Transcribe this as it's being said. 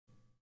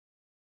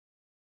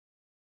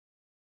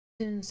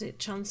soon as it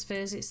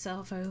transfers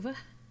itself over.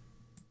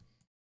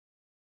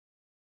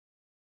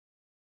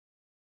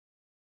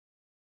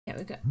 Yeah,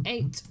 we've got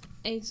eight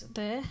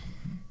there.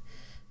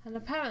 And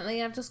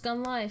apparently I've just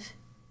gone live.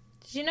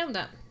 Did you know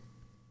that?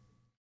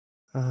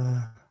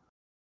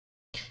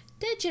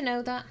 Did you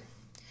know that?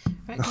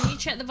 Right, can you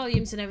check the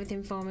volumes and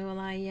everything for me while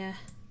I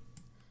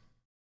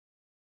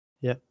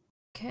Yep.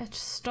 get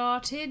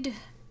started?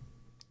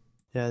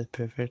 Yeah,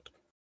 perfect.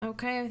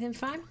 Okay, everything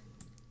fine?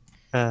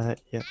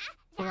 Yep.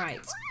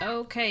 Right,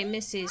 okay,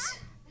 Mrs.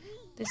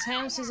 This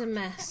house is a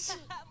mess.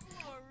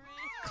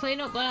 Clean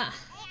up that.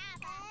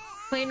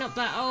 Clean up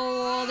that.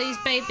 Oh, all these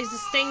babies are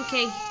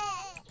stinky.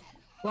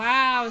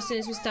 Wow, as soon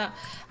as we start.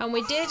 And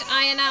we did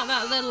iron out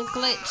that little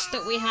glitch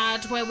that we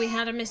had where we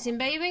had a missing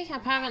baby.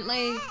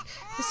 Apparently,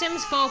 The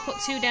Sims 4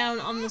 put 2 down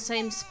on the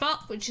same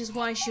spot, which is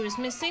why she was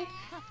missing.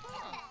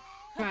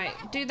 Right,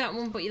 do that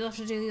one, but you'll have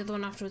to do the other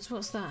one afterwards.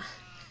 What's that?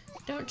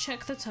 Don't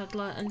check the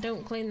toddler and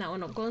don't clean that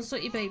one up. Go and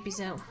sort your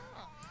babies out.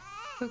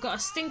 We've got a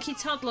stinky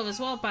toddler as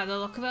well by the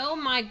look of it. Oh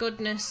my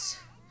goodness.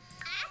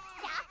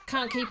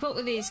 Can't keep up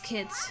with these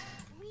kids.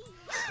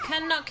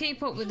 Cannot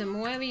keep up with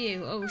them. Where are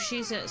you? Oh,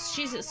 she's at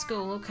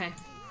school. Okay.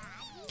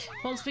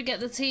 Once we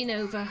get the teen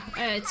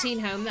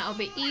home, that'll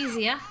be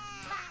easier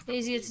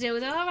to deal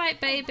with. All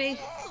right, baby.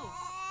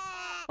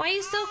 Why are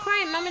you still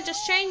crying? Mama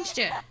just changed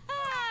you.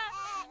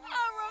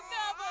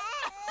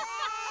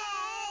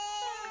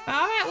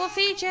 All right, we'll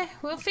feed you.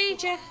 We'll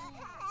feed you.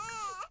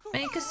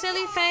 Make a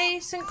silly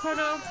face and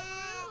cuddle.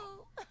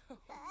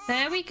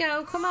 There we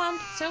go. Come on.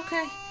 It's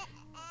okay.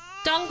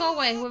 Don't go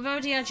away. We've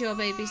already had your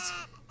babies.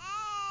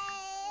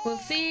 We'll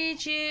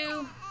feed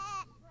you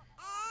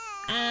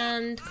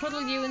and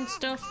cuddle you and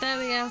stuff. There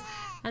we go.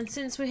 And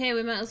since we're here,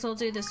 we might as well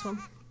do this one.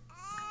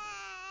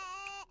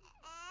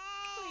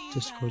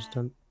 Disco's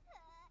done.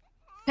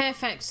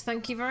 Perfect.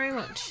 Thank you very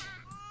much.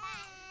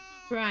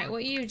 Right, what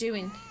are you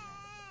doing?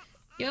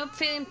 You're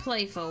feeling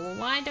playful. Well,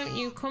 why don't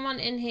you come on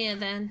in here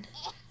then?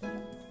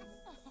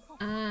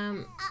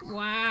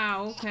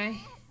 Wow, okay.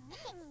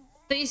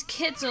 These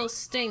kids all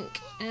stink.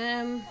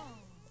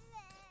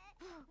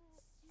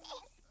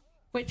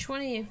 Which one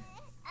are you?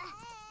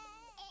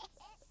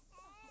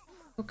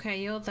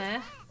 Okay, you're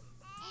there.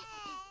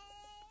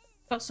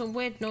 Got some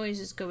weird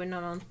noises going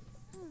on.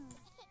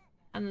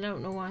 And I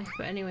don't know why,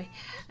 but anyway.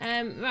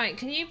 Right,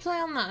 can you play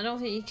on that? I don't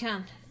think you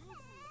can.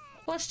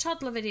 Watch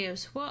toddler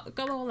videos. What?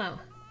 Go all out.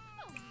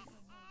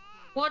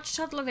 Watch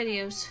toddler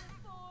videos.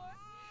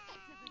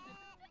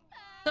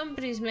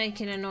 Somebody's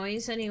making a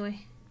noise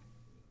anyway.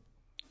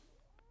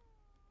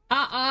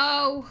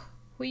 Uh-oh!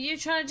 Were you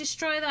trying to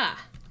destroy that?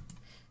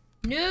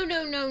 No,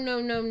 no, no, no,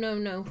 no, no,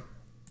 no.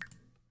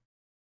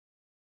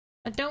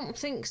 I don't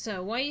think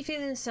so. Why are you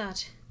feeling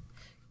sad?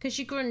 Because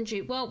you're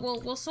grungy. Well,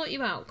 we'll sort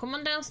you out. Come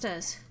on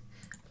downstairs.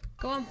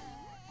 Go on.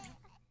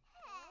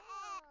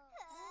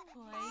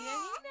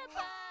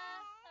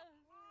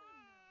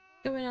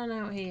 Going on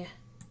out here.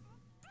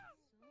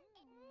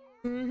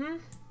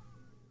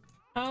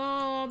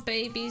 Oh,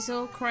 babies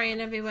all crying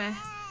everywhere.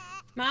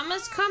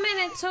 Mama's coming,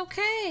 it's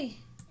okay.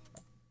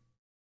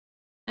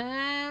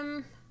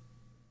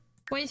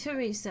 Wait for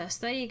recess.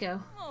 There you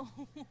go.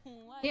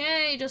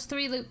 Yay, just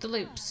 3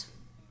 loop-the-loops.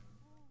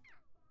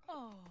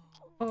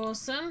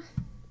 Awesome.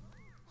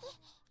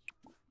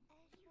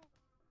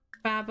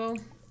 Babble.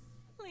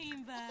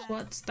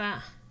 What's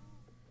that?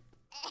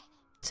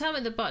 Tell me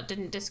the bot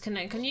didn't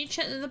disconnect. Can you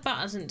check that the bot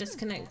hasn't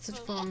disconnected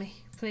for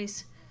me,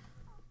 please?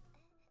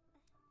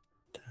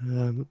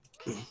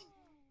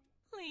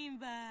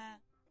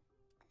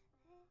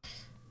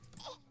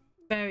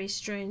 Very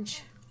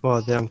strange.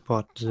 Well, the young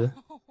part, is it?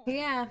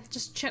 Yeah,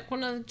 just check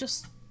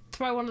just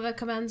throw one of the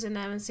commands in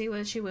there and see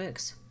whether she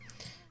works.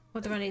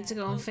 Whether I need to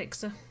go and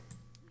fix her.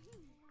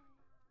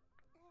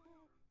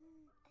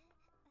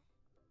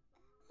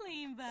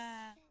 If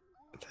I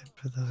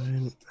put that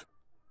in.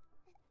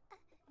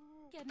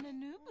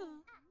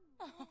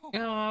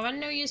 Oh, I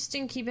know you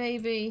stinky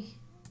baby.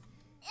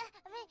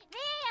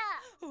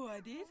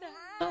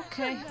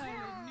 Okay.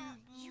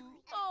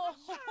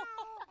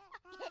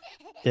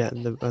 Yeah,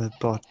 the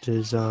bot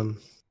is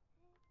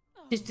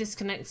She's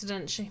disconnected,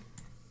 isn't she?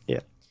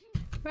 Yeah.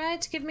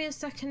 Right, give me a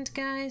second,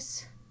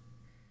 guys.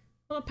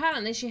 Well,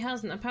 apparently she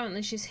hasn't.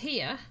 Apparently she's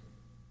here.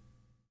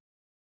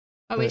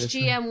 Oh, Wait, it's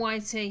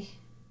GMYT.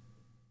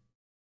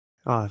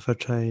 Oh, if I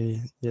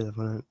try the other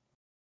one out.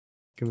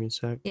 Give me a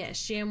sec. Yeah,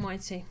 it's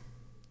GMYT.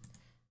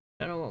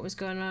 Don't know what was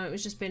going on. It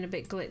was just being a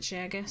bit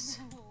glitchy, I guess.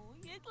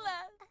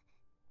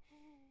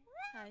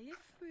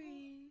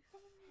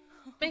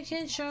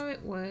 Making sure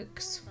it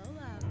works.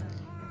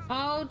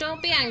 Oh,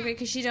 don't be angry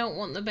because you don't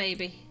want the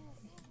baby.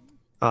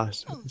 Ah,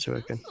 it's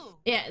working.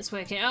 Yeah, it's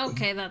working.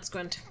 Okay, that's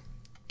good.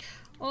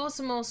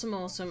 Awesome, awesome,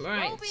 awesome.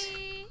 Right.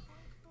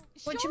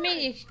 What do you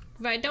mean?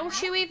 Right,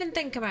 don't you even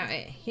think about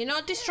it. You're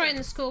not destroying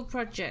the school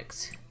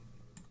project.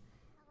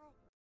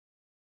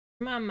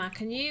 Mama,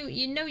 can you?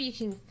 You know you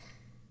can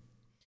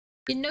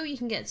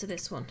get to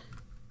this one.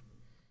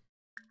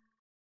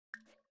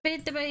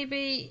 Feed the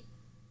baby,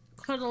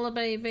 cuddle the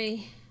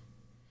baby,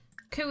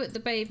 coo at the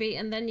baby,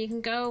 and then you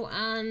can go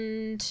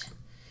and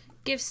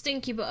give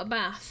Stinky Butt a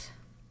bath.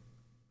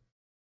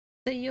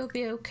 So you'll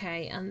be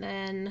okay. And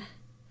then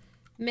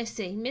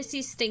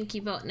Missy's Stinky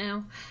Butt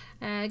now.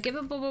 Give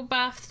a bubble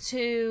bath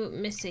to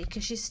Missy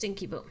because she's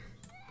Stinky Butt.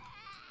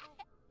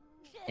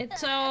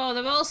 It's all,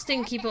 they're all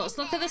Stinky Butts.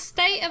 Look at the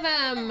state of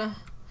them.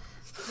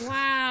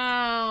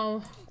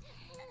 Wow.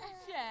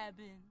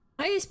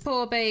 These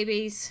poor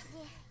babies.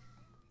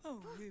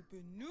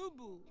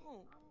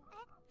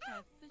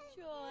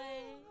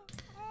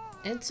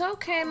 It's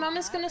okay,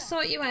 Mama's gonna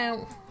sort you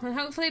out. And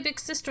hopefully Big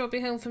Sister will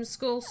be home from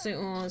school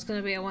soon. Oh, it's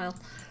gonna be a while.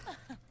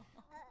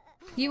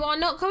 You are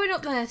not going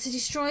up there to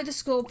destroy the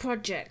school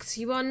project.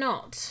 You are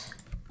not.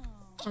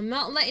 I'm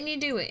not letting you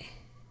do it.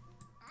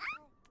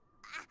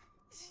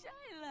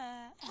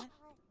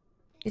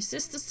 Your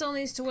sister still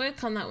needs to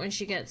work on that when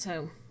she gets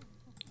home.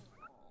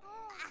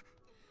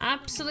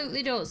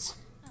 Absolutely does.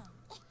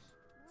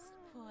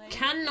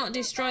 Cannot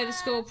destroy the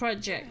school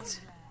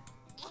project.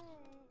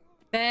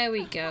 There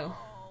we go.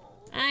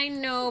 I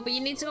know, but you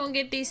need to go and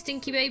give these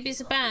stinky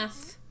babies a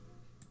bath.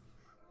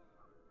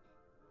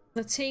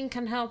 The teen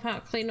can help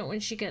out clean up when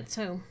she gets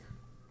home.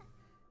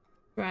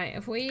 Right,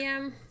 if we,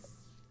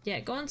 yeah,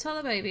 go and tell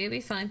the baby, it'll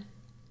be fine.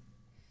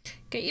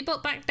 Get your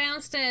butt back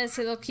downstairs,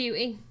 little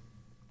cutie.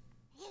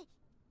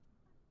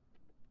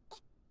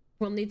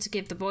 We'll need to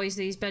give the boys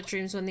these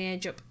bedrooms when they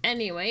age up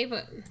anyway,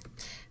 but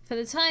for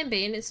the time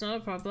being, it's not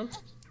a problem.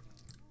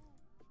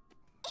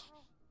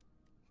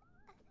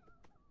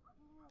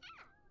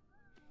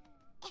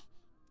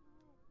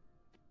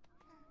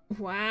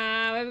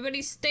 Wow,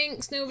 everybody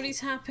stinks,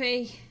 nobody's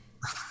happy.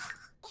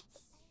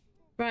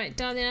 Right,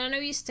 darling, I know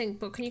you stink,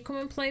 but can you come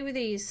and play with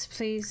these,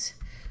 please?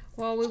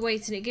 While we're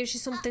waiting, it gives you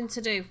something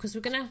to do, because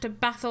we're going to have to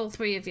bath all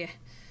three of you.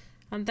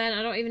 And then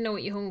I don't even know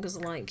what your hungers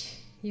are like.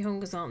 Your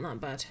hungers aren't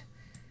that bad.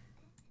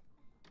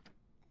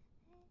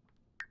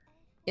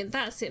 Yeah,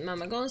 that's it,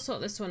 Mama. Go and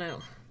sort this one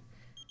out.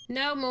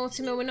 No,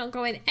 Mortimer, we're not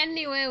going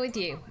anywhere with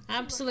you.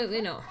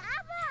 Absolutely not.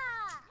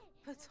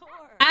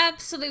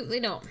 Absolutely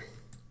not.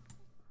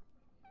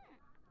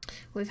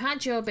 We've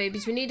had your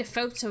babies. We need a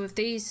photo of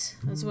these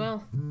as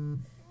well.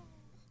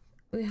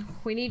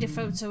 We need a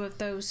photo of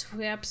those.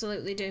 We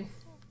absolutely do.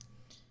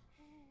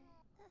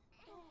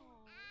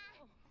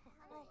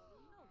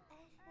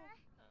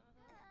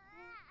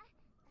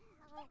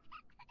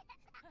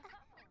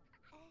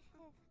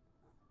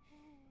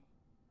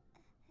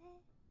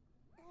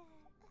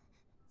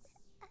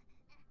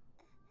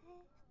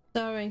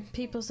 Sorry,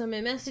 people send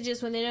me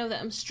messages when they know that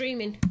I'm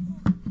streaming.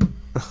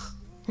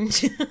 Well,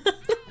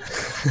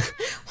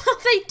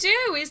 they do.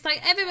 It's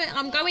like everybody.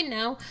 I'm going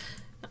now.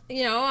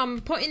 You know, I'm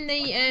putting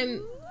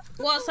the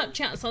WhatsApp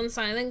chats on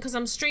silent because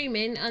I'm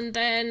streaming, and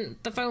then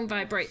the phone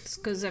vibrates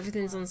because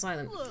everything's on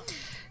silent.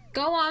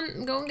 Go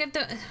on, go and give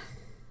the.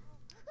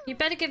 You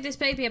better give this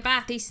baby a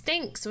bath. He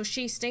stinks, or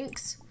she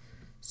stinks.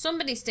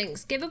 Somebody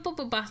stinks. Give a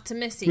bubble bath to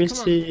Missy.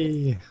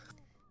 Missy.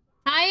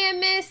 Come on. Hiya,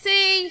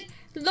 Missy.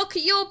 Look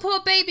at your poor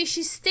baby.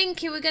 She's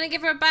stinky. We're gonna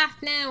give her a bath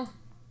now.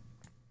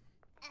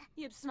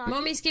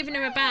 Mummy's giving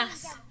her a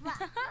bath.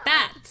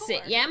 That's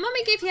it. Yeah,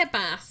 Mummy give you a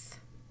bath.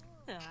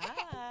 There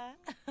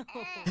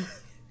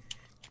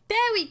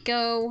we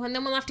go. And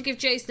then we'll have to give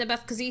Jason a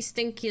bath because he's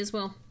stinky as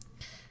well.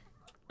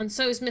 And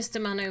so is Mr.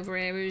 Man over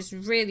here, who's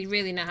really,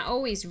 really not.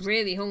 Oh, he's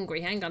really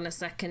hungry. Hang on a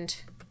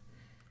second.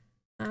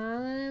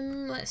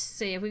 Let's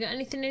see. Have we got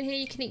anything in here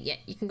you can eat? Yeah,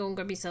 you can go and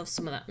grab yourself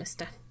some of that,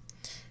 mister.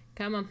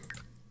 Come on.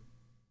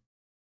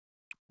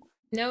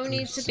 No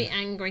need to be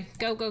angry.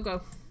 Go, go,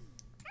 go.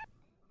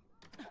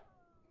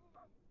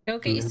 Go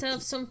get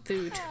yourself some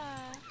food.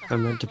 I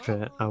meant to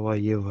put how are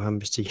you,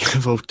 Missy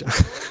vote.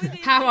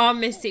 How are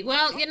Missy?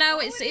 Well, you know,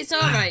 it's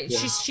all right. Yeah.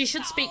 She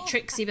should speak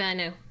Trixie by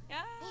now.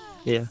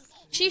 Yeah.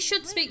 She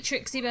should speak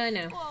Trixie by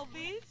now.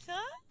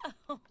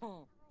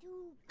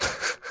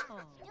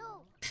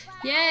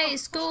 Yay,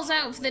 school's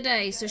out for the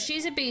day. So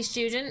she's a B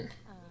student.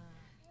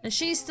 And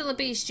she's still a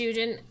B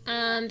student.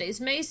 And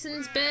it's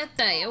Mason's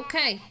birthday.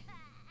 Okay.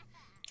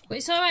 But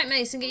it's alright,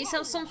 Mason. Get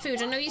yourself some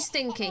food. I know you're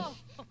stinky.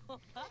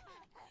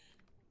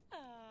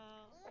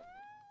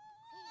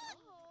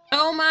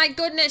 Oh my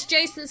goodness,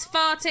 Jason's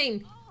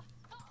farting.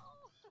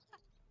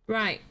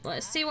 Right,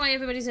 let's see why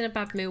everybody's in a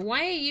bad mood.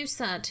 Why are you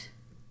sad?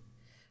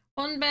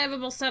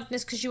 Unbearable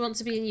sadness because you want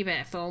to be in your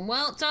bear form.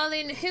 Well,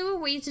 darling, who are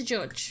we to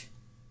judge?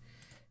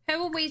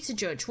 Who are we to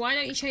judge? Why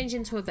don't you change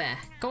into a bear?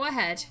 Go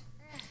ahead.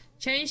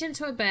 Change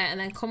into a bear and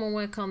then come and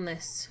work on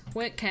this.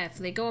 Work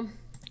carefully. Go on.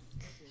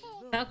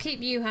 That'll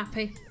keep you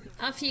happy.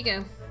 Off you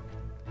go.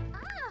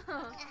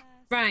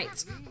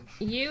 Right.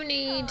 You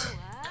need...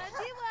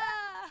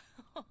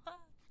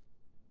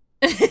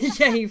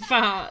 Yeah, he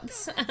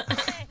farts.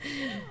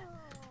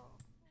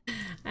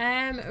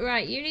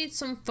 Right, you need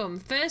some fun.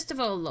 First of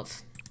all,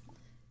 love,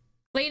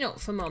 clean up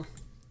for Mum.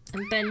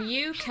 And then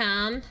you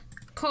can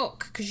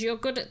cook, because you're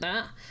good at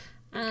that.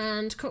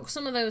 And cook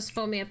some of those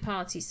for me at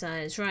party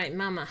size. Right,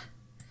 Mama.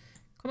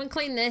 Come and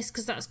clean this,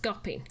 because that's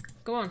gopping.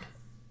 Go on.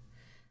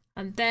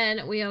 And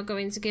then we are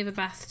going to give a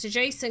bath to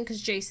Jason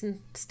because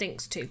Jason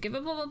stinks too. Give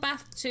a bubble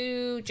bath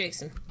to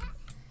Jason.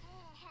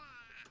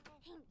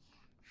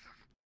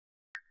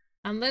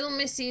 And little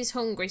Missy is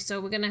hungry, so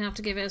we're going to have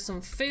to give her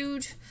some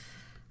food.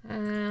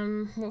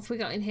 What have we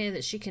got in here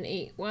that she can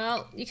eat?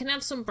 Well, you can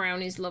have some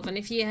brownies, love. And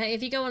if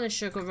you go on a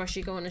sugar rush,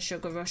 you go on a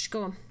sugar rush.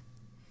 Go on.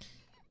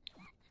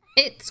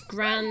 It's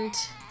grand.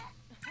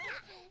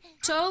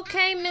 It's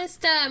okay,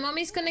 mister.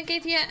 Mommy's gonna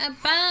give you a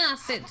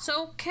bath. It's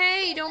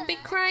okay. Don't be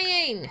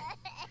crying.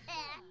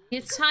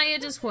 You're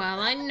tired as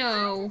well, I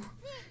know.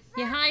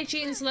 Your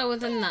hygiene's lower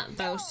than that,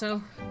 though,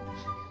 so...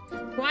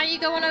 Why are you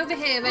going over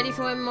here ready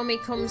for when Mummy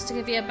comes to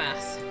give you a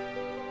bath?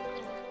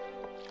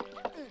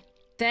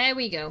 There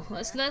we go.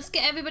 Let's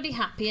get everybody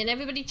happy and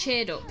everybody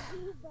cheered up.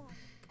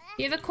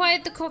 You've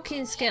acquired the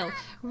cooking skill.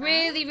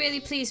 Really, really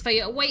pleased for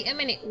you. Wait a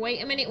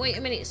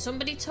minute.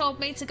 Somebody told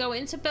me to go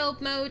into build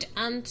mode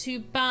and to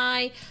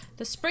buy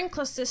the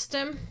sprinkler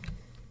system.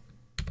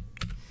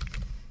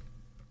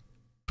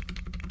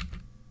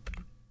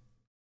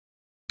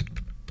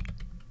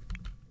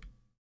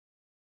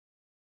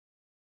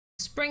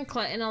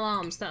 Sprinkler in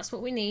alarms, that's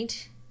what we need.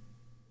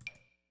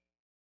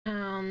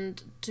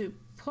 And to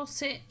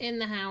put it in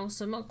the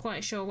house, I'm not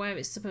quite sure where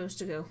it's supposed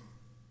to go.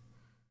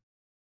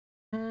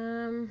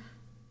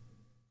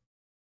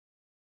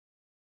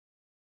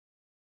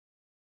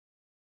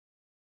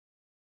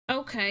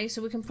 Okay,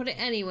 so we can put it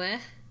anywhere,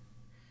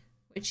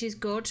 which is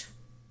good.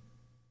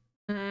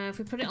 If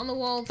we put it on the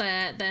wall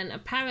there, then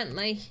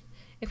apparently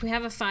if we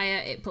have a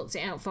fire, it puts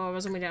it out for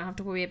us and we don't have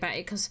to worry about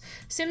it, because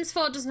Sims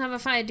 4 doesn't have a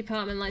fire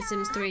department like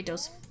Sims 3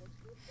 does.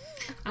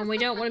 And we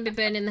don't want to be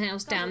burning the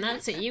house down.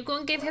 That's it. You go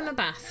and give him a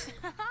bath.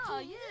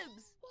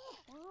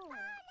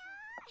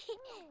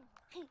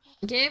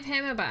 Give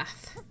him a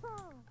bath.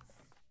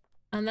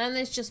 And then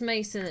there's just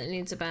Mason that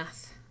needs a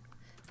bath,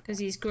 because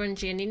he's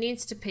grungy and he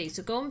needs to pee.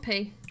 So go and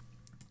pee.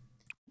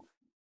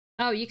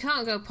 Oh, you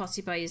can't go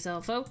potty by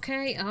yourself.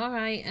 Okay,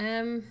 alright.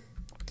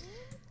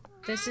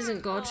 This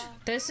isn't good.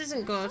 This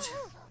isn't good.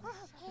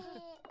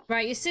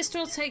 Right, your sister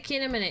will take you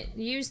in a minute.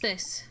 Use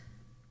this.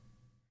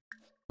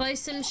 Play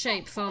some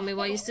shape for me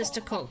while your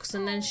sister cooks,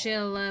 and then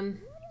she'll, No,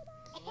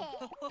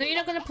 you're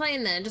not going to play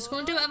in there. Just go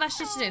and do what I've asked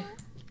you to do.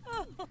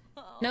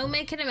 No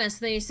making a mess,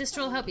 then your sister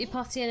will help you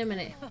potty in a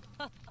minute.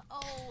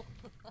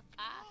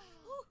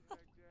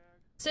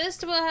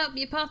 Sister will help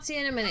you potty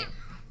in a minute.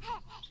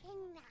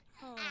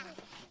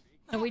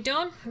 Are we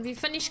done? Have you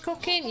finished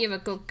cooking? You're a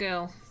good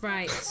girl.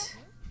 Right.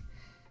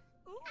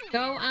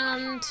 Go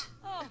and...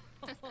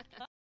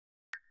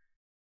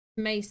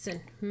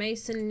 Mason.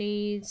 Mason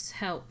needs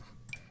help.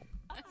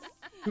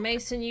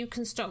 Mason, you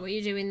can stop what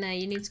you're doing there.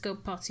 You need to go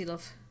potty,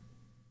 love.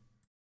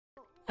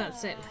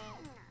 That's it.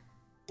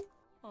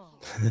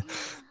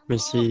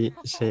 Missy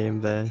saying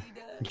there,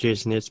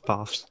 Jason needs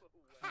baths.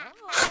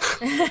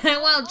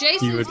 Well,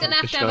 Jason's gonna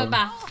have to have a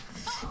bath.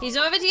 He's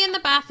already in the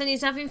bath and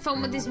he's having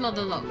fun with his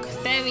mother, look.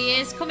 There he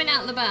is, coming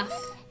out of the bath.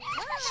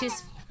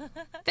 She's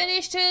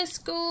finished her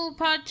school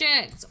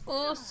project.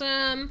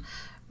 Awesome.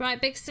 Right,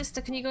 big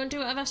sister, can you go and do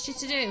what I've asked you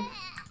to do?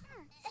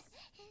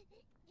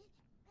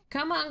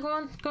 Come on,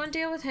 go and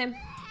deal with him.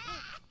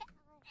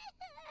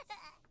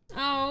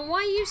 Oh, why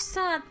are you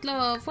sad,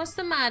 love? What's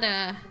the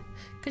matter?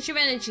 Because your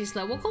energy's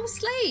low. Well, go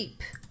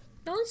sleep.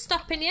 No one's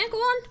stopping you. Go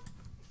on.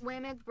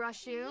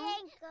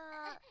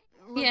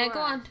 Yeah, go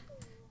on.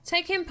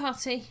 Take him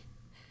potty.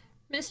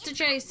 Mr.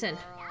 Jason.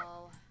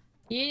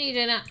 You need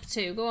a nap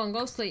too. Go on,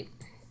 go sleep.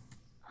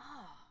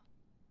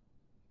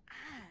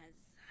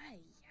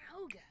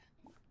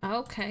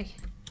 Okay.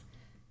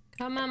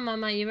 Come on,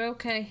 Mama, you're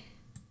okay.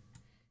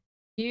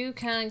 You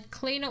can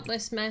clean up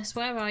this mess.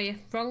 Where are you?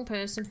 Wrong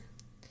person.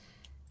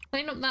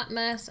 Clean up that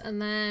mess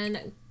and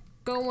then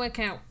go and work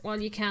out while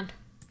you can.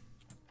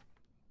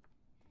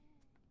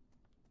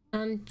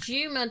 And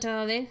you, my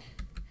darling.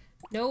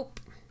 Nope.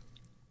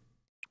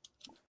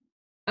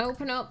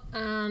 Open up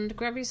and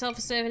grab yourself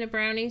a serving of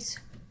brownies.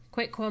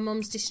 Quick while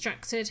Mum's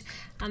distracted.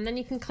 And then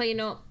you can clean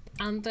up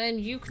and then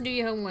you can do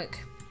your homework.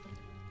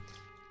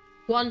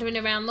 Wandering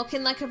around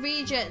looking like a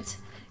reject.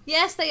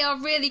 Yes, they are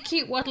really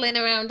cute waddling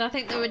around. I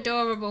think they're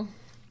adorable.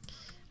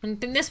 And I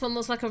think this one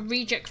looks like a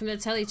reject from the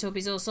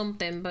Teletubbies or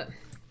something, but...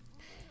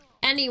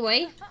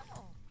 Anyway.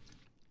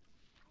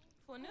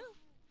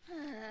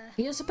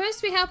 You're supposed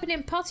to be helping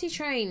him potty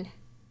train.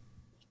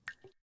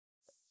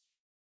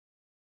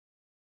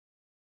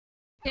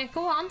 Yeah,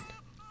 go on.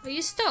 Are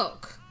you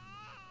stuck?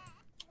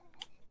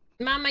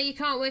 Mama, you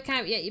can't work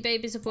out yet. Your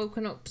babies have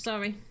woken up.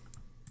 Sorry.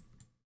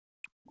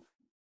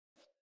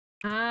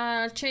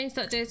 Ah, change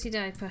that dirty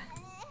diaper.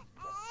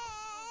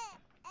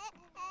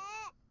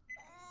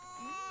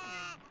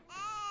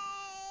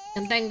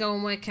 And then go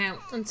and work out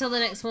until the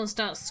next one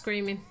starts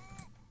screaming.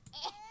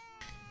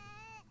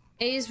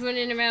 He's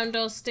running around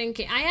all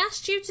stinky. I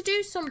asked you to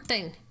do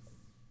something.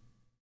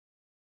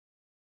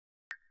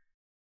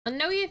 I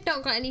know you've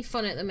not got any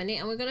fun at the minute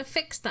and we're going to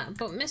fix that,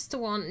 but Mr.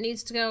 One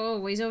needs to go.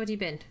 Oh, he's already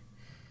been.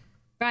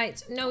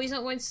 Right, no, he's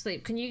not going to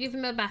sleep. Can you give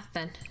him a bath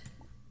then?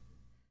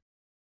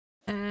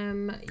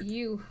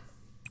 You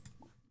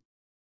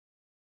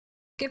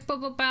give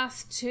bubble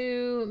bath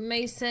to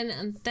Mason,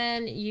 and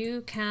then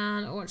you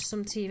can watch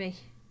some TV.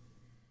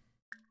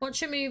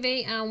 Watch a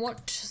movie and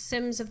watch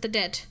Sims of the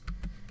Dead.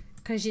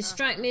 Because you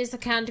strike me as the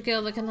kind of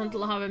girl that can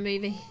handle a horror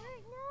movie.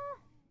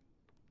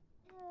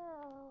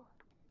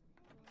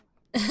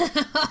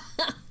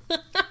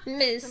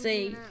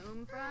 Missy.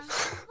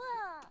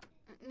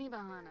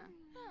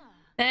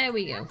 There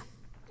we go.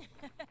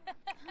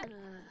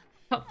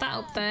 Pop that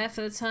up there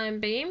for the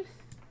time being.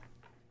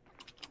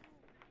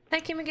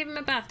 Take him and give him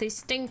a bath, he's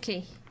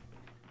stinky.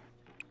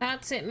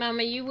 That's it,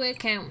 Mama, you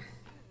work out.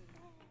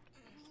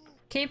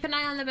 Keep an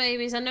eye on the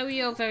babies, I know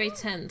you're very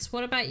tense.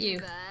 What about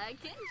you?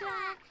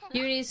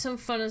 You need some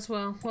fun as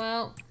well.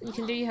 Well, you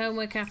can do your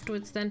homework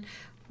afterwards then.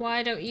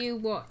 Why don't you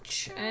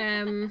watch,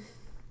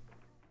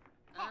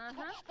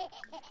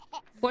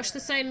 watch the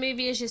same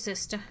movie as your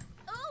sister.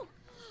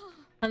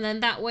 And then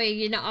that way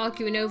you're not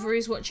arguing over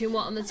who's watching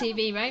what on the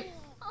TV, right?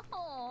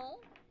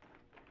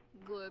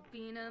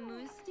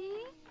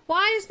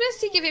 Why is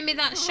Misty giving me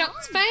that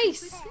shocked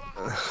face?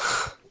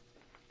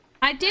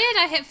 I did,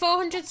 I hit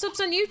 400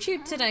 subs on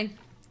YouTube today.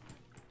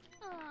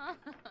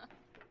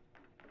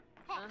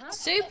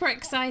 Super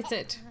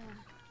excited.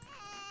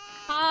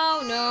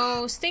 Oh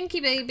no, stinky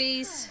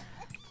babies.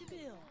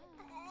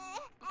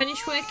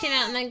 Finish working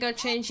out and then go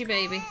change your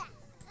baby.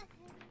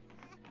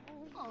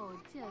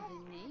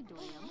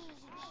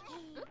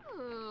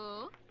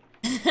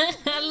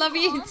 I love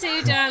you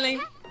too, darling.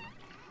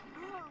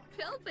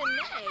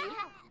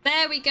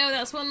 There we go,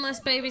 that's one less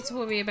baby to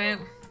worry about.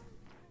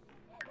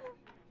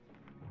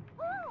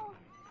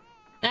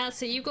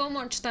 That's it, you go and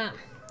watch that.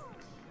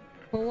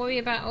 We'll worry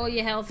about all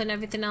your health and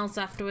everything else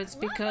afterwards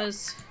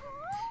because...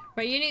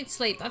 Right, you need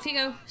sleep. Off you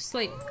go.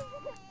 Sleep.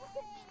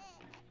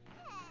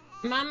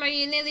 Mama, are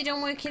you nearly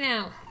done working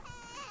out?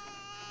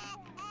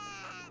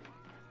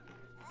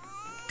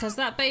 Because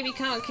that baby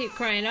can't keep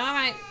crying.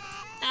 Alright.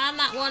 And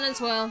that one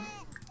as well.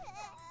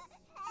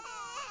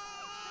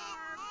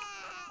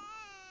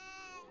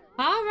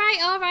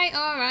 Alright, alright,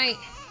 alright.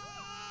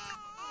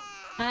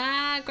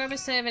 Grab a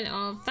serving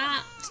of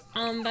that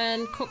and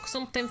then cook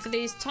something for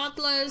these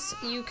toddlers.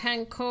 You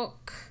can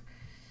cook...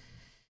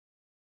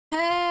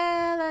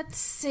 let's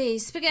see.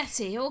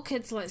 Spaghetti. All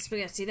kids like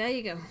spaghetti. There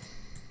you go.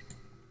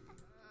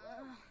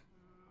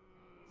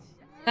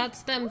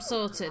 That's them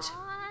sorted.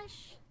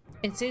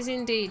 It is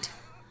indeed.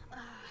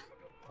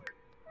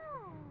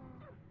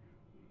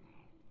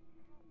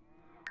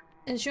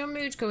 Is your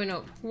mood going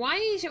up? Why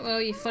is your... Oh,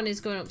 your fun is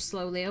going up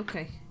slowly.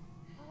 Okay.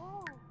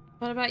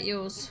 What about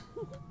yours?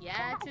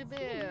 Yeah,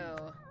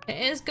 taboo.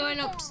 It is going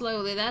up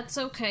slowly. That's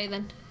okay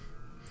then.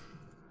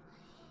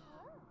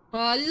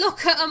 Oh,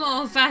 look at them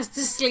all fast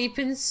asleep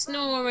and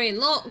snoring.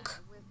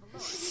 Look.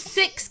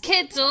 6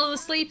 kids all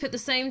asleep at the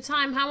same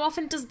time. How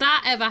often does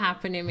that ever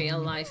happen in real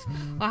life?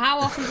 Or how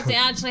often does it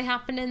actually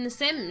happen in The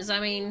Sims? I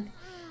mean,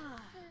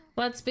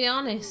 let's be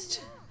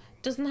honest.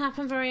 Doesn't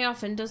happen very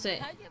often, does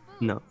it?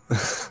 No.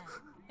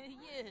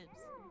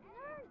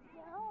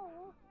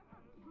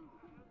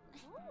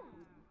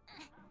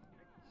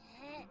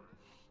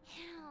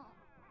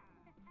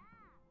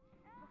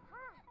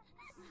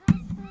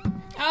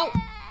 Oh,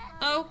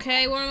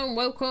 okay, one of them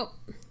woke up.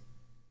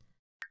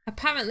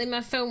 Apparently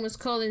my phone was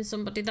calling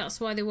somebody, that's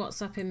why they're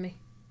WhatsApping me.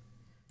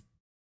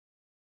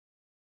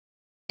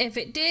 If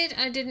it did,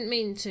 I didn't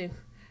mean to.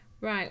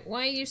 Right,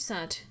 why are you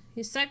sad?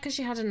 You're sad because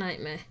you had a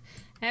nightmare.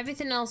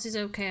 Everything else is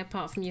okay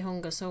apart from your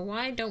hunger, so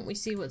why don't we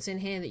see what's in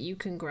here that you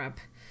can grab?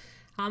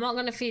 I'm not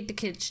going to feed the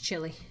kids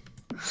chili.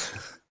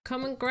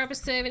 Come and grab a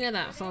serving of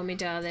that for me,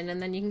 darling,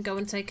 and then you can go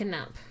and take a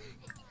nap.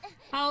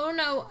 Oh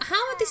no, how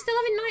are they still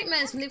having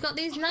nightmares when they've got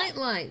these night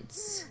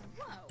lights?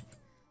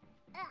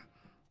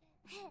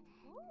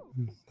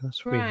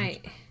 That's weird.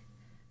 Right.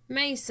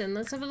 Mason,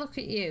 let's have a look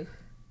at you.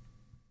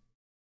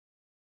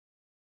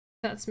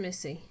 That's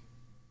Missy.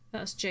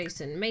 That's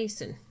Jason.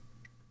 Mason.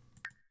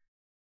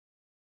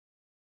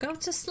 Go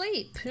to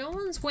sleep. No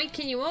one's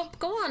waking you up.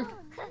 Go on.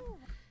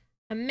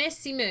 And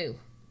Missy Moo.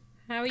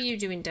 How are you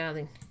doing,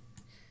 darling?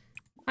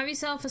 Have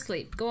yourself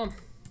asleep. Go on.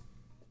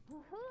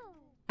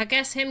 I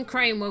guess him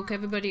crying woke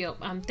everybody up.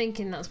 I'm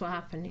thinking that's what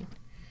happened.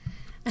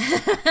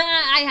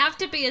 I have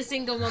to be a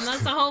single mum.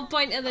 That's the whole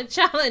point of the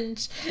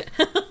challenge.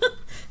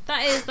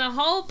 That is the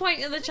whole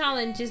point of the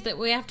challenge, is that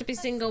we have to be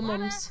single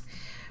mums.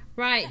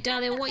 Right,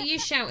 darling, what are you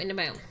shouting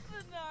about?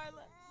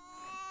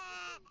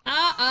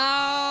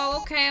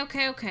 Uh-oh. Okay,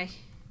 okay, okay.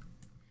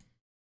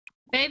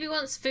 Baby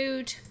wants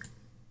food.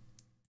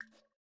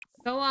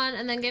 Go on,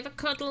 and then give a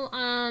cuddle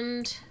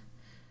and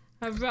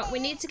a rock. We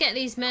need to get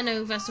these men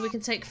over so we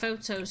can take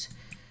photos.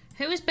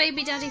 Who is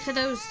baby daddy for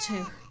those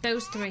two?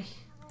 Those 3.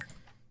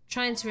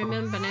 Trying to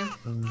remember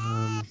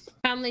now.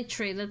 Family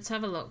tree, let's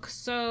have a look.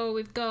 So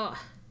we've got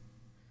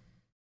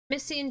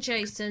Missy and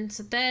Jason.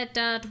 So their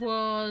dad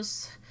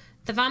was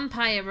the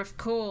vampire, of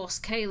course,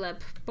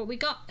 Caleb. But we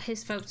got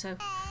his photo.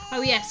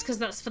 Oh yes, because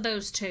that's for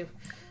those 2.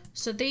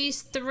 So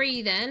these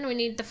 3 then, we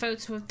need the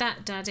photo of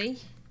that daddy.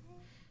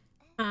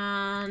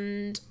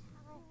 And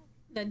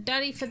the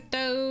daddy for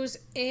those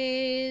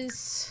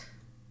is...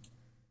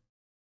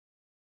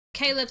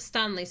 Caleb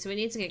Stanley, so we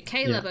need to get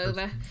Caleb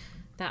over.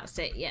 That's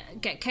it, yeah.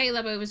 Get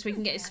Caleb over so we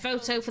can get his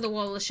photo for the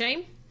wall of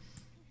shame.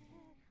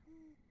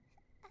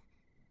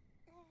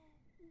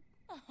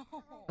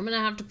 I'm gonna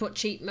have to put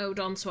cheat mode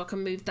on so I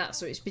can move that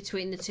so it's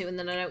between the two and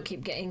then I don't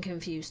keep getting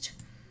confused.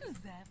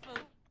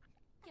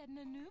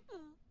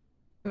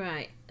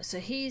 Right, so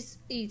he's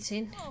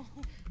eating.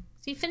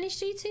 Has he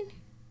finished eating?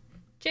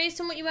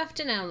 Jason, what you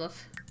after now,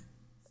 love?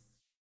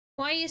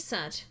 Why are you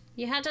sad?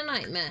 You had a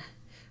nightmare.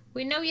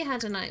 We know you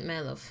had a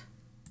nightmare, love.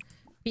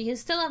 But you can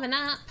still have a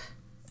nap.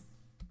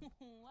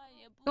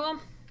 Go on.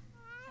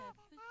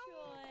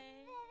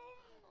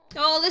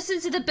 Oh,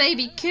 listen to the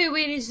baby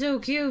cooing, it's so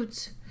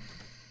cute.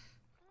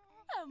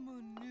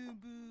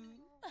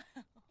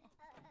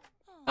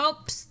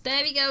 Oops,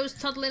 there he goes,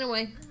 toddling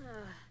away.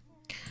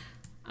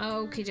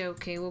 Okie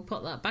dokie, we'll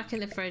put that back in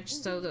the fridge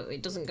so that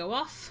it doesn't go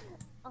off.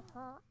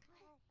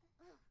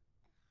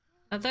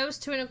 Are those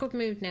two in a good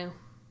mood now?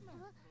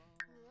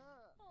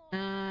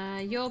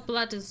 Your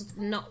bladder's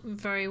not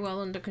very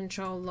well under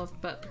control, love,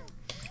 but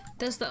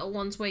this little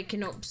one's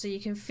waking up, so you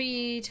can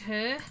feed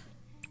her.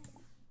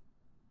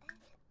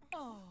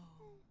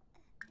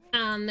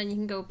 And then you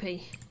can go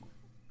pee.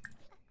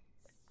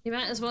 You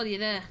might as well, you're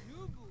there.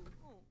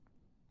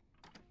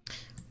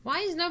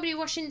 Why is nobody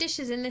washing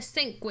dishes in this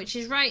sink, which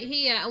is right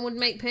here and would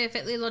make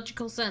perfectly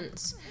logical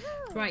sense?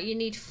 Right, you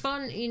need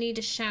fun, you need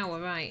a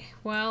shower, right.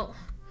 Well,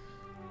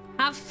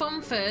 have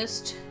fun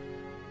first.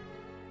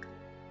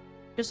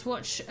 Just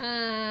watch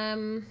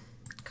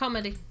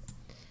comedy.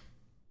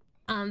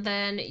 And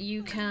then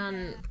you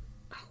can...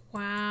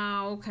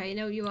 Wow, okay,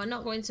 no, you are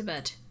not going to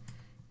bed.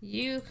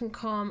 You can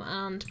come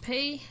and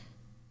pee.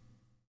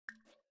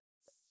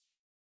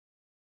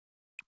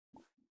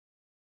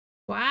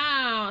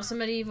 Wow, it's a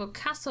medieval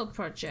castle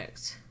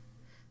project.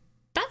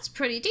 That's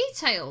pretty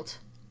detailed.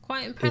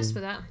 Quite impressed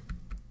with that.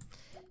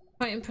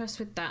 Quite impressed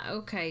with that.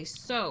 Okay,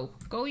 so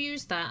go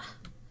use that.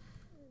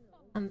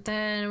 And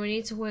then we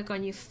need to work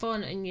on your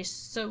fun and your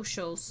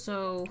social.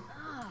 So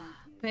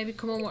maybe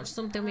come and watch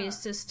something with your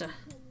sister.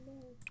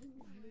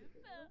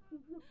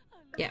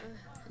 Yeah,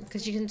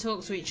 because you can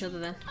talk to each other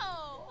then.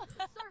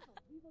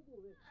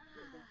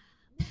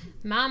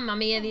 Mamma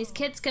mia, these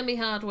kids can be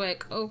hard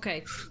work.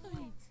 Okay.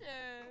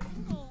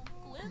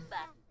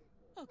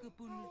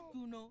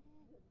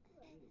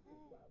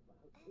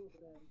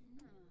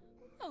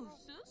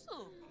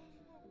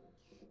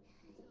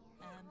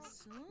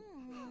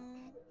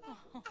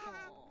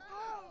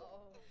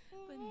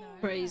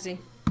 Crazy.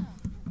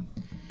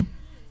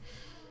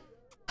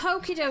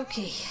 Okie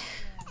dokie.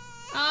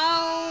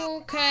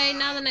 Okay,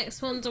 now the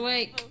next one's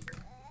awake.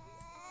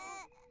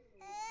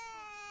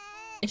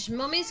 If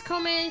mummy's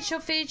coming, she'll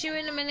feed you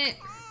in a minute.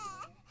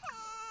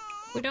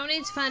 We don't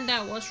need to find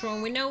out what's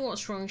wrong. We know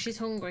what's wrong. She's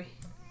hungry.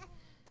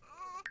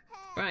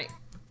 Right.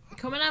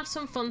 Come and have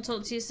some fun.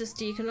 Talk to your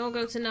sister. You can all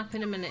go to nap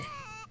in a minute.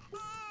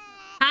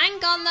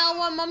 Hang on, little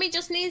one. Mummy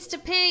just needs to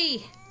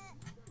pee.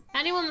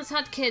 Anyone that's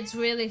had kids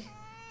really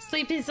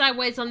sleeping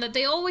sideways on that.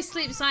 They always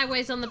sleep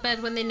sideways on the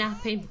bed when they're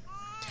napping.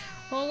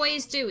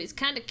 Always do. It's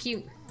kind of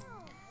cute.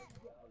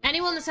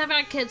 Anyone that's ever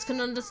had kids can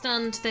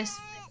understand this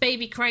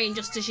baby crying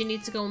just as you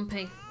need to go and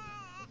pee.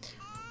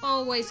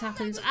 Always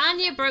happens.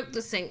 And you broke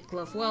the sink,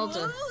 love. Well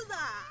done.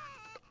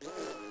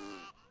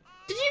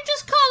 Did you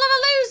just call her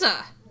a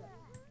loser?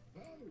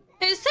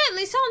 It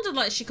certainly sounded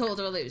like she called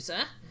her a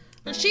loser.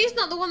 And she's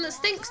not the one that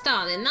stinks,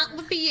 darling. That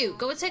would be you.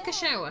 Go and take a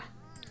shower.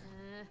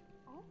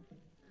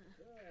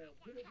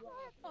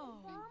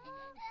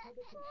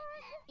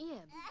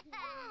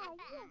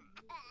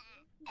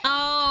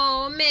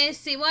 Oh,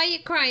 Missy, why are you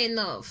crying,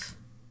 love?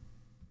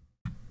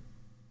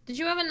 Did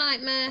you have a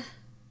nightmare?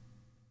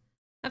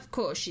 Of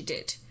course you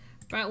did.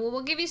 Right, well,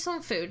 we'll give you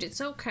some food. It's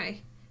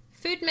okay.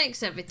 Food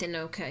makes everything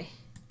okay.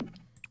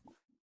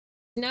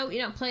 No,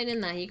 you're not playing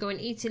in there. You're going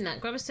eating that.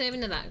 Grab a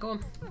serving of that. Go on.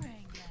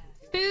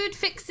 Food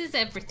fixes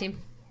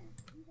everything.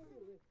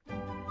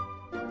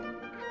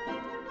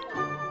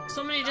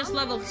 Somebody just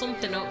leveled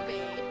something up.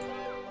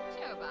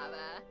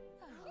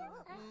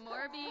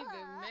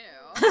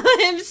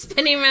 I'm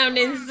spinning around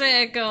in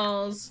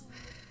circles.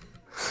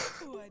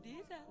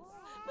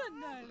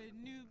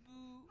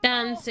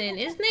 Dancing.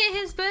 Isn't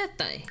it his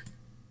birthday?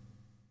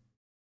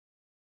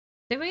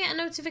 Did we get a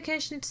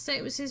notification to say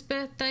it was his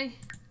birthday?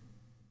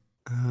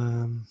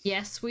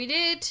 Yes, we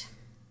did.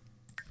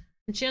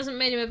 And she hasn't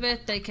made him a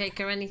birthday cake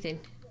or anything.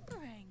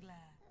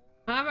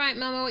 Alright,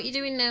 Mama, what are you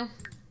doing now?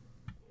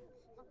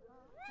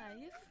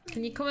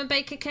 Can you come and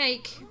bake a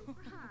cake?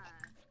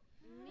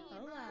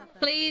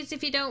 Please,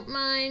 if you don't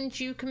mind,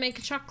 you can make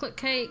a chocolate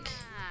cake.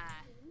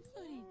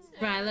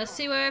 Right, let's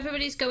see where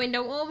everybody's going.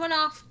 Don't all run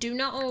off. Do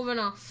not all run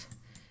off.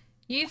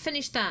 You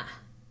finish that.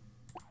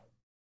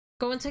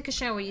 Go and take a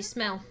shower. You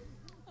smell.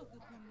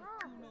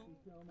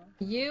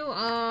 You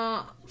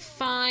are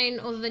fine,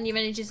 other than your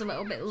energy's a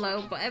little bit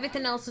low, but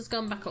everything else has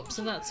gone back up,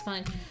 so that's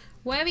fine.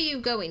 Where are you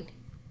going?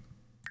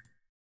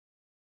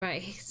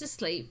 Right, he's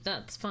asleep.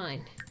 That's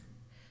fine.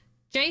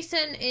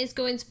 Jason is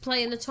going to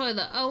play in the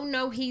toilet. Oh,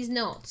 no, he's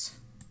not.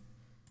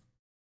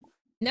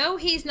 No,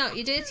 he's not.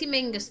 You dirty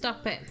minger.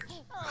 Stop it.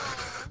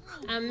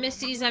 And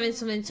Missy's having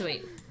something to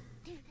eat.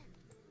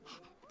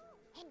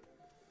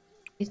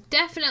 He's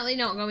definitely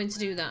not going to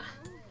do that.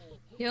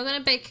 You're going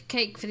to bake a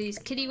cake for these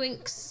kiddie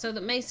winks so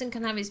that Mason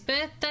can have his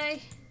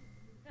birthday.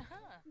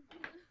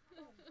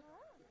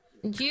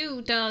 And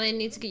you, darling,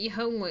 need to get your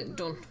homework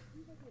done.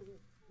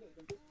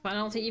 But I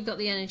don't think you've got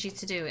the energy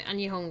to do it,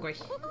 and you're hungry.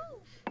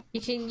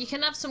 You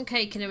can have some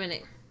cake in a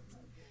minute.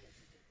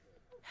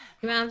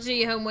 You might have to do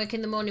your homework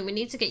in the morning. We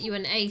need to get you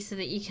an A so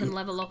that you can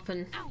level up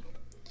and...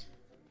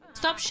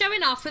 Stop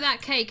showing off with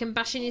that cake and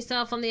bashing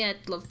yourself on the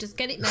head, love. Just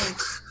get it made.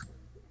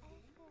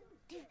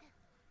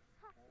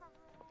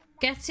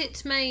 Get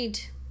it made.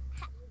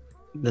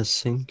 The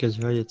sink is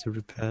ready to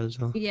repair as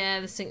well. Yeah,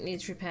 the sink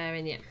needs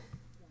repairing, yeah.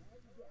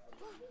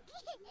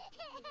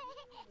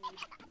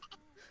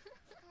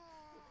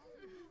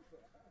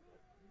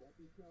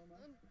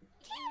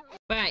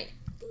 Right,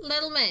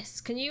 little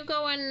miss, can you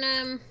go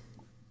and,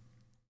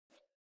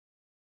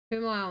 who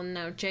am I on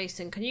now?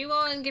 Jason, can you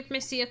go and give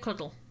Missy a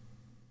cuddle?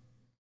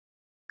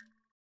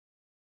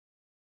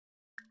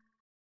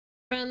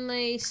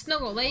 Friendly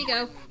snuggle, there you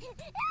go.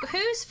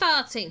 Who's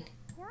farting?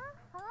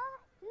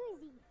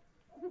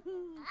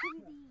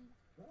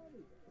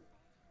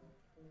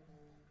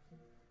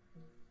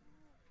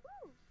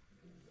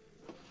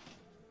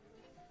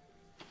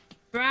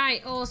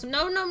 Right, awesome.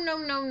 No.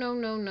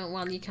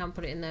 Well, you can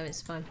put it in there,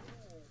 it's fine.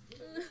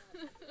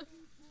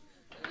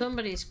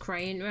 Somebody's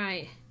crying,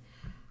 right.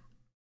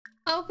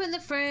 Open the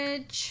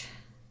fridge.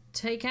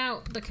 Take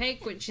out the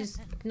cake, which is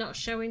not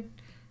showing.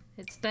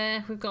 It's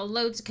there. We've got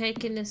loads of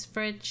cake in this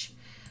fridge.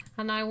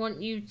 And I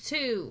want you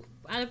to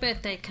add a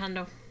birthday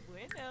candle.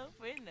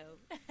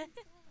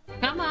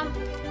 Come on.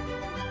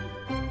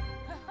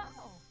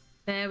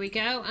 There we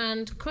go.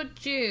 And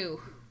could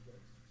you...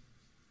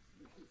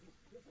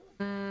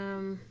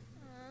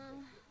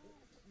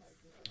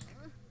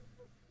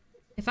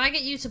 if I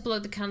get you to blow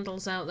the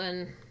candles out,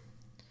 then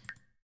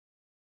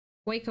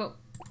wake up.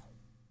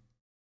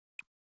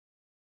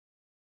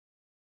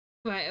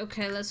 Right,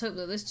 okay, let's hope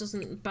that this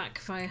doesn't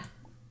backfire.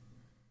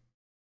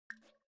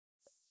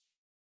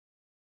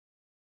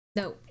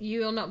 No,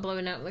 you are not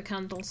blowing out the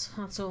candles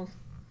at all.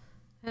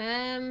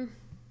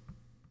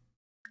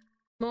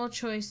 More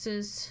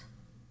choices.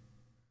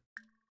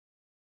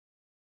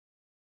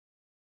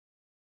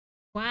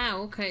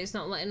 Wow, okay, it's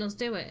not letting us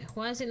do it.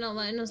 Why is it not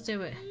letting us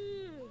do it?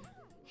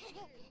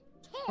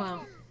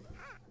 Well,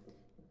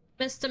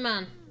 Mr.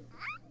 Man.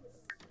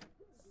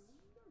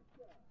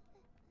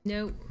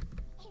 No.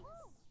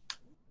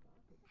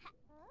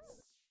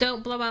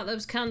 Don't blow out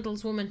those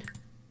candles, woman.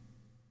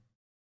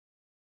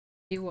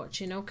 You're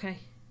watching, okay.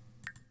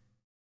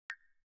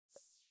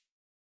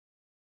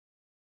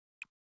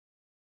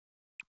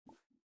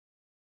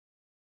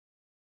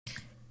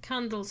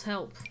 Candles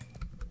help.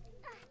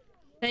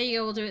 There you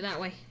go, we'll do it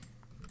that way.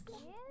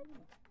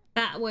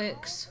 That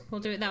works.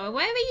 We'll do it that way.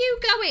 Where are you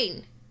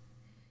going?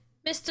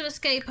 Mr.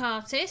 Escape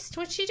Artist,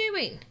 what you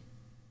doing?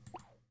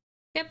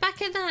 Get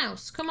back in the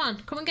house. Come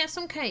on, come and get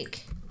some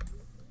cake.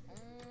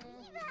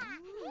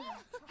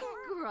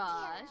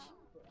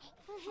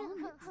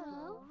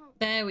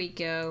 There we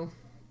go.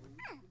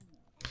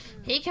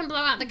 He can blow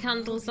out the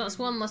candles. That's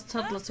one less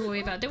toddler to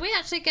worry about. Did we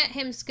actually get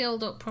him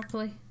skilled up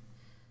properly?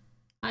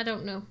 I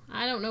don't know.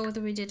 I don't know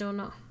whether we did or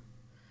not.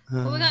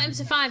 Well, we got him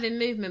to 5 in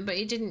movement, but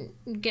he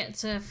didn't get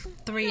to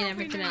 3 and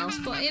everything else.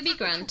 But it'll be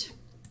grand.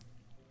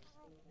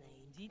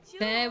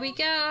 There we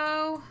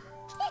go.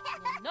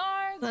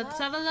 Let's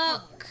have a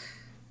look.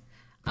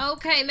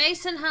 Okay,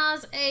 Mason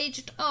has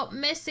aged up.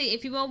 Missy,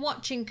 if you are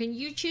watching, can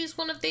you choose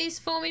one of these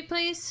for me,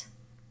 please?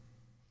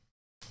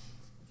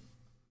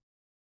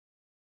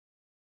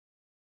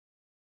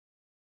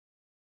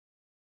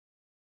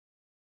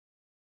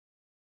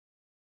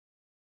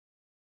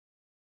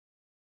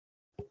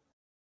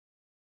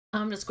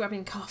 I'm just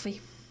grabbing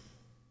coffee.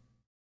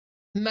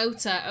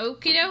 Motor.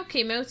 Okie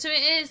dokie, motor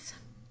it is.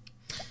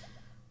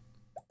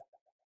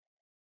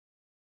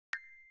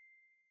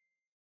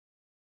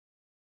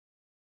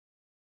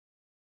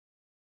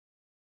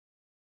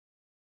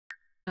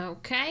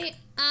 Okay,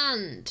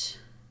 and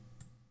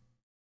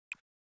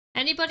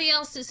anybody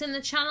else that's in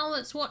the channel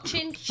that's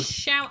watching,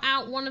 shout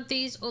out one of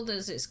these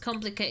others. It's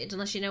complicated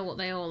unless you know what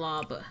they all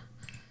are, but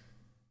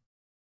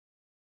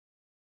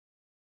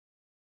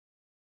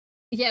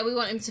yeah, we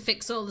want him to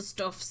fix all the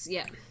stuffs.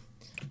 Yeah.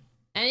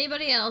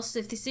 Anybody else,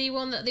 if they see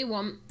one that they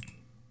want,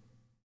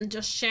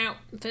 just shout.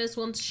 First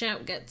one to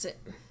shout gets it.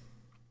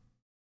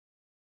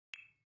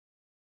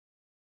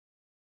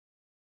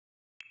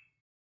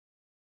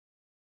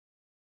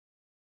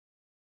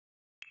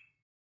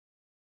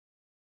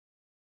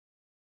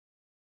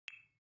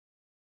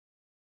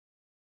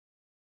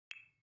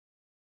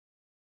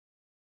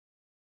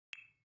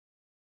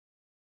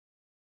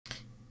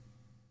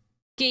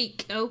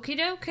 Geek. Okie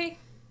dokie.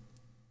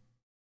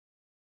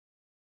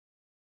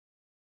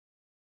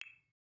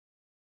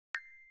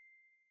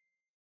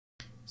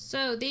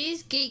 So,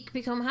 these geek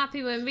become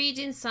happy when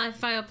reading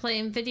sci-fi or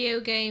playing video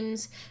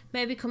games,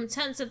 may become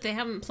tense if they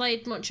haven't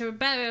played much, or are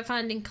better at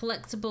finding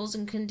collectibles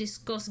and can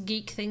discuss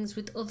geek things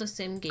with other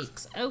sim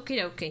geeks. Okie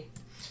dokie.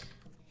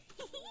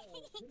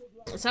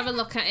 Let's have a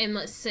look at him,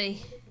 let's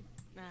see.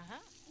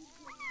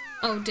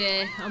 Oh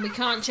dear, and we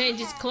can't change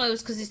his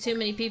clothes because there's too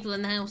many people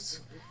in the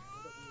house.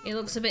 He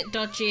looks a bit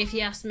dodgy if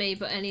you ask me,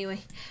 but anyway.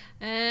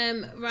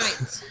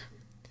 Right.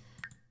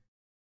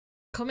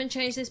 Come and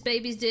change this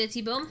baby's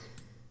dirty bum.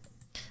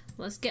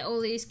 Let's get all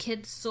these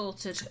kids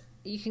sorted.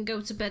 You can go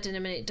to bed in a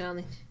minute,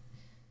 darling.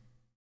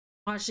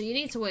 Actually, you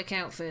need to work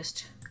out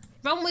first.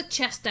 Run with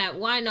chest out,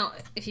 why not?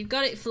 If you've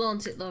got it,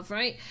 flaunt it, love,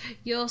 right?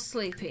 You're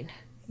sleeping.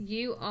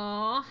 You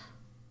are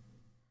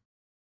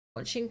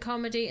watching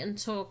comedy and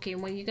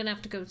talking. Well, you're going to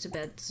have to go to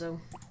bed,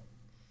 so...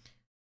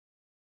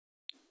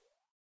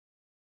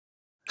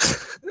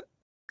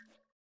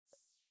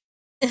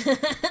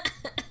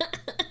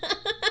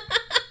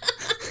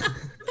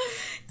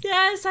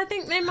 Yes, I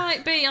think they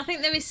might be. I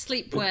think there is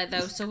sleepwear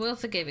though, so we'll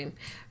forgive him.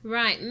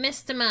 Right,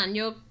 Mr. Man,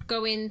 you're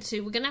going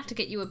to... We're going to have to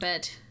get you a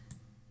bed.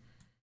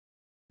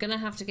 Gonna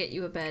have to get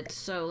you a bed.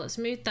 So let's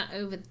move that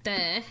over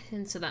there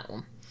into that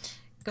one.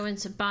 Go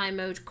into buy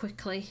mode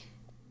quickly.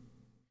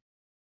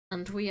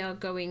 And we are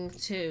going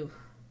to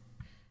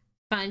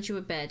find you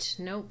a bed.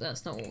 Nope,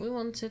 that's not what we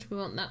wanted. We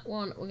want that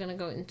one. We're going to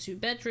go into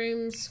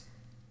bedrooms.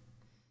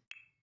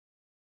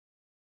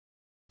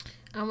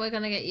 And we're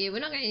going to get you... We're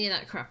not getting you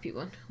that crappy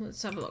one.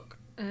 Let's have a look.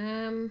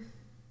 Want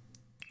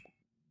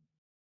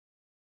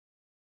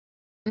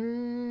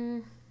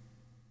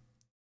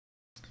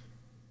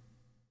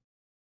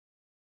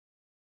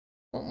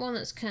one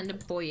that's kind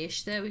of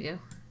boyish. There we go. You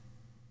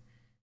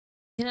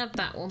can have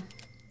that one.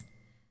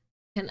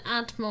 You can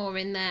add more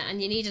in there. And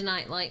you need a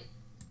nightlight.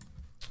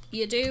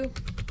 You do.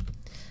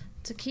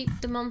 To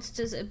keep the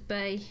monsters at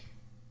bay.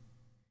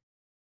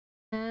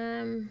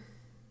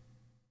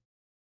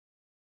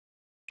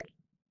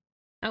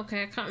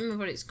 Okay, I can't remember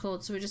what it's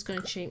called, so we're just going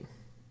to cheat.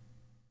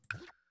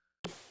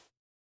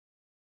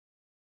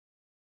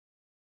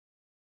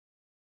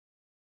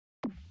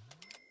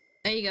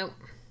 There you go.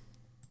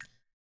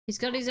 He's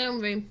got his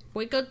own room.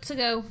 We're good to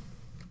go.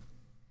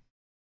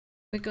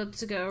 We're good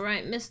to go.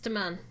 Right, Mr.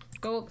 Man,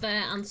 go up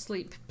there and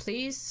sleep,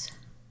 please.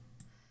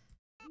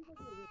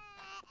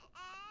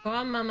 Go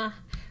on, Mama.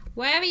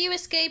 Where are you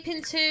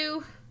escaping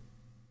to?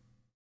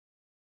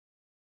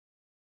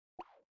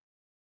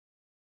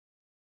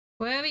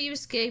 Where are you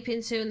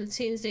escaping to? And the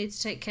teens need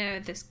to take care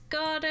of this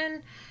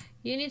garden.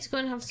 You need to go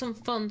and have some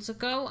fun, so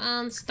go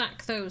and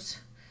stack those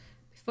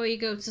before you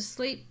go to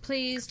sleep,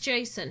 please.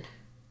 Jason,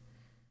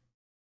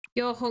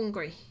 you're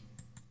hungry.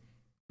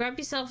 Grab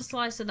yourself a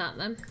slice of that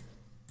then.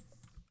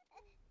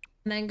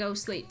 And then go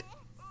sleep.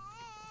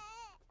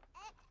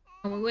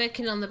 And we're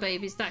working on the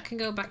babies. That can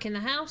go back in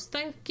the house,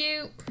 thank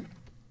you.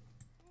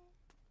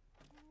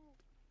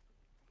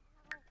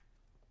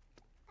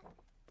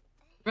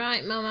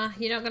 Right, Mama,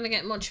 you're not going to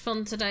get much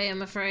fun today,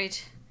 I'm afraid.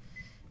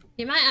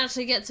 You might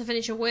actually get to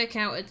finish a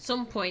workout at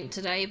some point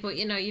today, but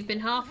you know, you've been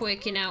half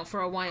working out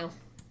for a while.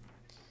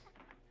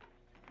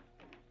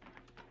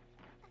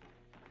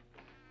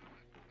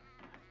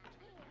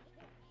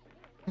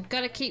 You've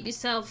got to keep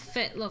yourself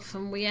fit, love,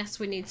 and yes,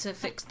 we need to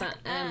fix that.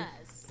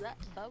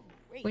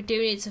 We do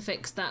need to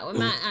fix that. We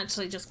might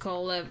actually just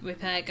call a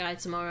repair guy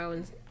tomorrow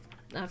and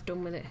have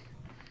done with it.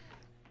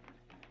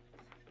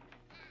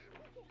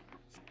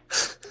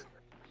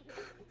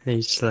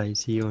 He's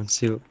lazy, he wants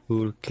the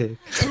whole cake.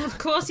 Of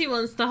course he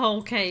wants the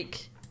whole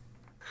cake.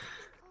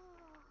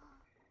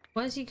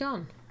 Where's he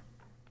gone?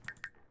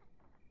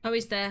 Oh,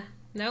 he's there.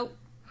 Nope.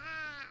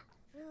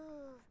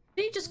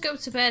 Did he just go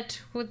to bed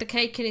with the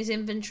cake in his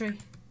inventory?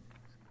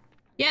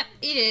 Yep,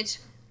 he did.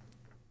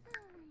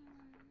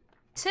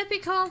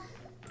 Typical.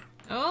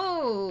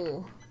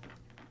 Oh.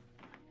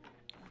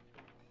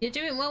 You're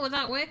doing well with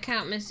that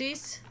workout,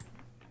 missus.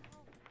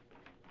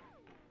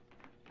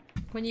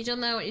 When you're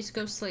done there, I want you to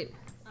go sleep.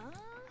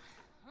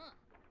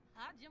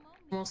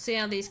 We'll see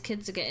how these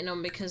kids are getting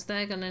on because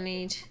they're gonna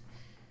need...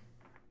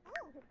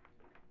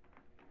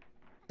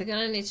 They're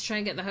gonna need to try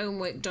and get the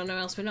homework done, or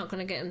else we're not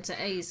gonna get them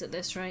to A's at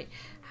this rate.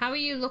 How are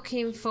you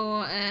looking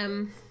for...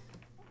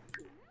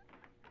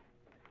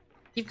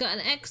 You've got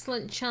an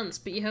excellent chance,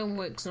 but your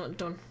homework's not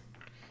done.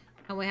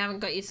 And we haven't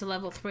got you to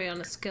level 3 on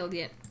a skill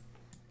yet.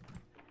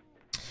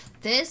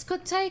 This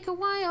could take a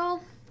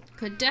while.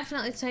 Could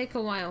definitely take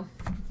a while.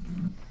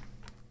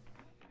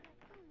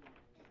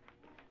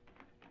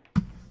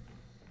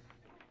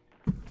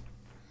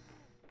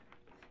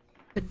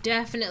 Could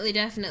definitely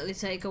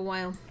take a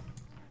while.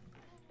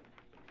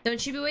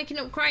 Don't you be waking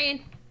up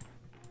crying.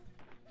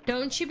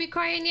 Don't you be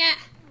crying yet.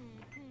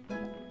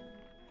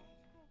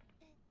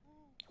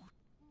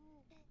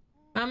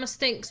 Mama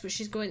stinks, but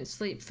she's going to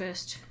sleep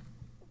first.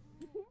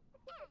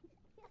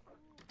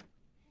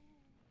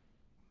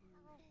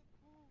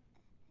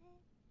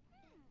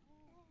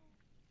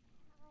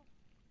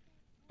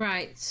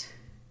 Right.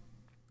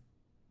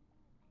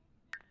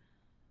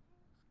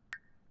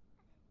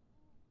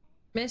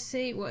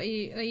 Missy, what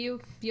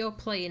you're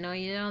playing, are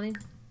you, darling?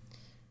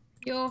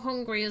 You're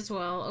hungry as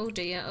well. Oh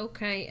dear.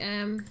 Okay.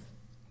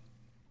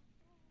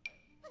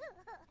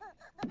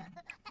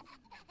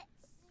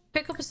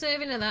 Pick up a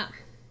serving of that.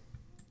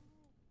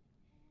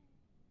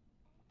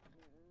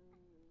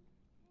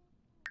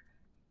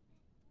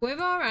 We're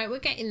alright, we're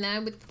getting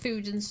there with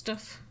food and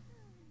stuff.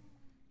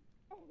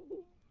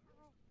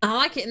 I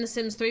like it in The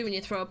Sims 3 when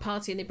you throw a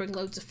party and they bring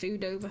loads of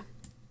food over.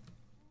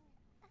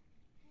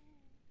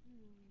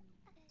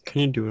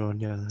 Can you do it on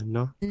the other?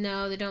 No?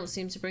 No, they don't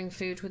seem to bring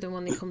food with them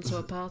when they come to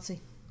a party.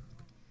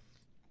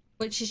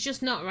 Which is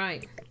just not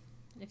right,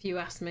 if you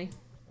ask me.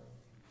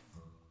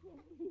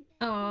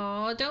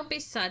 Oh, don't be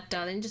sad,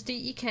 darling. Just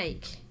eat your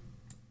cake.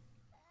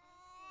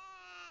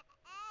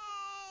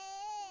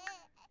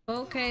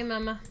 Okay,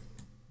 Mama.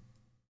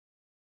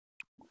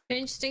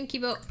 Change stinky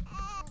butt.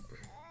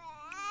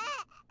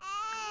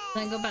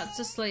 Then go back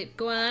to sleep.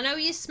 Go on, I know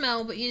you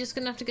smell, but you're just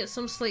gonna have to get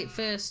some sleep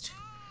first.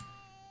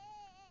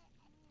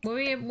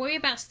 Worry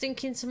about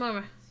stinking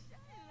tomorrow.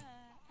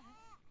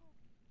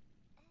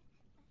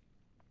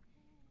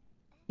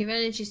 Your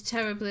energy's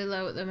terribly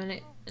low at the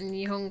minute, and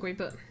you're hungry,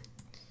 but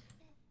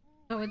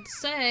I would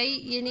say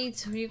you're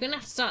gonna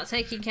have to start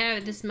taking care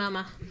of this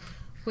mama.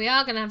 We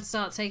are gonna have to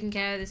start taking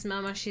care of this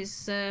mama.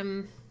 She's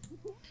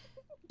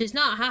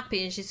not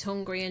happy and she's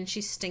hungry and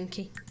she's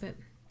stinky. But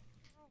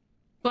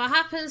what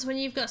happens when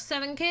you've got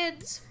 7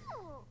 kids?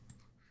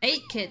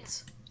 8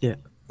 kids. Yeah.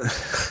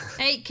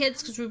 8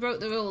 kids because we broke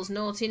the rules.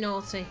 Naughty,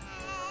 naughty.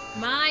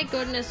 My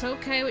goodness.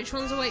 Okay, which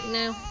one's awake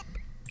now?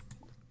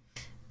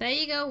 There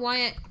you go,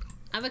 Wyatt.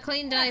 Have a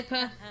clean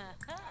diaper.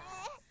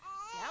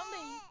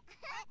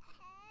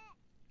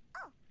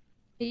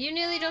 Are you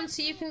nearly done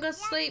so you can go to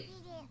sleep?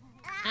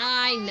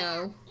 I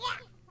know.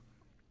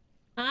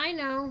 I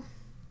know.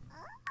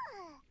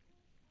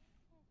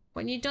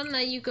 When you're done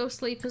there, you go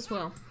sleep as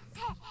well.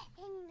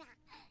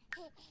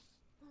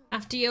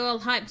 After you're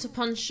all hyped up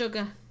on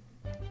sugar.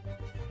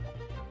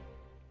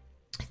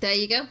 There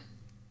you go.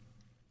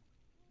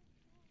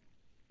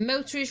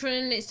 Motor is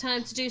running, it's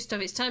time to do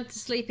stuff. It's time to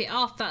sleep it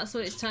off. That's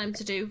what it's time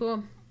to do. Go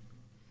on.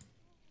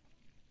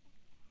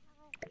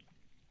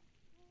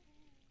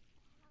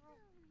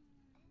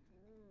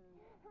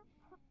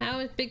 How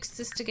is big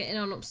sister getting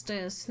on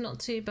upstairs? Not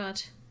too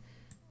bad.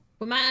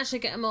 We might actually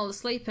get them all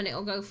asleep and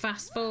it'll go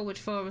fast forward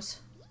for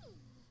us.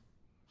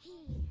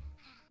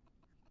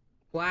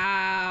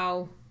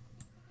 Wow.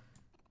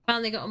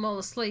 Finally got them all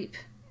asleep.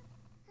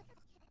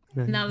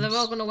 Nice. Now they're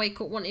all going to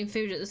wake up wanting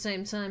food at the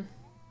same time.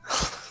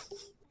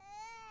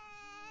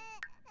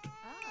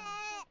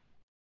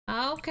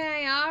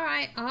 Okay,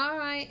 alright,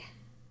 alright.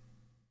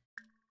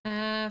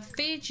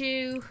 Feed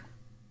you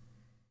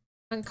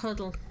and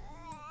cuddle.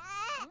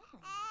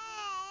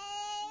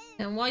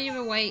 And while you're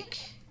awake,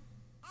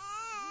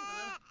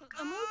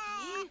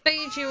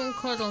 feed you and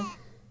cuddle.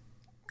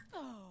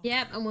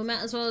 Yep, and we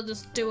might as well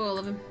just do all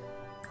of them.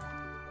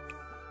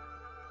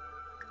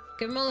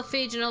 Give them all the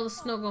feed and all the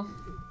snuggle.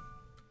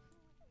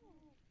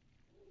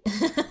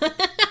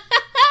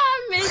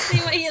 Missy,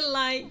 what you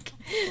like?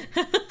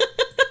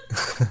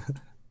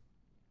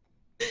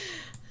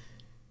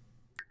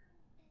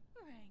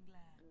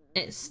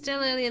 It's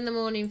still early in the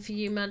morning for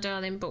you, my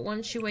darling, but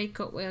once you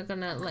wake up, we're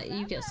gonna let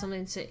you get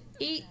something to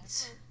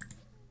eat.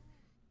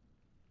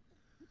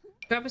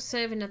 Grab a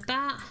serving of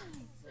that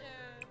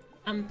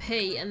and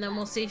pee, and then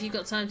we'll see if you've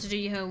got time to do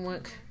your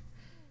homework.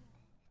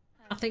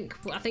 I think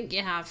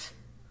you have.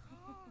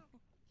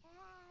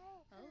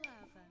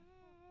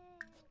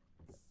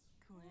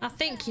 I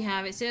think you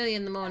have. It's early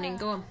in the morning.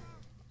 Go on.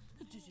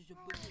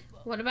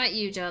 What about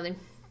you, darling?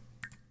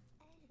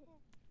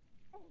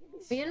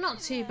 Well, you're not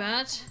too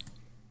bad.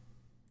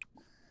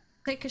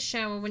 Take a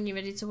shower when you're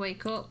ready to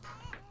wake up.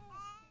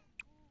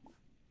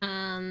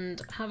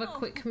 And have a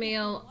quick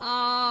meal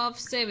of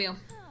cereal.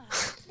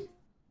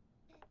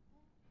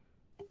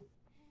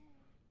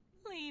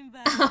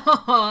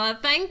 Oh,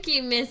 thank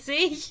you,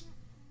 Missy.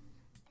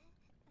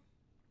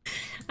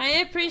 I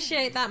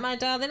appreciate that, my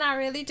darling. I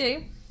really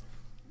do.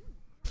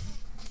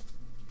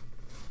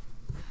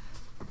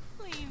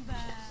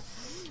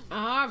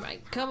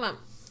 Alright, come on.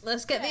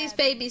 Let's get these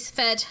babies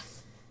fed.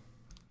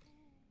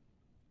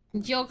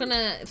 You're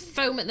gonna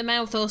foam at the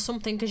mouth or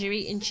something because you're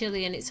eating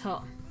chili and it's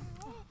hot.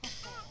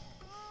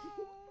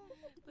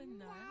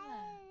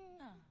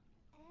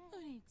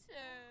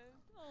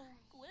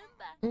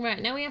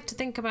 Right, now we have to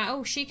think about...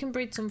 Oh, she can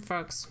breed some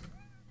frogs.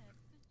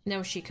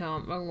 No, she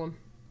can't. Wrong one.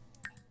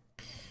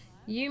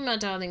 You, my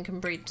darling, can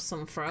breed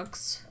some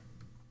frogs.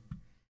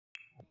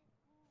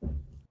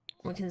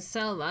 We can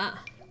sell that.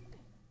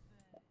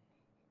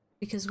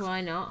 Because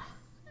why not?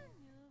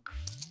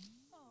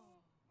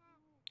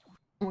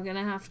 We're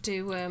gonna have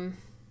to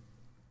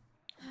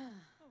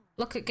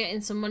look at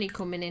getting some money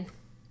coming in.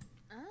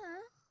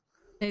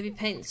 Maybe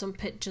paint some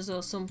pictures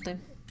or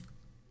something.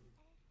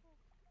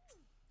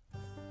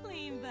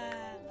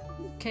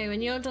 Okay,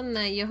 when you're done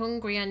there, you're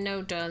hungry, I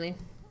know, darling.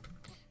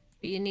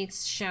 But you need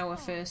to shower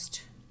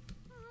first.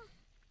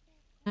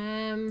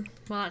 Well,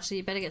 actually,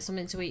 you better get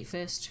something to eat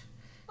first.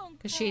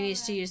 Because she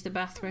needs to use the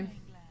bathroom.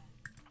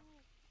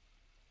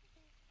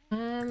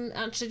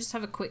 Actually just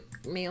have a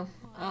quick meal.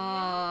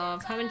 Oh,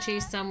 ham and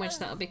cheese sandwich,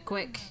 that'll be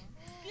quick.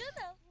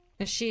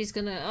 Because she's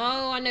gonna...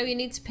 Oh, I know you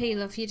need to pee,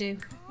 love, you do.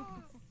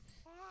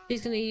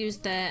 She's gonna use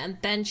there and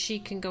then she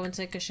can go and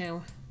take a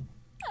shower.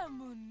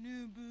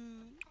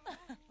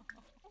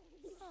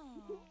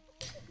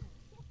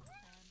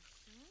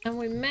 And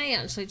we may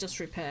actually just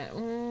repair...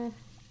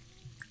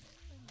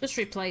 just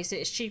replace it.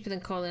 It's cheaper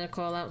than calling a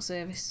call-out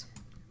service.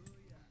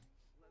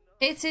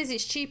 It is,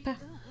 it's cheaper.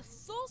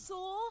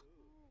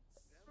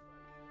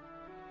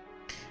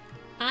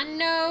 I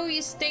know,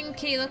 you're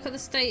stinky. Look at the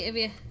state of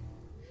you.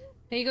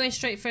 Are you going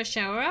straight for a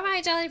shower?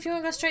 Alright, darling, if you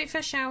want to go straight for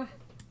a shower.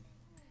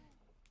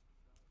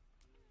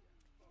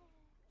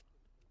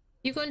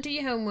 You go and do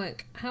your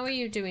homework. How are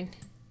you doing?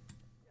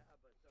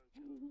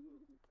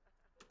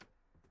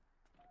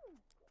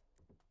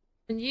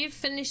 And you've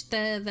finished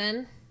there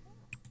then.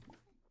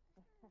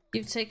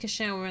 You take a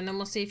shower and then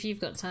we'll see if you've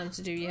got time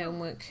to do your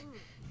homework.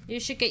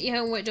 You should get your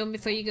homework done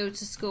before you go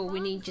to school.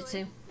 We need you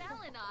to.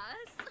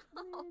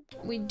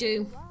 We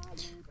do.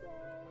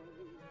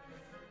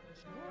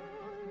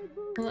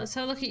 Well, let's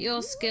have a look at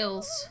your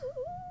skills.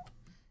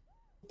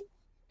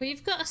 Well,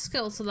 you've got a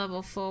skill to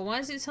level 4. Why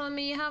is it telling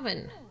me you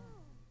haven't?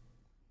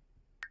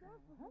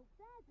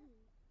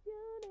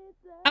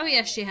 Oh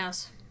yes, she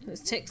has.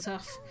 It's ticked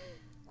off.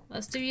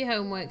 Let's do your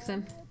homework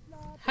then.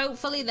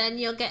 Hopefully then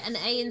you'll get an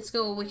A in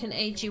school. We can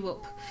age you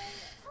up.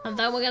 And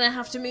then we're going to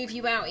have to move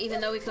you out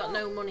even though we've got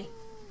no money.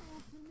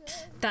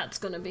 That's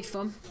going to be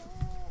fun.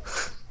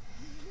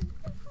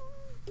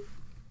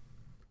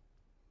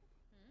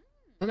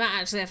 We might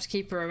actually have to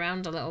keep her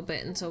around a little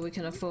bit until we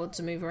can afford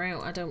to move her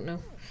out. I don't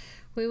know.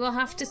 We will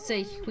have to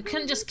see. We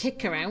can just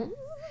kick her out.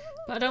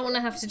 But I don't want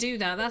to have to do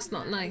that. That's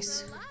not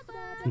nice.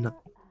 No.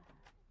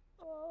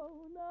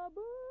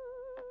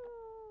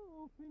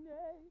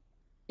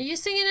 Are you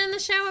singing in the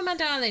shower, my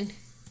darling?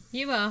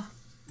 You are.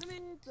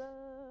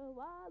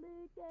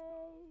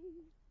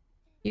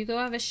 You go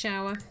have a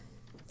shower.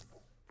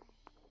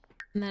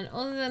 And then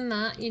other than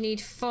that, you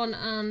need fun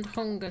and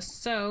hunger.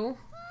 So,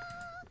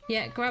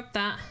 yeah, grab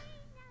that.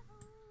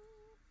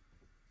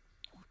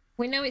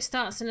 We know it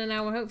starts in an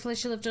hour. Hopefully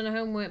she'll have done her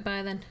homework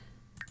by then.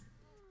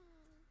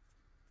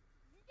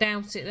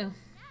 Doubt it though.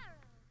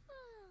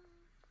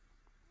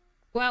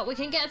 Well, we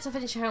can get her to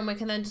finish her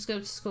homework and then just go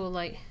to school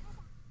late.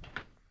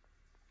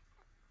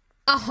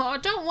 Oh, I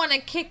don't want to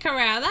kick her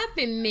out. That'd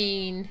be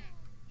mean.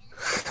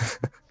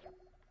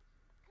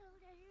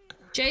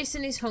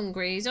 Jason is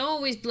hungry. He's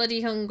always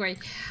bloody hungry.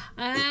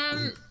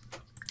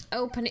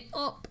 Open it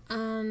up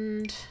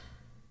and...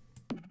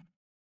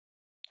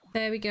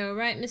 There we go.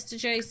 Right, Mr.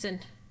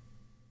 Jason.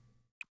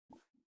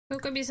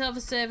 Hook up yourself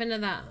a serving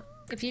of that.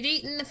 If you'd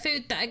eaten the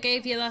food that I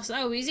gave you last...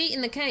 Oh, he's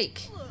eating the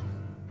cake.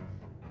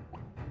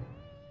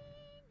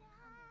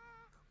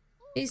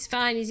 He's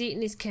fine. He's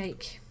eating his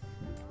cake.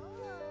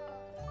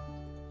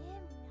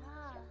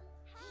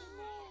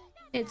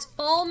 It's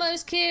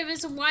almost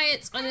Kira's and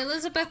Wyatt's on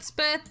Elizabeth's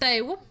birthday.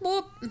 Whoop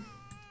whoop.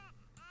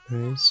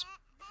 Nice.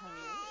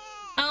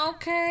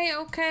 Okay.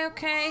 You're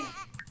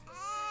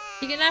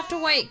gonna have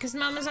to wait because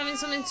Mama's having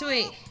something to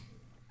eat.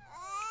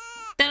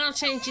 Then I'll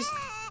change your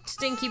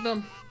stinky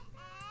bum.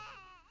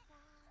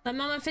 Let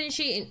Mama finish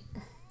eating.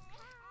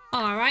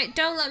 Alright,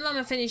 don't let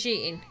Mama finish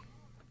eating.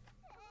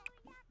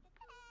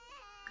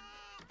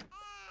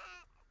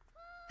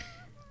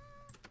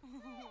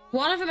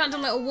 One of them had a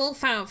little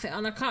wolf outfit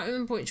on. I can't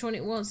remember which one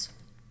it was.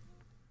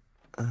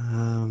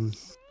 One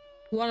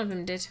of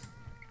them did.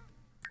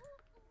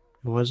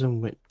 It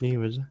wasn't Whitney,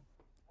 was it?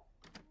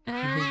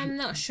 I'm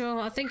not sure.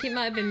 I think it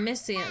might have been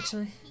Missy,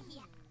 actually.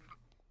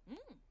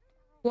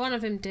 One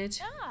of them did.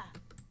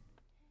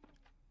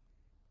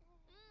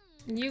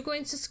 You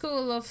going to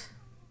school, love?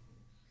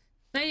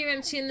 Now you're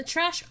emptying the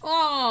trash?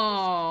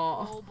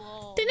 Oh!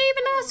 Didn't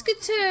even ask you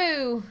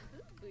to!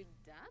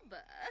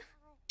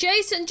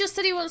 Jason just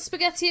said he wants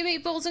spaghetti and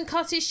meatballs and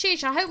cottage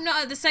cheese. I hope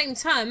not at the same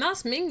time.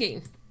 That's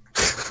minging.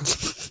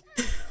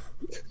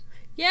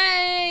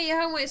 Yay! Your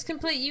homework's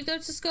complete. You go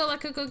to school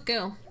like a good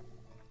girl.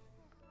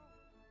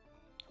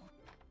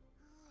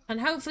 And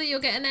hopefully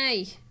you'll get an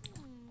A.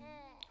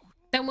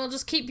 Then we'll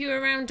just keep you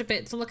around a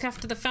bit to look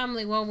after the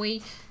family while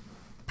we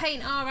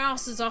paint our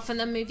asses off and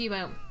then move you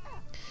out.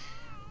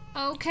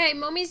 Okay,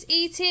 Mummy's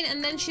eating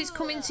and then she's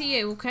coming to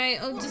you, okay?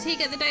 Oh, does he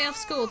get the day off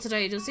school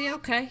today, does he?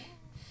 Okay.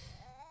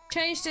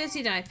 Change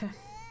dirty diaper.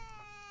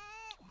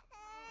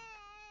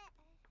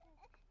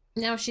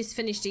 Now she's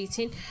finished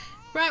eating.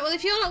 Right, well,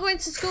 if you're not going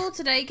to school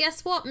today,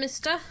 guess what,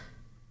 mister?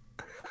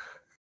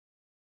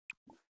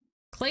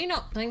 Clean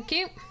up, thank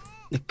you.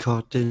 The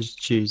cottage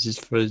cheese is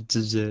for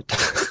dessert.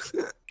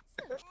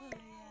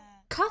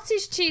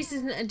 Cottage cheese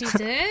isn't a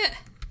dessert.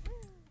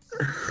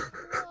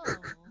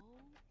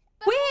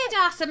 Weird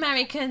ass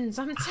Americans,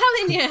 I'm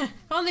telling you.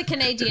 Only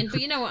Canadian, but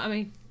you know what I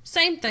mean.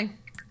 Same thing.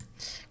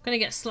 Gonna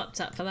get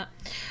slapped up for that.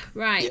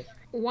 Right.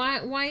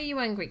 Yeah. Why are you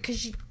angry?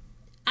 Because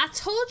I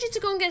told you to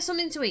go and get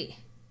something to eat.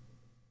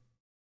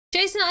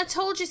 Jason, I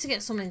told you to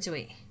get something to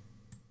eat.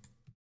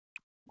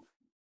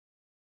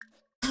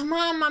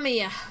 Mamma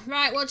mia.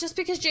 Right, well, just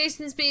because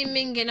Jason's being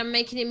minging, I'm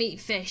making him eat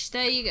fish.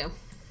 There you go.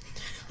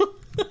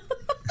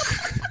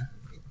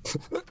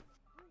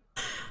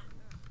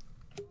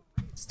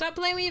 Stop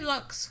playing with your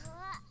blocks.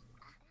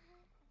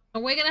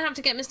 And we're going to have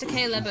to get Mr.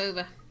 Caleb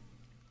over.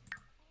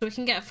 So we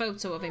can get a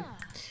photo of him.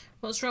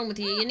 What's wrong with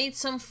you? You need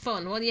some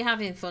fun. Well, you're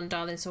having fun,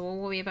 darling, so we'll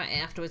worry about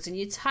it afterwards. And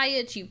you're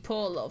tired, you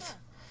poor love.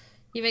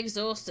 You're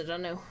exhausted, I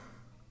know.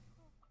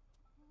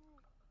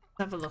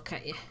 Let's have a look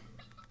at you.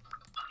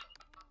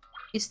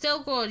 You're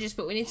still gorgeous,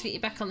 but we need to get you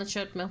back on the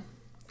treadmill.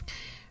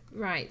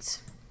 Right.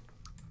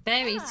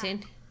 They're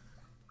eating.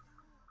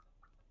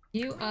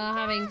 You are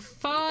having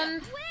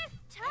fun.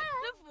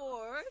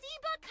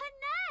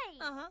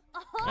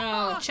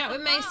 Oh, chat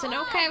with Mason.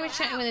 Okay, we're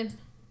chatting with him.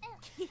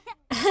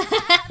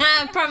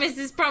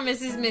 Promises,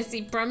 promises,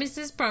 Missy.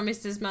 Promises,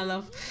 promises, my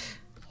love.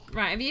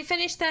 Right, have you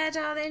finished there,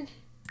 darling?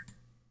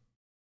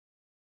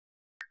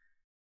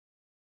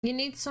 You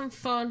need some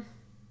fun.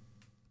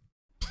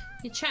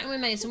 You're chatting with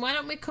Mason. Why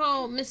don't we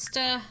call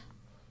Mr.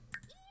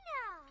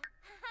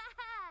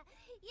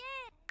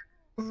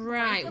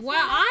 Right,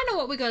 well, I know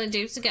what we're going to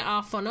do to get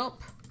our fun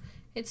up.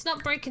 It's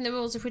not breaking the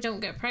rules if we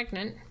don't get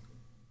pregnant.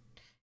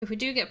 If we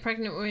do get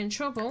pregnant, we're in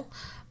trouble.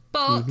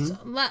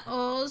 But let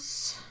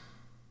us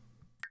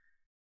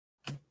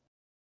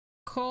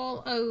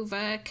call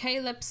over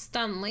Caleb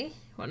Stanley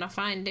when I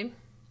find him.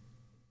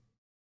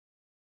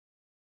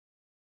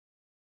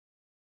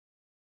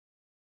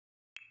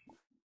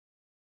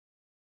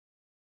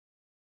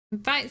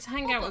 Invite to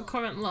hang out with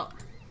current lot.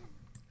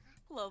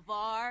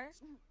 Lavar.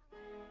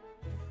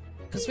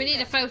 Because we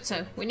need a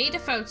photo. We need a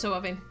photo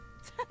of him.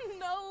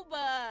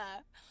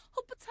 Nova.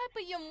 Hope type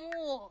of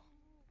Yamul.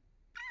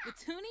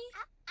 Batuni?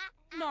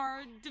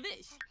 Nor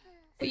Divish.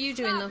 What are you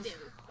doing, love?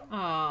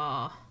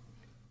 Aww.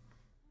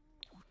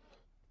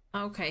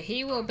 Okay,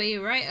 he will be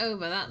right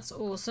over. That's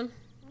awesome.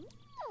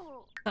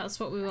 That's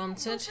what we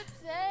wanted.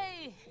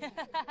 Say,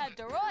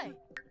 Deroy.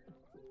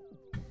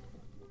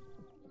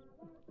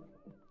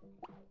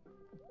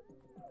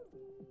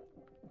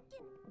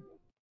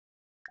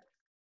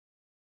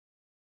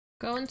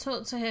 Go and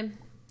talk to him.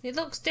 He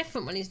looks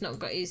different when he's not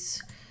got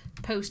his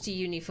poster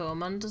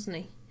uniform on, doesn't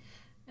he?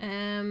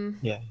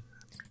 Yeah.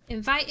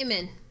 Invite him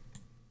in.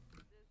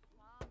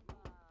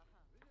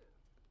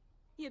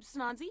 Yip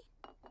Snodzy?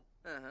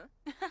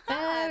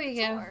 There we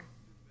go.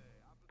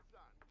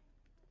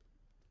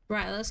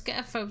 Right, let's get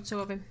a photo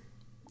of him.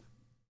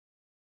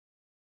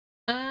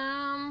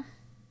 I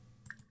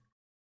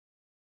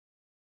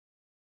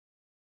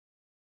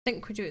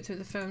think we do it through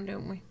the phone,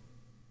 don't we? I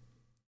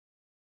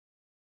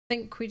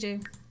think we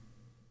do.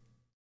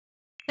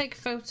 Take a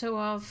photo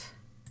of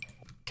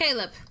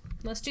Caleb.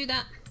 Let's do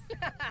that.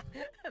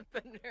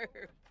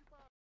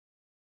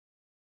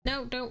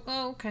 No, don't.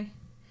 Oh, okay.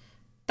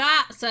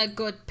 That's a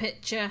good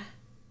picture.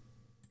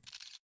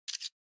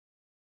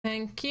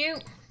 Thank you.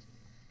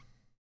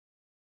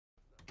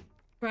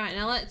 Right,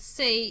 now let's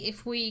see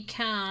if we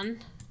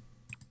can.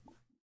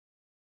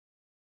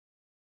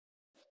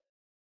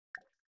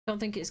 Don't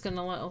think it's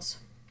gonna let us.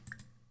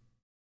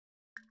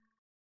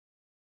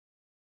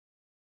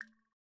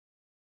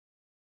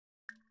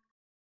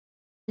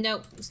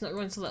 Nope, it's not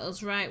going to let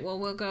us. Right, well,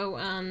 we'll go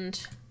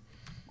and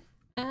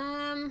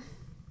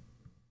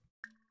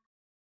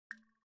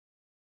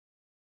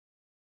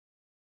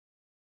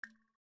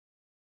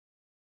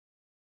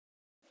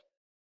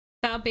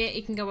that'll be it.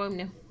 You can go home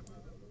now.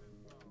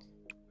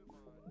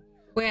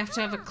 We have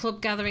to have a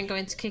club gathering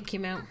going to kick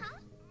him out.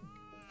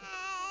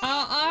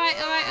 Oh,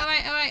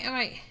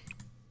 alright.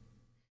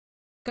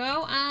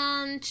 Go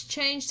and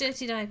change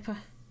dirty diaper.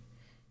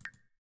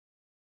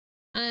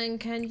 And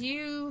can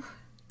you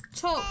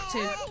talk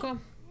to? Go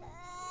on.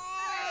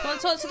 Go and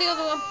talk to the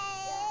other one.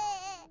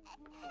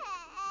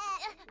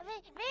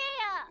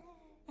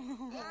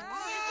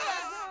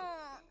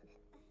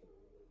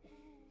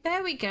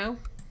 There we go.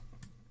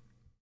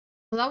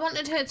 Well, I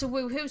wanted her to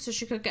woohoo so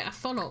she could get her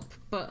fun up,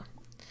 but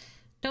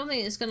don't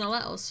think it's gonna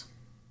let us.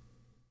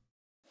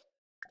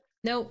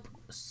 Nope.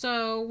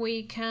 So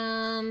we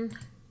can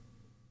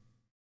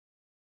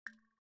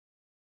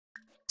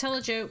tell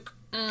a joke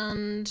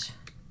and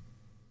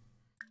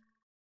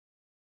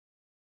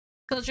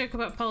tell a joke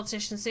about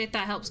politicians, see if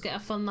that helps get her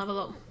fun level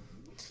up.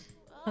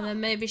 And then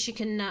maybe she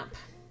can nap.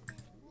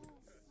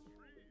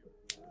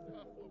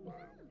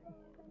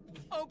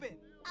 Open.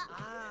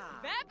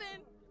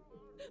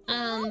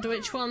 And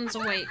which one's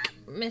awake?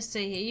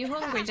 Missy, are you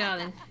hungry,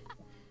 darling?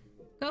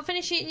 Go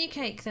finish eating your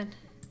cake then.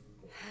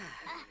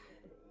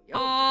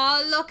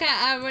 Oh, look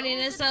at her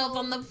running herself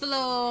on the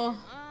floor.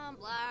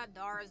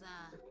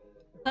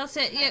 That's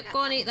it, yep,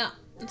 go and eat that.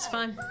 It's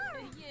fine.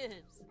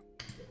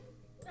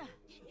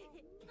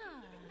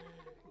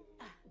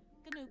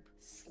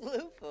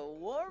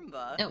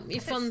 Nope,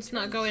 your fun's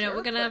not going up.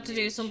 We're gonna have to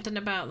do something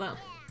about that.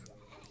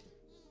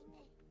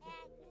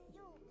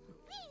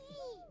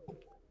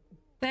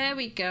 There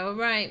we go,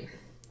 right.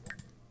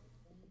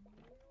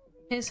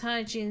 His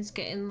hygiene's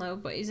getting low,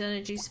 but his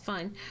energy's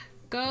fine.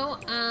 Go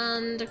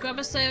and grab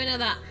a serving of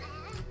that.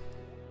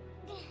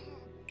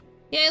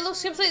 Yeah, it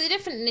looks completely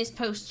different in his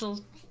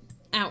postal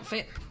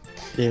outfit.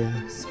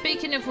 Yeah.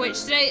 Speaking of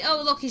which, today...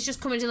 Oh, look, he's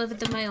just come and delivered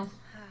the mail.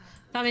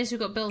 That means we've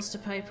got bills to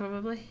pay,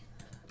 probably.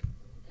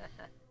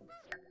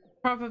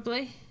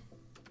 Probably.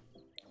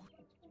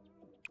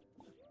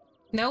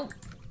 Nope,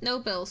 no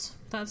bills.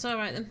 That's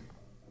alright then.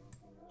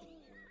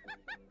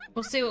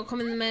 We'll see what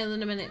come in the mail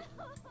in a minute.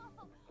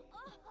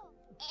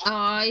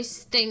 Oh, he's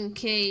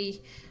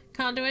stinky.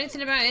 Can't do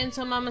anything about it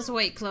until Mama's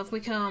awake, love. We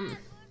can't.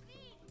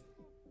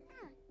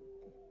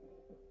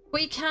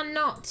 We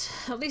cannot.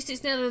 At least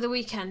it's nearly the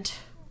weekend.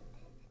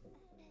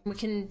 We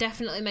can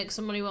definitely make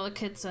some money while the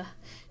kids are...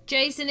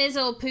 Jason is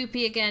all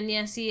poopy again.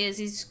 Yes, he is.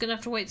 He's gonna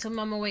have to wait till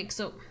Mama wakes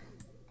up.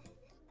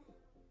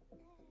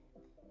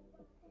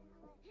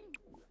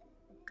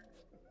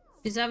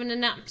 She's having a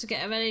nap to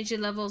get her energy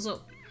levels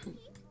up.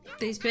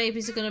 These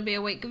babies are gonna be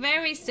awake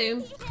very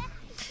soon.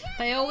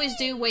 They always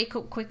do wake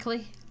up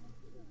quickly.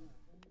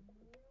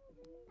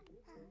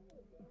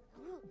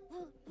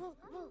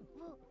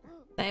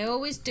 They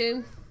always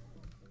do.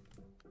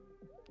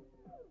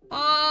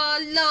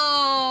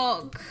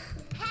 Oh, look!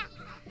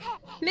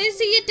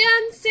 Missy, you're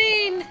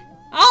dancing!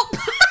 Oh!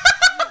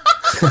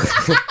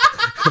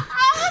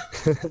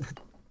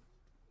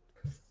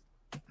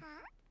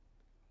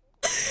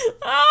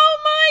 Oh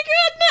my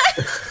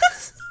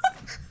goodness!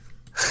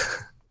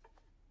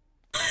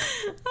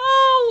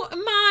 Oh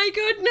my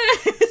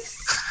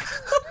goodness!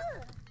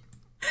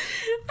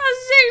 I'll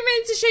zoom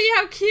in to show you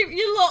how cute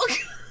you look.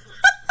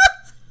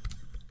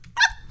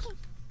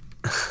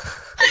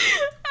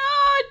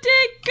 Oh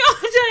dear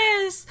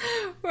goddess!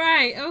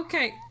 Right,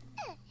 okay.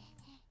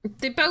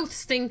 They're both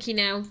stinky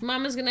now.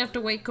 Mama's gonna have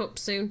to wake up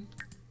soon.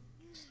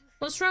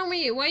 What's wrong with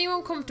you? Why are you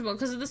uncomfortable?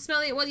 Because of the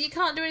smelly... Well, you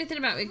can't do anything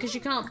about it because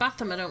you can't bath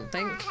them, I don't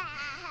think.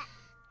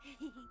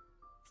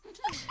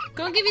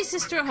 Go and give your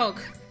sister a hug.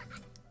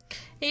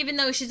 Even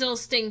though she's all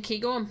stinky.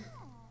 Go on.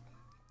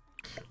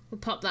 We'll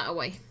pop that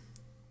away.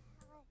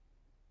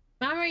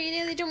 Mama, are you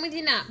nearly done with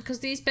your nap?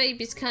 Because these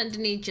babies kind of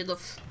need your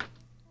love.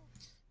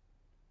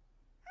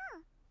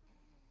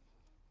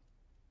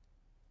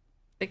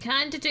 They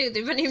kind of do.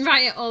 They're running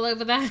riot all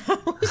over their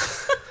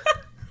house.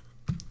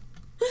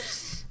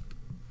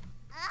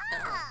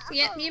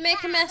 Yep, you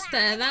make a mess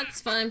there.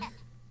 That's fine.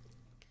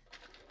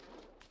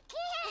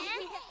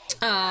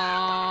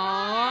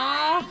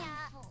 Aww.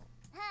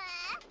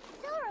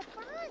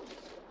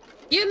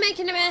 You're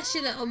making a mess,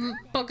 you little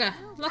bugger.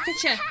 Look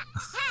at you.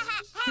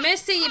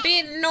 Missy, you're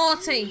being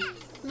naughty.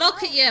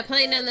 Look at you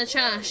playing in the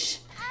trash.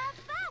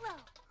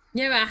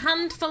 You're a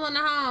handful and a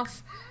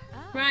half.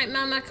 Right,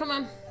 Mama, come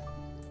on.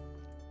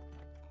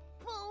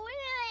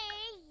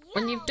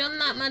 When you've done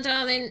that, my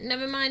darling,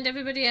 never mind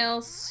everybody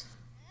else.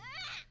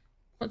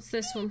 What's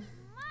this one?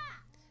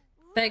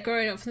 They're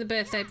growing up for the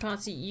birthday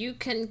party. You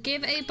can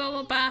give a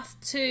bubble bath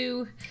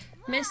to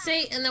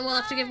Missy, and then we'll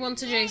have to give one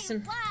to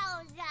Jason.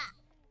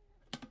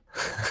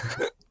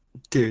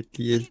 Dude,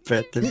 he is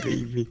better,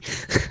 baby.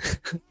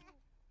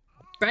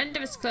 Brenda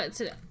has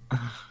collected it.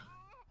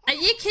 Are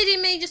you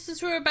kidding me? Just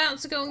as we're about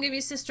to go and give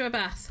your sister a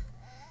bath.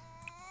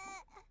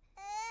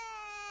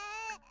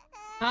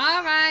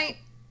 Alright.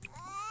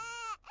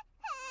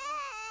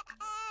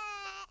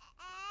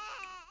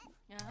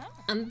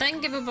 And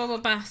then give a bubble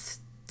bath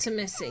to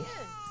Missy.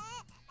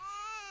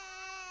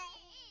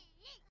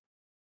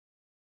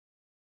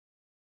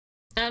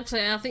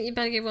 Actually, I think you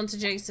better give one to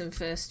Jason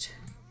first.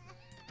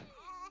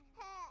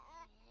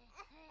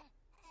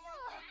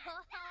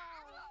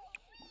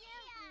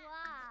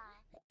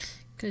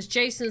 Because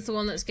Jason's the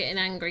one that's getting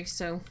angry,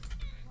 so...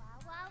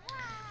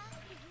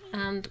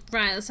 And,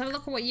 right, let's have a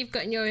look at what you've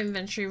got in your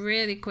inventory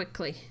really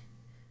quickly.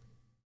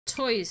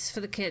 Toys for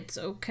the kids,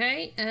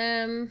 okay.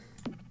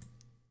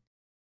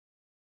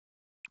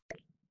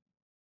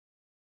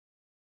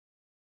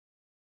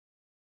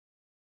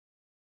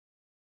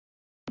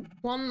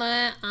 One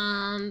there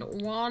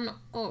and one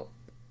up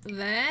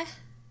there.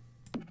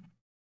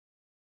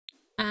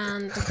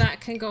 And that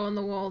can go on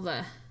the wall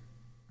there.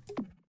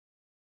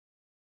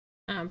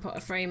 And put a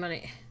frame on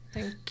it.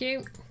 Thank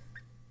you.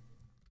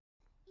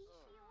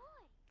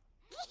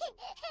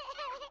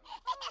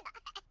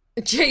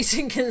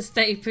 Jason can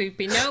stay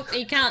poopy. Nope,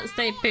 he can't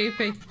stay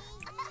poopy.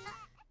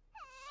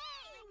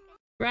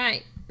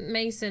 Right,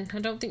 Mason, I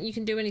don't think you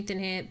can do anything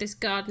here. This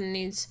garden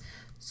needs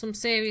some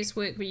serious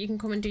work, but you can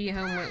come and do your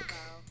homework.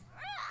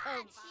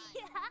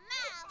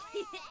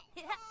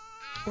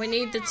 We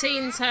need the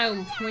teens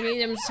home. We need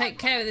them to take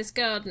care of this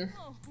garden.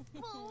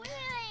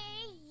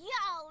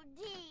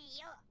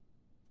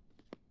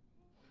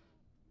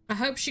 I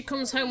hope she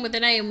comes home with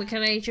an A and we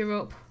can age her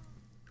up.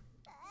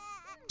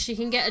 She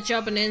can get a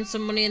job and earn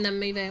some money and then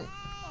move out.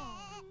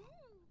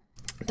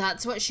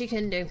 That's what she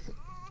can do.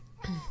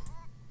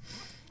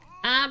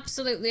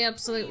 Absolutely,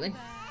 absolutely.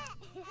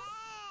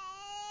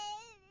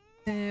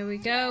 There we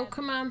go.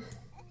 Come on.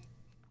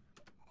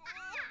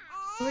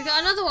 We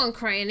got another one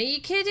crying. Are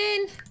you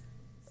kidding?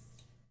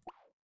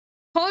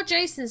 Poor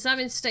Jason's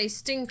having to stay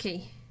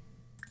stinky.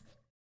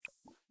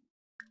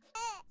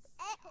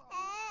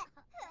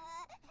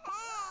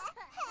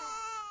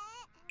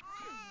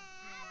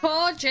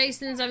 Poor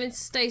Jason's having to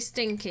stay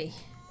stinky.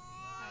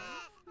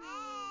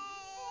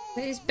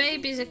 These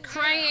babies are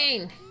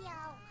crying.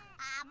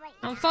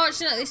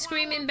 Unfortunately,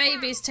 screaming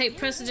babies take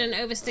precedent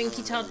over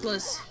stinky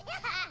toddlers.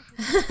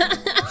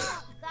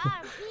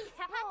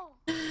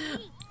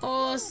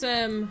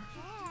 Awesome.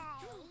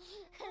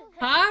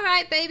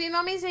 Alright, baby,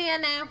 mommy's here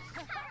now.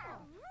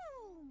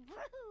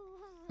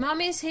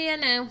 Mommy's here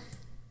now.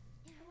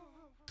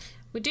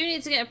 We do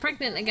need to get her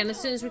pregnant again as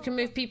soon as we can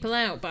move people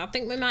out, but I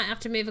think we might have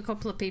to move a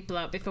couple of people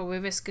out before we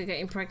risk her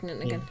getting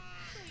pregnant again.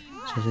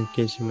 Just in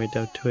case you might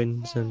have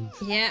twins and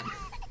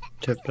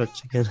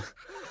triplets again.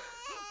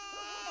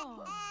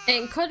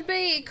 It could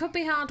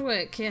be hard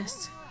work,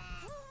 yes.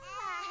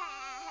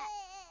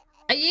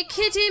 Are you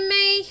kidding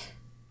me?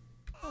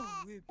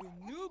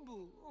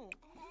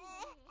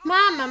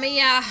 Mamma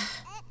mia.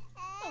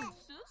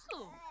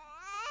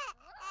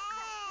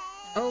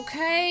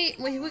 Okay,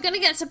 we're gonna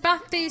get to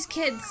bath these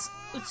kids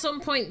at some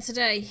point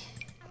today.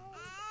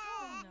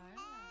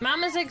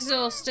 Mama's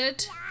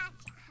exhausted.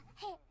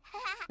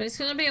 But it's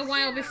gonna be a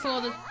while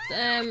before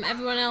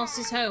everyone else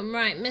is home.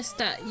 Right,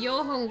 mister,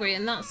 you're hungry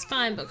and that's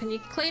fine, but can you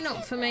clean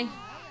up for me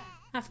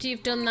after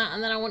you've done that,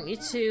 and then I want you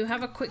to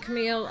have a quick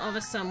meal of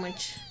a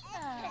sandwich.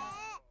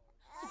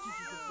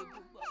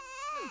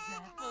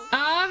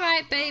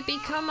 Alright, baby,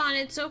 come on,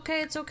 it's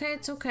okay, it's okay,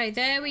 it's okay.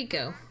 There we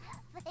go.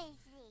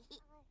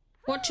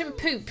 Watch him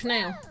poop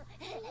now.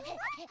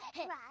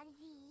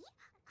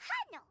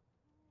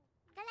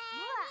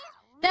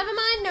 Never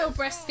mind, no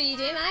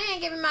breastfeeding. I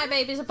ain't giving my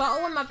babies a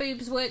bottle when my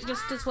boobs work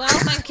just as well.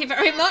 Thank you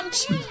very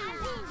much.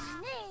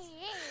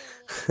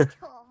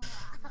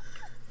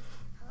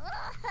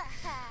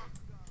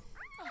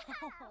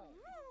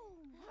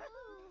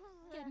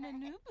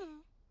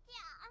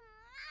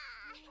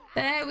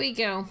 There we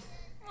go.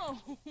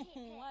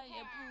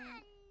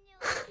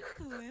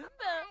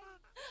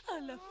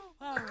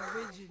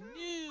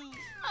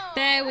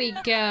 There we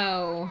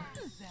go.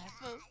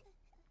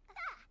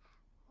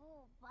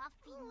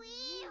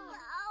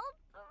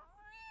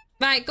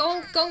 Right,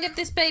 go and give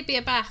this baby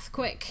a bath,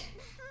 quick.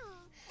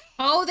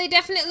 Oh, they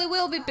definitely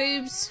will be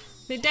boobs.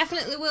 They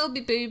definitely will be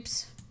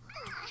boobs.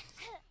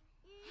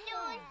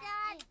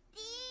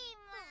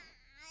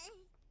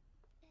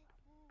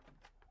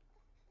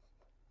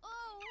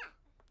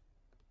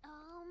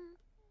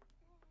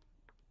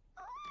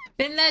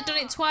 Been there, done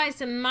it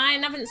twice, and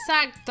mine haven't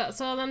sagged. That's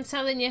all I'm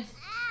telling you.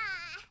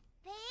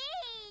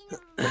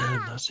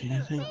 I'm not seeing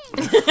anything.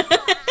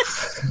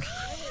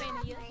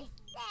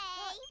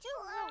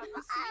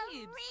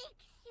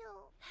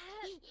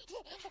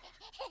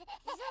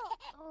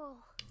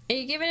 Are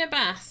you giving a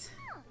bath?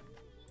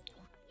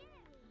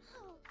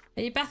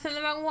 Are you bathing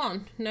the wrong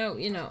one? No,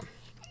 you're not.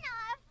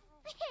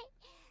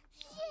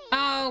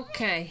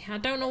 Okay, I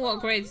don't know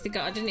what grades they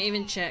got. I didn't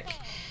even check.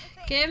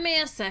 Give me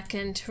a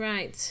second.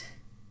 Right.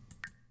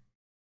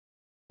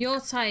 You're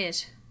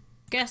tired.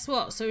 Guess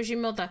what? So is your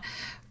mother.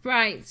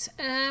 Right.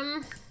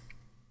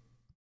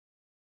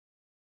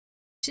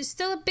 She's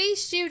still a B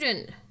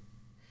student.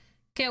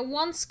 Get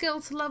 1 skill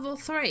to level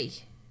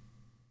 3.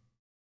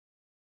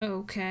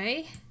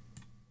 Okay.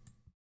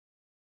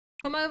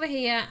 Come over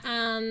here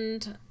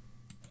and...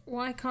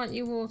 Why can't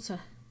you water?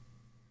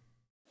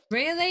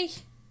 Really?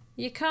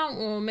 You can't?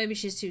 Well, maybe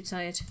she's too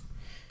tired.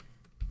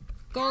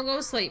 Go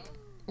to sleep.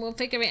 We'll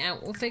figure it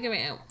out. We'll figure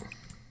it out.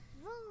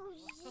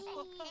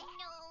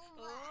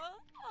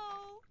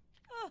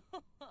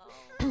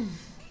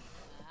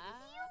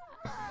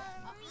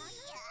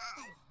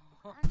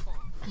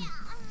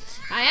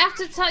 I have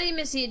to tell you,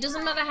 Missy, it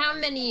doesn't matter how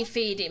many you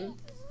feed him.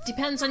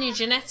 Depends on your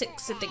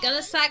genetics. If they're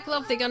gonna sag,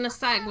 love, they're gonna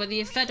sag, whether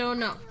you're fed or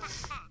not.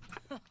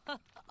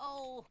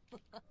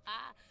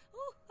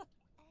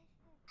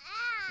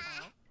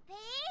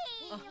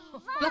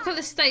 Look at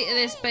the state of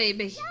this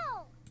baby.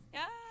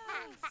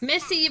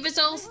 Missy, you was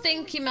all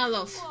stinky, my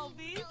love.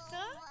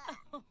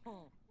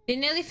 You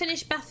nearly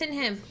finished bathing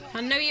him. I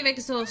know you're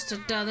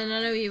exhausted, darling.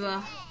 I know you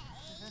are.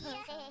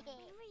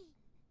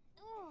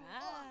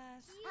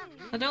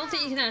 I don't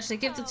think you can actually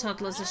give the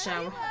toddlers a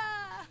shower.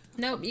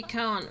 Nope, you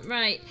can't.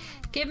 Right.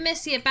 Give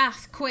Missy a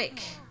bath,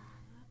 quick.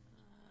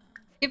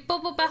 Give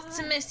bubble bath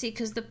to Missy,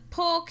 because the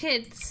poor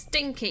kid's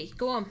stinky.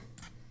 Go on.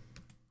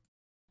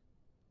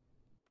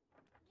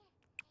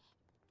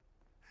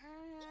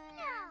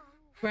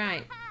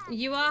 Right.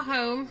 You are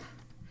home.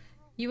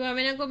 You are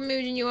in a good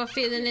mood and you are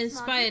feeling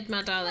inspired,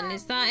 my darling.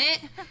 Is that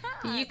it?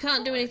 You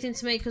can't do anything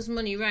to make us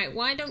money. Right.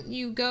 Why don't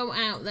you go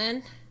out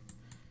then?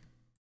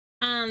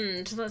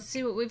 And let's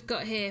see what we've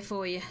got here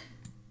for you.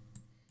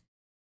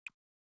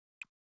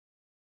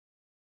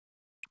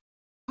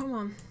 Come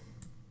on.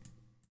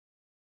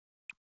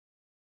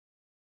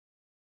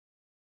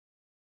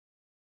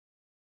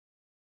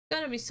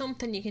 Gotta be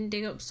something you can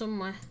dig up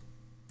somewhere.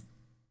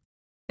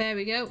 There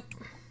we go.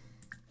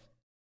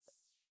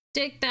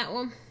 Dig that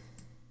one.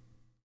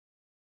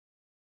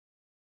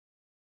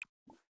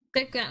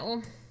 Dig that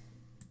one.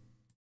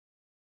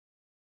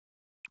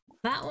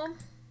 That one.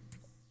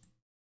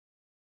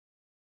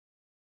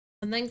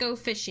 And then go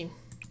fishing.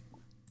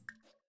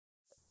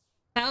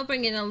 That'll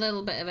bring in a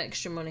little bit of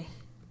extra money.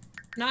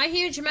 Not a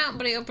huge amount,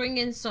 but it'll bring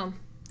in some.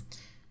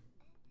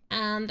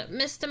 And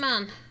Mr.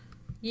 Man,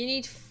 you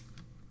need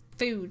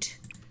food.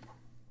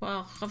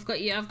 Well, I've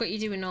got you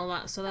doing all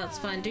that, so that's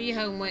fine. Do your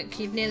homework.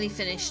 You've nearly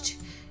finished.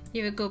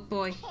 You're a good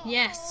boy.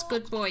 Yes,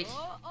 good boy.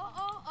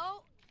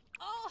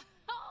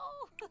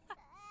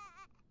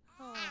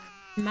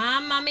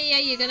 Mamma mia,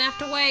 you're gonna have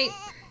to wait.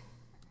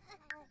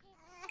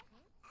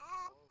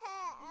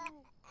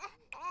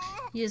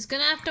 You're just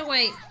gonna have to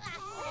wait.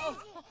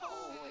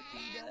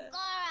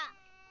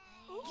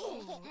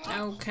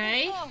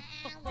 Okay.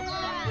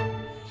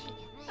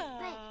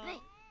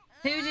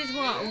 Who did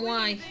what and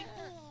why?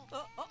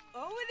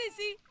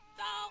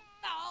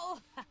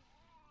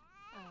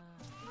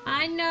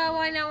 I know.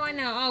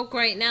 Oh,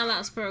 great. Now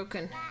that's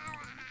broken.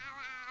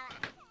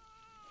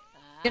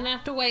 Gonna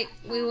have to wait.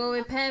 We will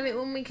repair it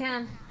when we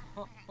can.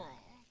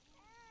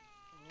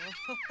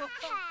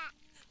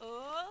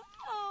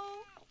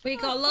 We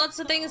got lots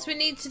of things we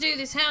need to do.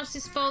 This house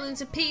is falling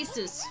to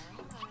pieces.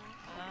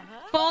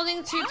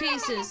 Falling to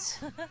pieces.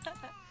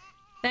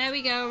 There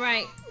we go.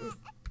 Right.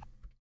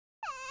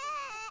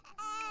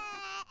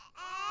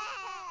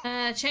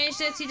 Change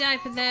dirty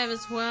diaper there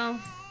as well.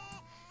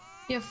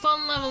 Your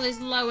fun level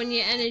is low and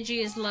your energy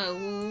is low.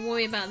 We'll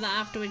worry about that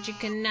afterwards. You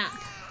can nap.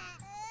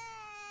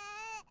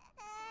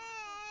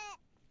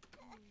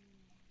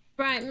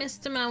 Right,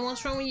 Mr. Man,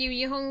 what's wrong with you?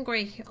 You're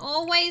hungry.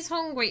 Always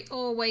hungry.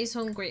 Always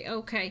hungry.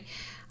 Okay.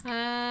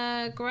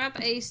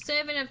 Grab a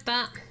serving of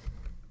that.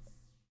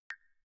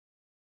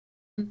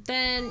 And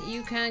then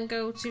you can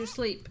go to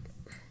sleep.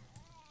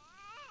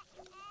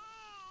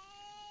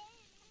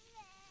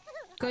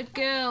 Good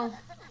girl.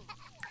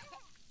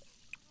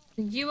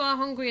 You are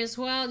hungry as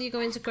well. You're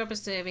going to grab a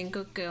serving.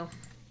 Good girl.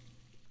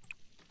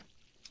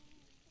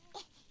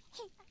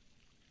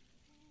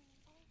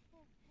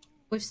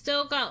 We've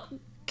still got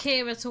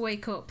Kira to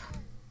wake up.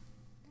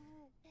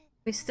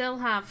 We still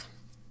have.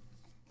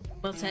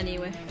 But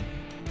anyway.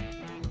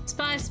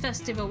 Spice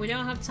Festival. We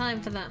don't have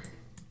time for that.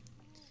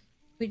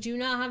 We do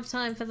not have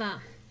time for that.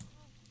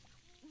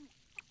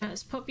 Right,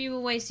 let's pop you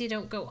away so you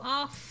don't go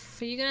off.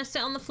 Are you going to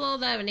sit on the floor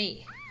there and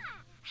eat?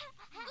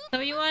 So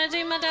what you want to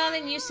do, my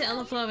darling? You sit on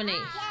the floor and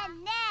eat.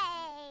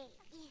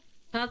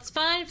 That's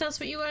fine if that's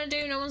what you want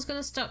to do. No one's going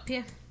to stop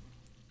you.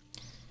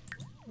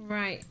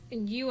 Right,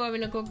 and you are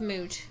in a good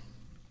mood.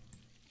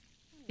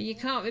 But you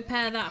can't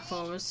repair that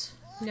for us.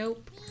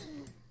 Nope.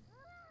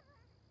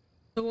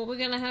 So what we're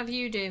going to have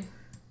you do?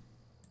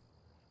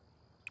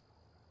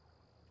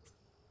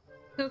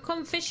 Go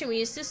come fishing with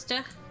your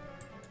sister.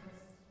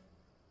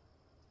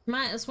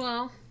 Might as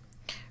well.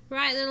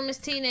 Right, little Miss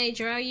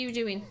Teenager, how are you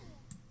doing?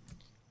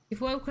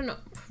 You've woken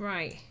up,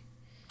 right.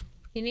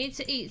 You need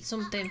to eat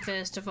something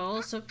first of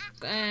all, so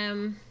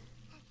have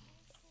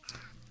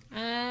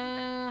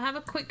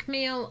a quick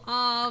meal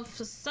of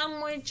a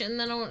sandwich and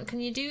then can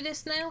you do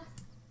this now?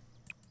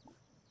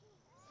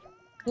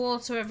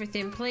 Water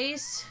everything,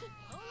 please.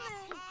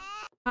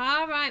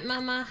 Alright,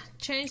 Mama.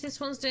 Change this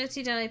one's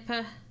dirty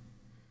diaper.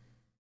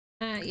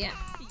 Yeah.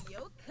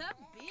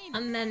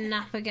 And then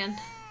nap again.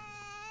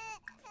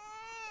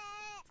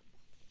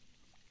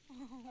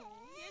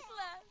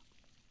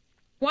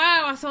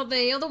 Wow, I thought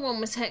the other one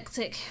was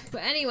hectic.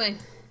 But anyway.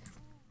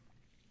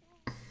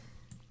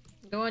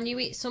 Go on, you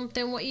eat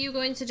something. What are you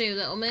going to do,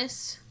 little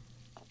miss?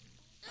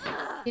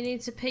 You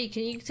need to pee.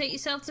 Can you take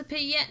yourself to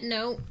pee yet?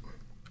 No.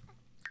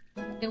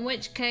 In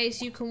which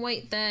case, you can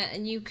wait there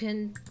and you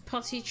can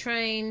potty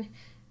train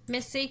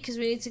Missy, because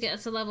we need to get her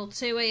to level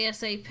 2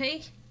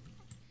 ASAP.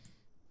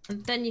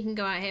 And then you can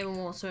go out here and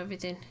water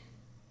everything.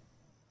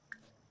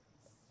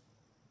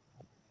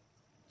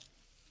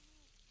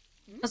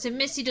 As if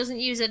Missy doesn't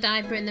use her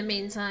diaper in the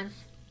meantime.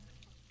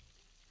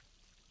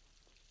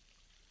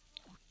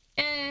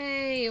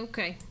 Yay,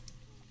 okay.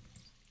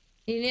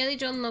 You nearly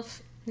done,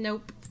 love?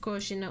 Nope, of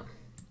course you're not.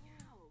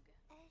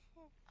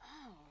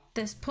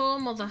 This poor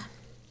mother.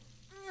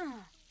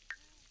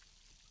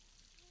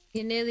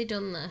 You're nearly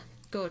done there.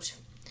 Good.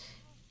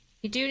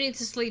 You do need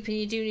to sleep and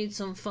you do need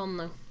some fun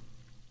though.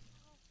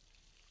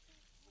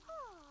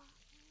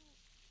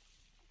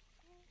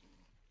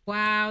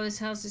 Wow, this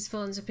house is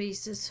falling to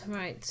pieces.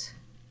 Right.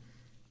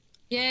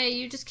 Yeah,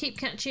 you just keep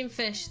catching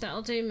fish.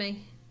 That'll do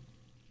me.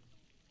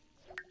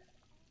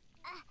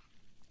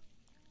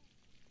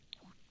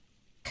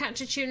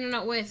 Catch a tuna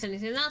not worth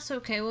anything. That's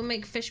okay. We'll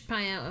make fish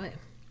pie out of it.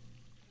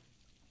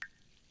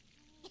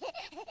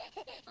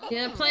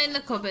 You're playing the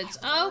cupboards.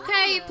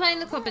 Okay, you're playing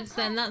the cupboards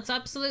then. That's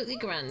absolutely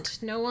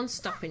grand. No one's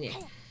stopping you.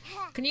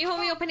 Can you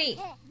hurry up and eat?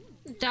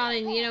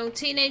 Darling, you know,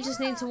 teenagers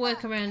need to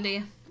work around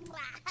here.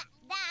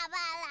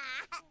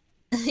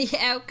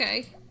 Yeah,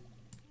 okay.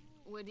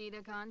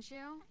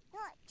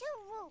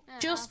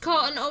 Just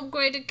caught an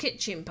upgraded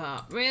kitchen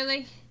part.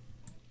 Really?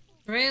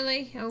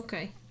 Really?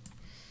 Okay.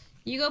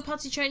 You go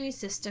potty train your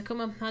sister.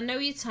 Come on. I know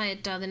you're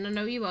tired, darling. I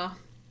know you are.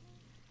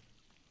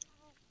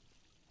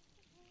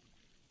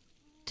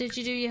 Did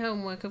you do your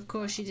homework? Of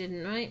course you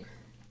didn't, right?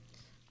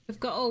 We've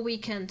got all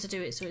weekend to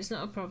do it, so it's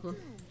not a problem.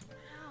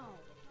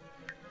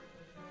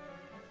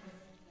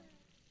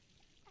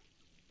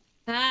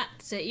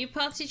 That's it. You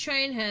potty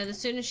train her. The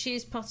sooner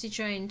she's potty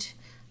trained,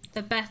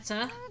 the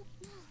better.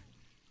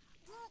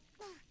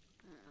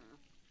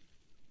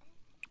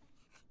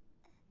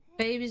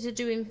 Babies are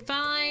doing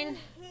fine.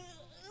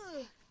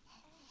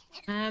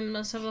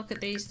 Let's have a look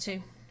at these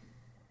two.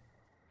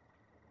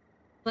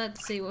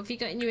 Let's see, what have you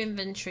got in your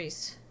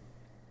inventories?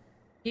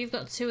 You've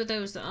got 2 of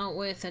those that aren't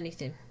worth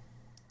anything.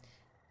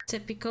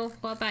 Typical.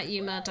 What about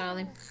you, my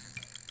darling?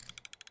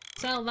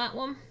 Sell that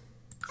one.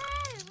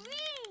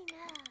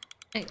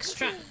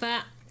 Extract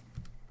that.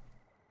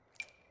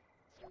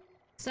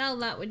 Sell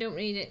that, we don't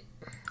need it.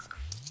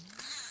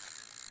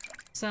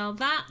 Sell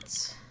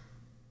that.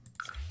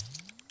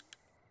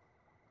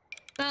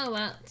 Sell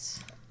that.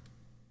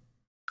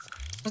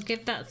 I'll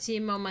give that to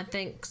your mum, I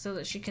think, so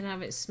that she can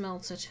have it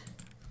smelted.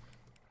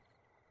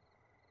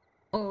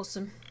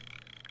 Awesome.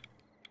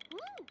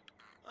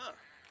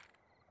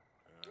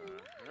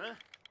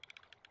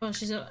 Well,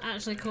 she's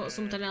actually caught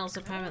something else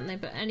apparently,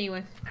 but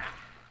anyway.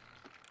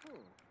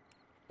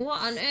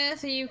 What on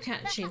earth are you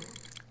catching?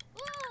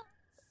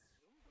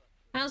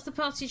 How's the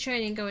potty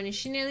training going? Is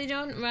she nearly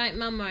done? Right,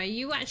 Mama, are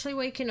you actually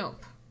waking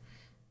up?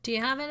 Do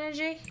you have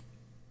energy?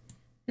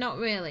 Not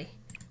really.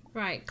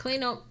 Right,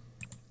 clean up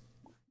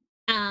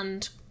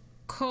and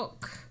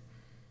cook.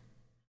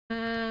 What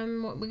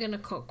are we gonna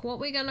cook? What are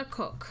we gonna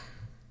cook?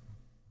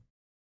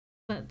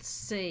 Let's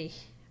see.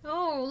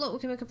 Oh, look, we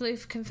can make a blue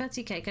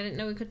confetti cake. I didn't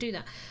know we could do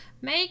that.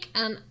 Make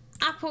an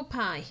apple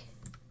pie.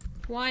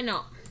 Why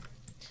not?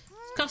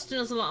 It's costing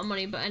us a lot of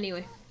money, but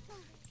anyway.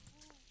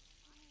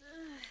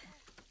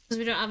 Because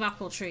we don't have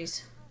apple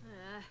trees.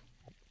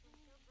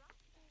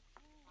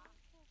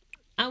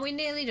 Are we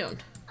nearly done?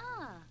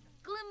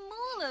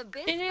 Are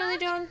you nearly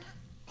done?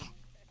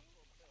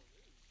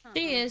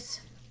 She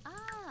is.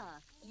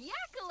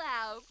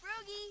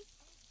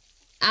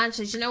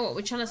 Actually, do you know what?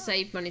 We're trying to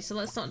save money, so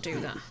let's not do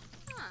that.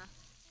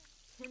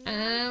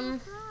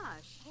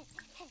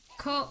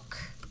 Cook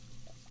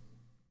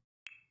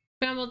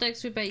scrambled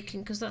eggs with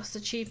bacon, because that's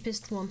the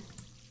cheapest one.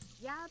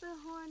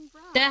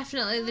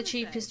 Definitely the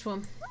cheapest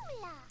one.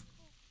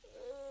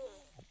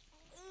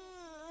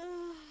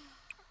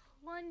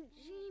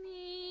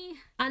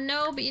 I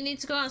know, but you need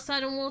to go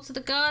outside and water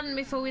the garden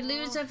before we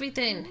lose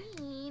everything.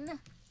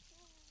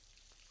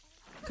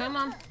 Come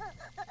on.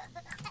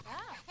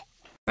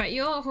 Right,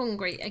 you're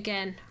hungry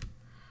again.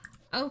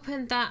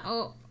 Open that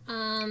up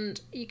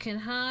and you can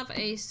have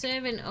a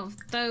serving of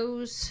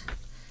those.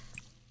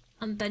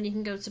 And then you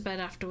can go to bed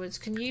afterwards.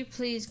 Can you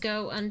please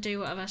go and do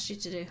what I've asked you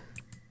to do?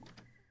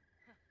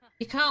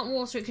 You can't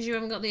water it because you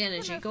haven't got the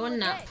energy. Go and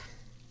nap.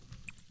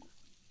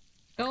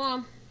 Go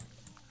on.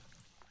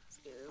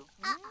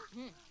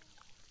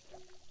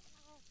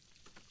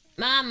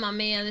 Mamma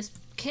mia, this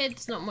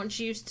kid's not much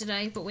use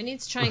today, but we need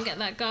to try and get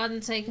that garden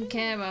taken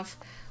care of.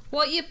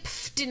 What you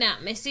pfting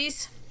at,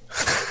 missus?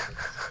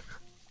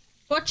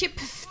 What you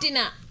pfting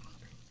at?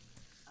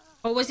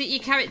 Or was it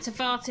your character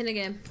farting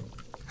again?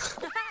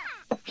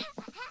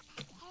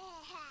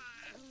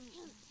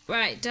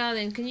 Right,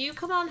 darling, can you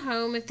come on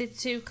home if they're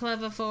too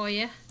clever for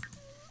you?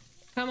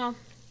 Come on.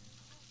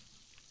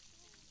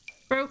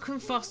 Broken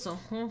fossil.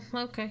 Oh,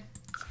 okay.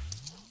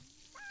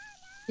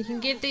 You can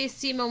give these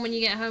to your mum when you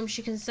get home.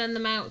 She can send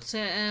them out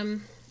to,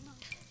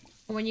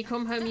 when you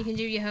come home you can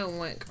do your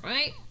homework,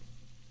 right?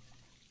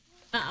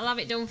 I'll have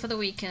it done for the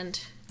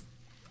weekend.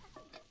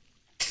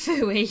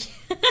 Phooey.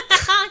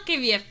 I'll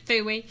give you a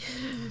phooey.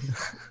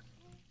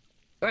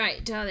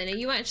 Right, darling, are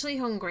you actually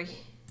hungry?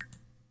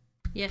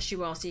 Yes,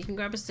 you are, so you can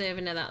grab a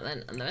serving of that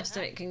then, and the rest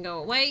of it can go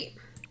away.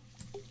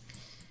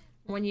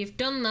 When you've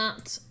done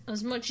that,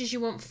 as much as you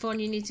want fun,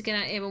 you need to get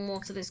out here and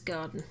water this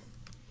garden.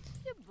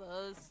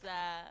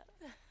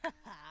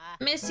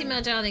 Missy, my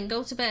darling,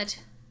 go to bed.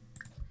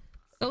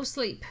 Go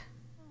sleep.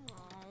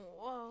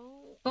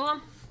 Go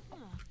on.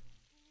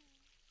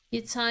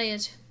 You're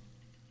tired.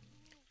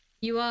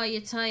 You are,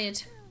 you're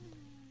tired.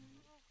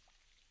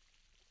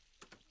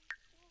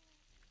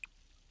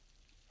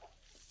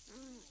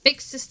 Big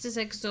sister's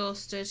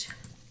exhausted.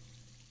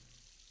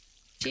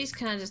 She's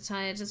kind of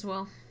tired as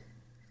well.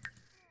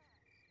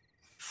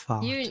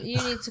 Fart. You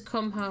need to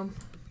come home.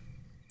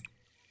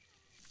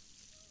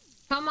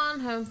 Come on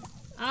home.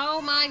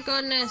 Oh my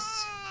goodness.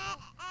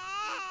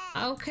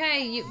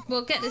 Okay,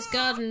 we'll get this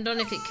garden done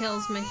if it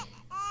kills me.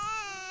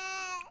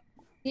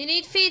 You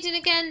need feeding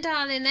again,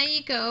 darling. There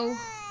you go.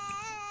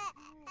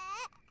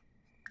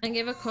 And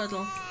give a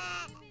cuddle.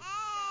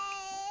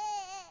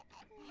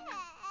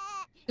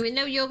 We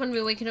know you're going to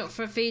be waking up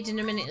for a feed in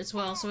a minute as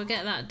well, so we'll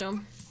get that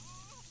done.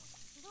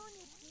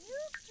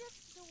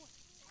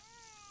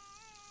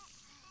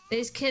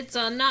 These kids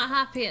are not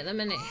happy at the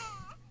minute.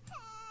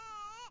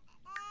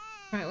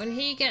 Right, when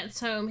he gets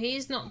home,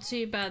 he's not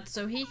too bad,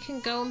 so he can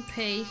go and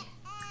pee.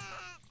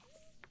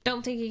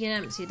 Don't think he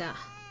can empty that.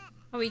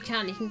 Oh, he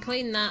can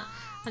clean that,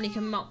 and he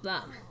can mop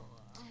that.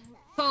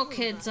 Poor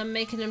kids, I'm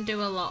making them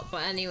do a lot,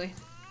 but anyway.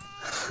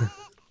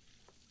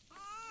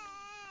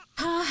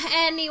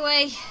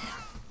 Anyway.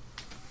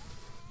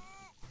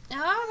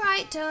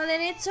 Alright,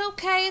 darling, it's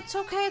okay, it's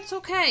okay, it's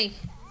okay.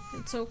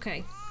 It's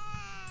okay.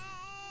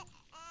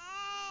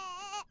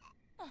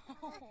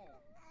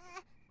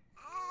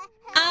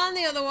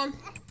 the other one.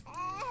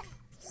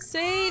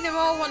 See, they're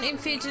all wanting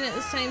feeding at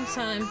the same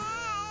time.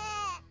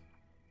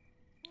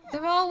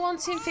 They're all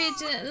wanting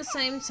feeding at the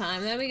same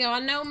time. There we go. I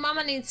know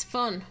Mama needs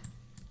fun.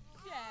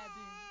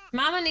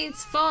 Mama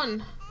needs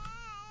fun.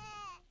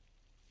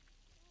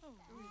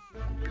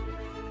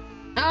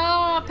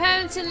 Oh,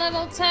 parenting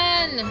level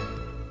 10.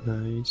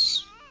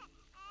 Nice.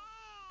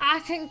 I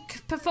can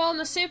perform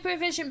the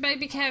supervision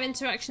baby care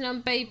interaction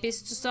on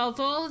babies to solve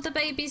all of the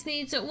baby's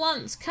needs at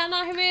once. Can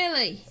I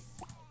really?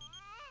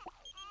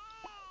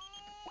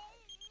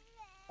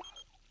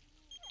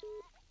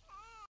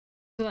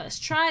 Let's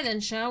try then,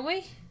 shall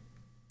we?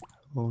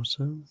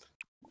 Awesome.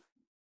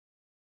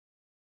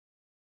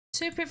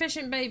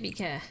 Supervision baby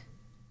care.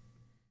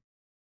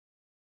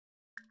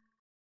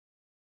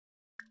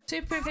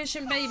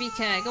 Supervision baby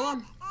care, go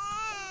on.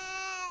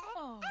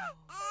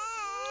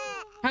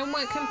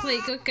 Homework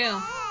complete, good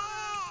girl.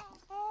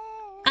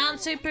 And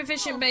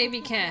supervision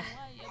baby care.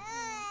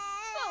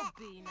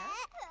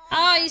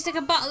 Oh, you stick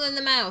a bottle in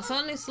the mouth,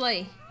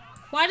 honestly.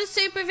 Why does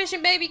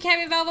supervision baby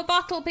care involve a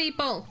bottle,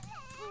 people?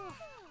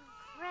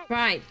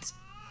 Right.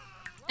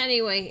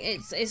 Anyway,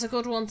 it's a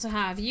good one to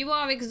have. You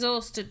are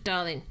exhausted,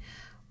 darling.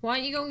 Why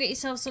don't you go and get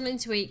yourself something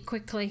to eat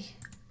quickly?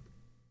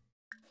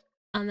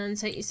 And then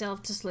take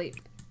yourself to sleep.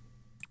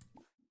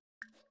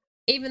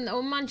 Even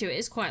though, mind you, it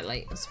is quite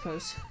late, I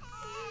suppose.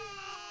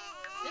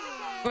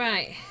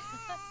 Right.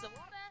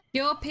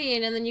 You're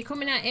peeing and then you're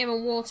coming out here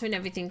and watering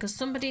everything because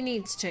somebody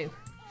needs to.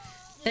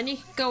 Then you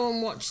can go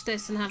and watch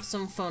this and have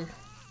some fun.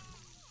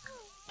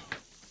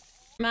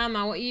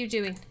 Mama, what are you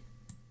doing?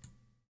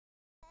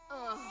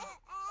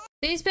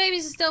 These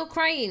babies are still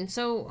crying,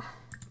 so...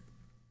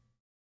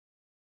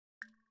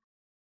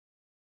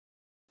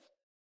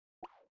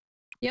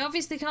 You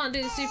obviously can't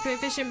do the super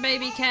efficient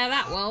baby care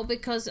that well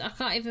because I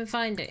can't even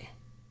find it.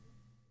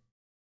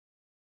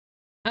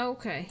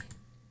 Okay.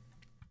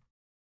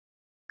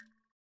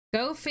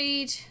 Go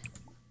feed.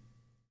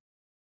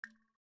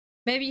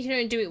 Maybe you can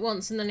only do it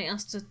once and then it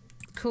has to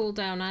cool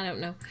down, I don't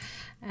know.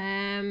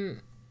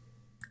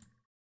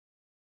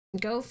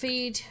 Go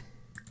feed.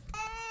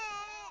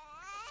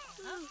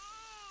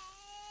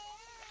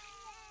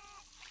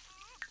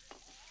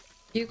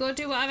 You go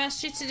do what I've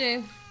asked you to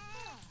do.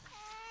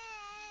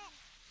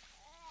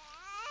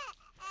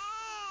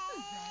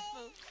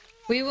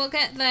 We will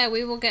get there,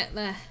 we will get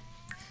there.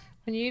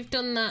 When you've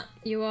done that,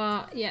 you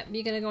are, yep,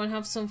 you're going to go and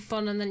have some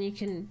fun and then you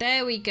can,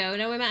 there we go.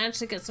 Now we might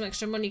actually get some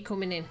extra money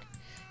coming in.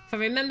 If I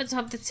remember to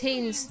have the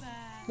teens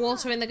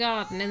water in the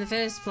garden in the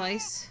first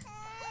place.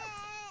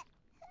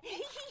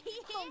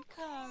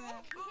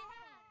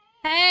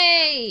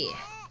 Hey!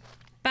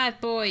 Bad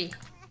boy.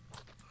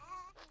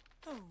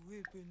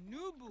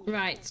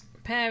 Right,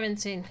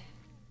 parenting.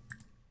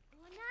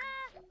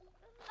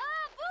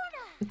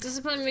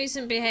 Discipline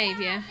recent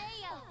behaviour.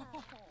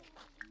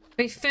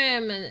 Be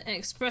firm and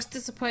express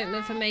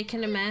disappointment for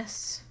making a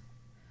mess.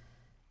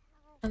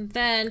 And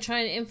then try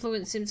and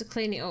influence him to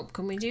clean it up.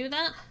 Can we do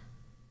that?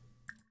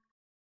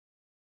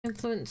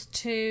 Influence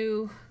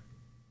to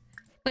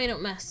clean up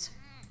mess.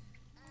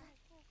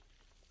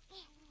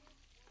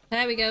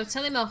 There we go,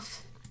 tell him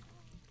off.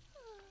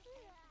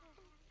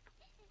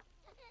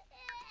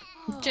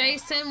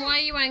 Jason, why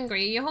are you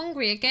angry? Are you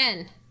hungry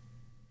again?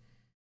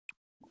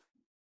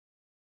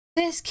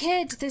 This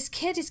kid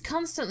is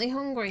constantly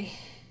hungry.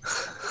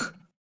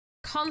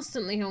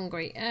 Constantly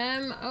hungry.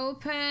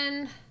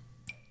 Open.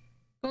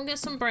 Go and get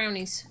some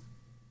brownies.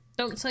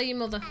 Don't tell your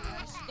mother.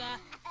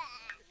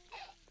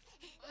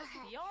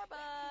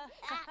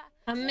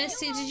 And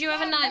Missy, did you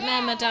have a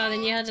nightmare, my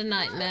darling? You had a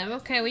nightmare.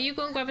 Okay, well you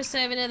go and grab a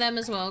serving of them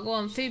as well. Go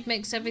on, food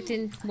makes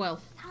everything well.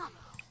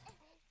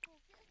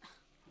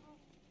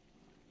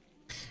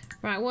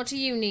 Right, what do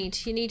you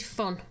need? You need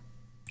fun.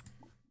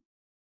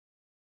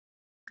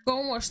 Go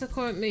and watch the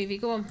current movie,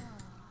 go on.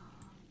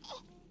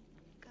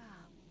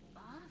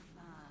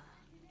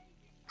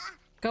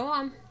 Go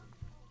on.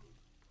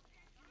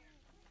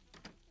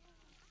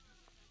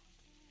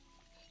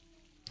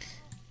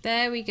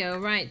 There we go.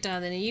 Right,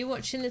 darling. Are you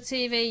watching the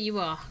TV? You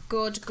are.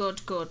 Good,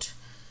 good, good.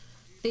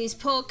 These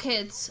poor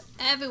kids.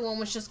 Everyone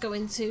was just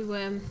going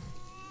to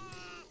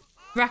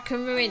rack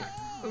and ruin.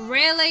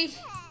 Really?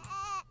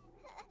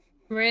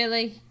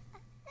 Really?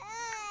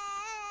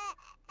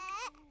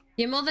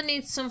 Your mother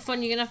needs some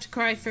fun. You're going to have to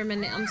cry for a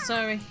minute. I'm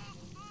sorry.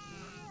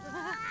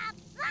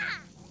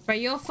 Right,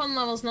 your fun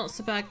level's not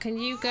so bad. Can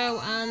you go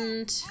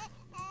and...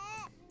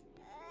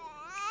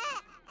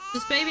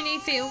 Does baby need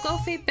feed? We'll go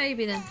feed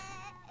baby then.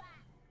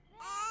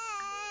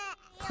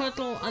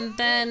 Cuddle and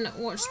then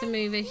watch the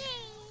movie.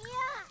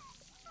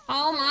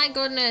 Oh my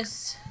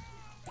goodness.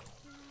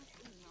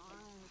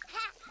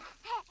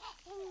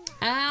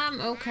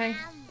 Okay.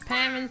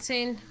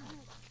 Parenting.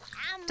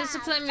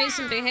 Discipline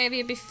recent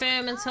behaviour. Be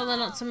firm and tell her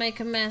not to make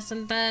a mess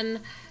and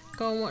then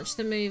go and watch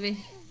the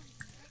movie.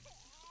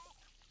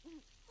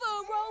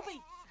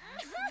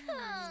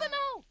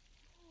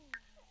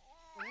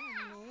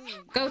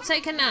 Go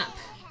take a nap.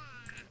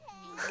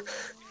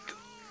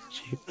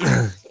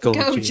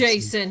 Go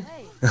Jason.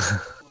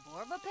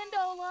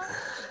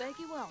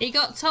 He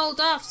got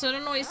told off, so I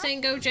don't know what he's saying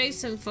go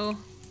Jason for.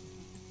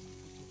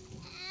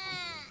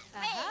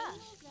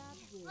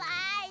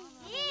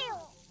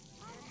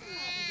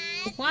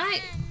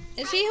 Why?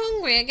 Is he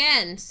hungry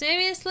again?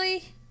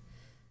 Seriously?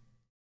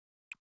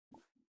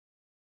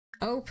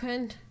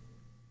 Open.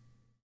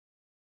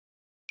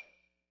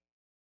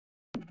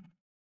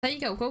 There you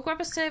go. Go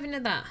grab a serving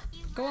of that.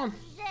 Go on.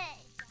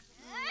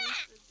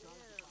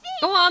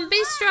 Go on,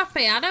 be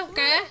strappy. I don't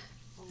care.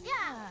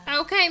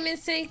 Okay,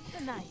 Missy.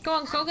 Go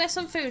on, go get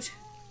some food.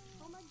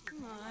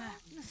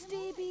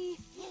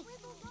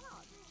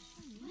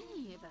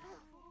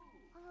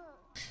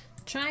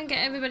 Try and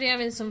get everybody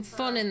having some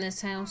fun in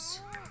this house.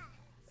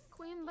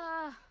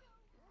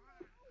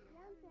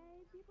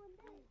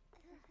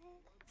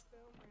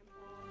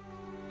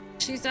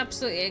 She's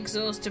absolutely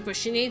exhausted, but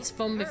she needs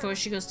fun before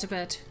she goes to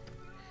bed.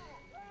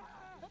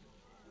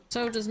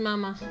 So does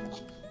Mama.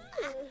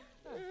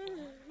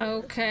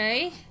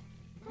 Okay.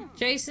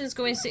 Jason's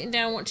going sitting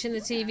down watching the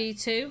TV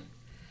too.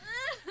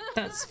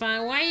 That's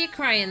fine. Why are you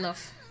crying,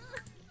 love?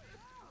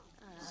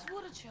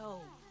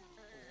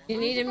 You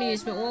need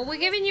amusement. Well, we're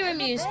giving you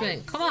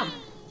amusement. Come on.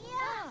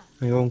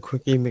 I go on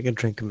quickly make a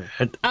drink of my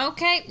head.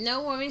 Okay,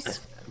 no worries.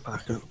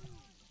 Back up.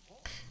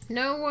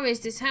 No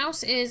worries. This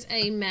house is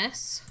a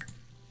mess.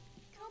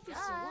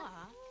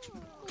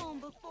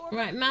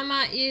 Right,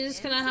 Mama, you're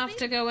just gonna have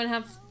to go and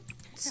have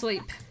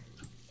sleep.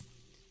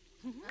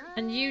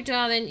 And you,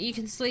 darling, you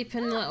can sleep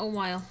in a little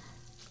while.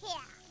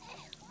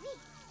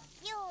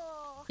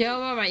 You're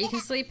alright, you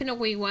can sleep in a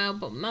wee while,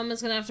 but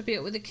Mama's gonna have to be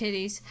up with the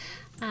kiddies.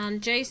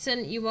 And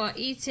Jason, you are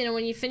eating, and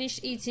when you finish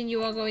eating,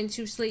 you are going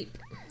to sleep.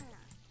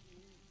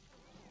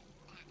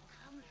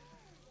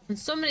 And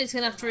somebody's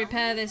gonna have to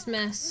repair this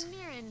mess.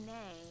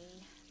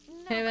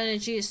 Her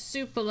energy is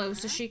super low,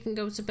 so she can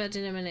go to bed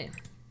in a minute.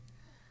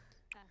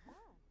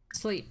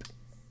 Sleep.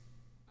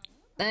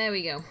 There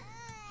we go.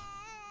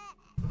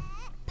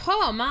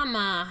 Poor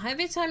Mama.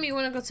 Every time you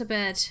want to go to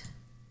bed.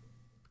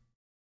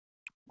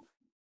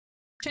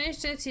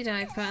 Change dirty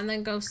diaper and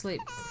then go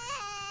sleep.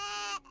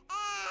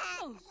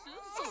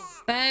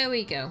 There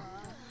we go.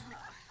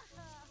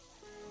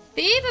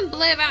 They even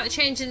blur out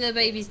changing the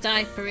baby's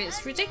diaper.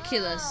 It's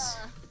ridiculous.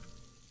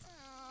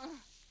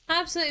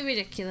 Absolutely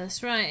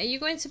ridiculous. Right, are you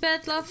going to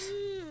bed, love?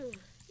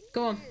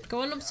 Go on.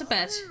 Go on up to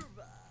bed.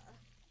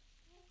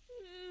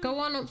 Go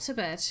on up to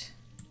bed.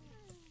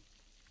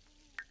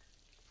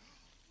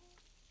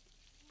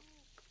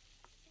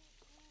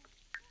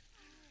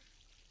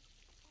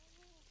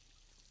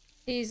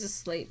 He's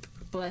asleep,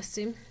 bless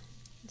him.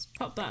 Let's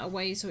pop that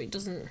away so it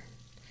doesn't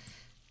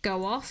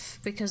go off,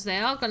 because they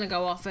are going to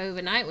go off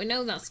overnight. We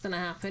know that's going to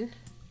happen.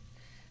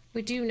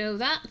 We do know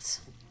that.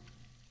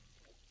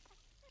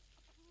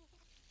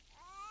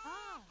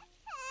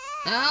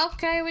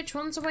 Okay, which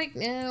one's awake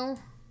now?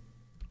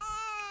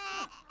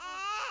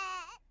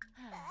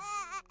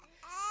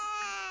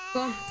 Go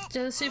on,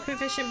 do the super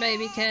efficient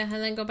baby care and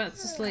then go back to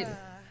sleep.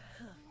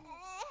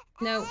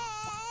 No.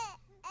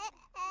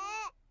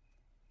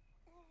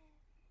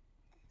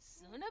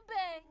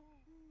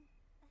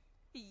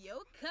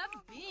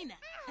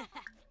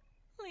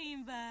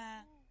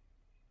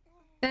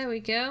 There we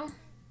go.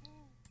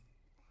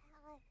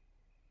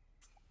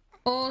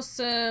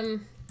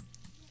 Awesome.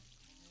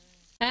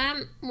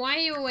 Why are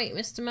you awake,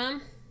 Mr.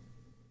 Mum?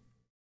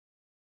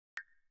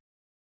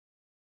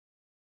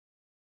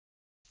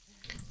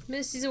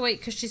 Missy's awake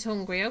because she's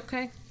hungry,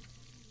 okay.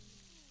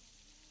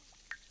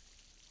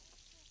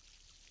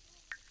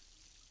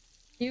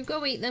 You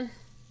go eat them.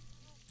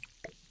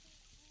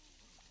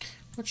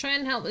 We'll try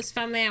and help this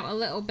family out a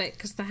little bit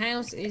because the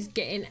house is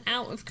getting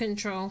out of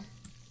control.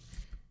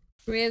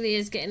 Really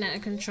is getting out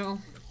of control.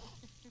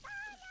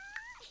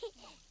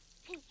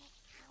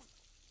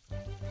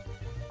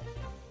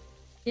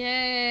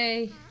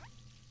 Yay!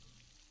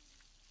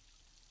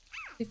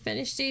 You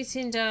finished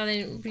eating,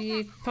 darling, but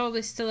you're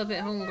probably still a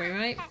bit hungry,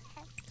 right?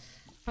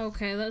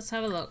 Okay, let's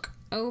have a look.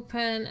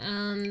 Open,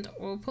 and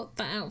we'll put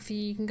that out for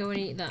you. You can go and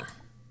eat that.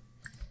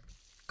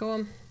 Go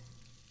on.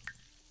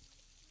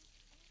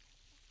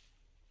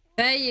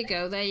 There you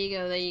go, there you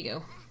go, there you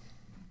go.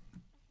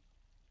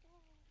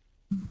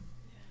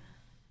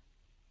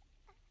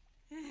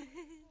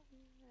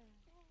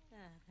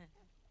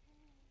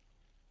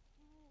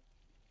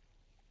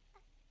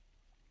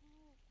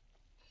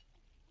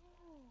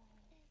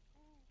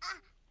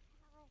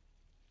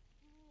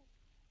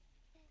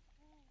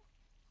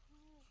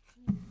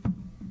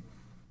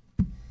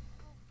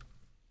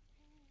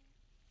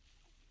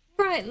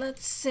 Right,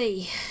 let's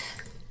see.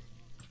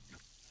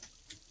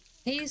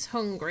 He's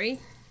hungry.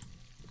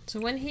 So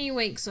when he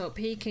wakes up,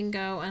 he can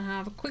go and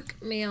have a quick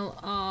meal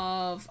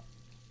of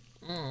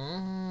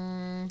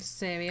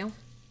cereal.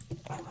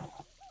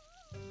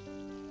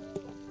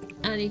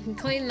 And you can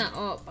clean that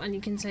up and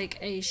you can take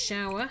a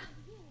shower.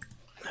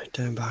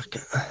 Turn back.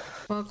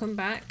 Welcome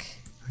back.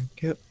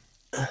 Thank you.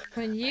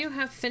 When you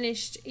have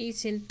finished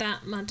eating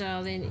that, my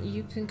darling,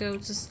 you can go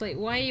to sleep.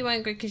 Why are you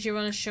angry? Because you're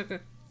on a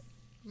sugar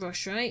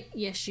rush, right?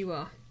 Yes, you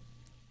are.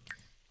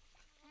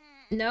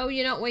 No,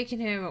 you're not waking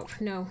her up.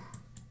 No.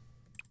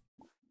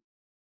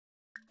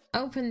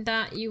 Open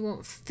that. You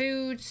want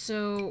food,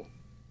 so...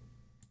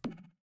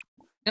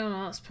 Oh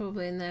no, that's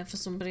probably in there for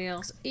somebody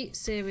else. Eat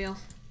cereal.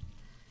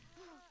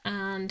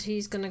 And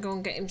he's gonna go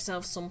and get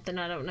himself something.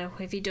 I don't know.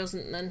 If he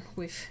doesn't, then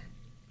we've...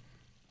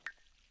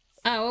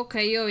 Oh,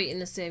 okay, you're eating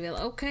the cereal.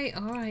 Okay,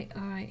 alright,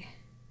 alright.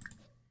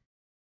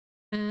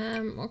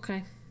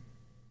 Okay.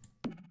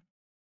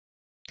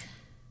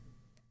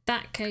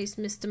 That case,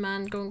 Mr.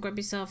 Man, go and grab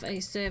yourself a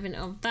serving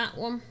of that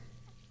one.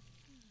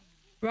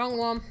 Wrong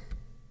one.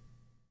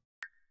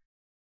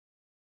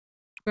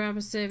 Grab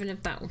a serving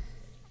of that one.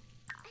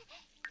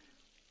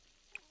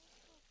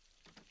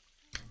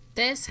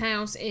 This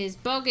house is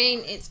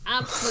bugging. It's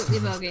absolutely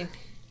bugging.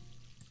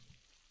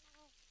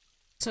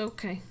 It's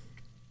okay.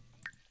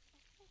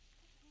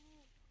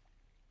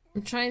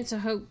 I'm trying to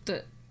hope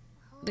that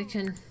they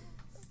can...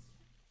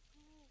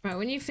 Right,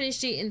 when you've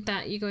finished eating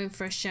that, you're going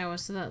for a shower,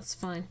 so that's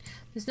fine.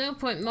 There's no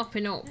point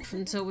mopping up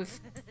until we've...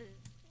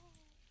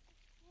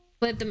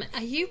 cleared them.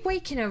 Are you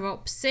waking her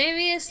up?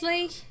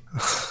 Seriously?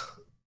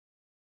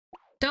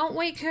 Don't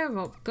wake her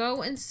up.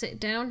 Go and sit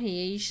down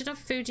here. You should have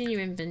food in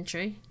your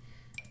inventory.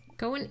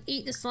 Go and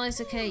eat the slice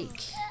of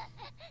cake.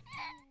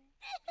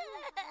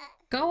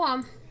 Go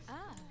on.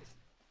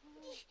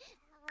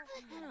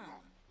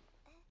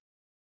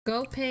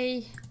 Go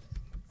pee.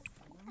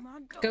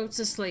 Go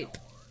to sleep.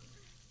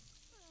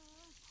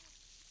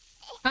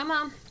 Come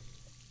on.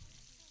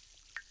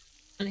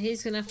 And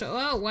he's gonna have to...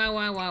 Oh,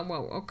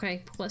 wow.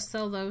 Okay, let's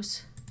sell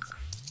those.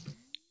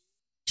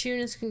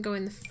 Tunas can go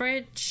in the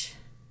fridge.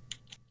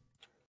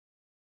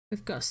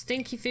 We've got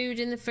stinky food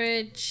in the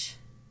fridge.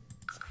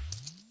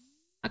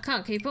 I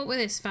can't keep up with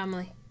this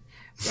family.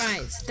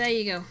 Right, there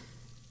you go.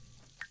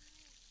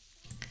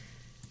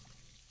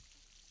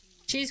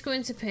 She's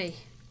going to pee.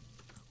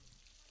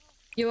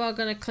 You are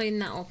going to clean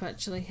that up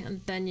actually,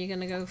 and then you're going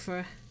to go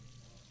for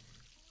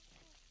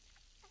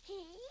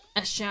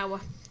a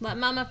shower. Let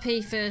Mama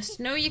pee first.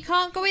 No, you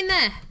can't go in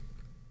there.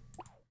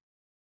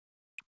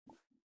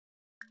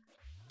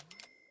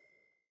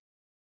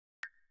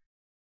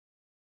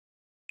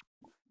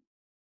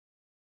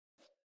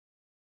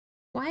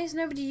 Why is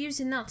nobody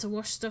using that to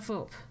wash stuff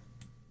up?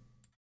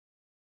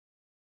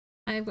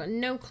 I have got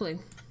no clue.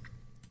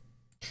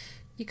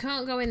 You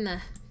can't go in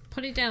there.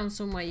 Put it down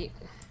somewhere.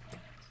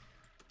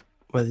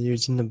 Well, they're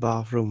using the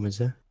bathroom,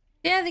 is it?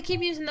 Yeah, they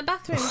keep using the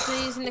bathrooms.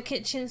 They're using the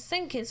kitchen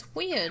sink. It's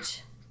weird.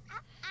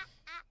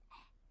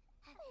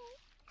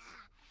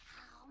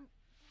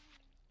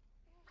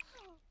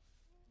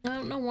 I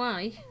don't know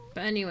why,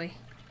 but anyway.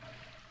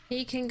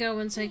 He can go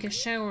and take a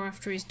shower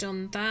after he's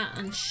done that,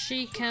 and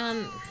she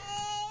can...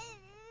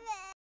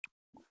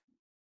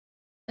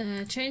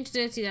 change a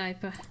dirty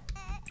diaper.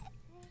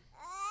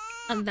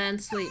 And then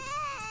sleep.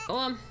 Go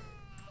on.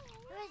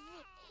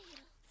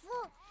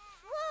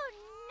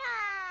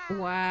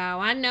 Wow,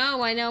 I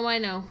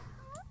know.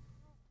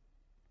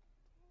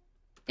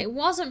 It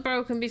wasn't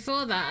broken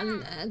before that,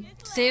 and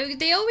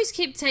they always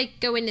keep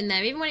going in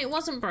there, even when it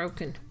wasn't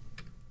broken.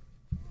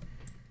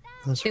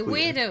 That's They're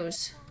weird.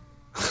 weirdos.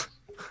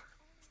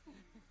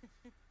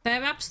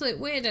 They're absolute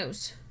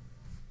weirdos.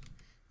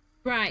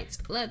 Right,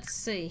 let's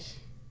see.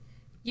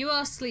 You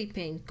are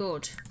sleeping.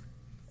 Good.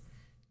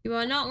 You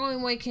are not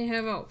going waking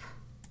her up.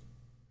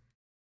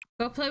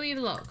 Go play with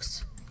your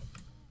blocks.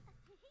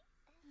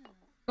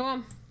 Go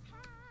on.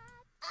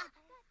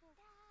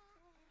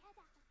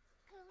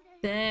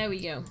 There we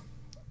go.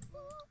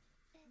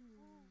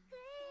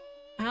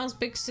 How's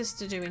Big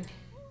Sister doing?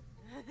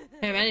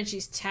 Her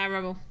energy's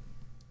terrible.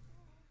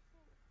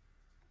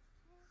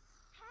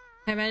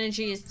 Her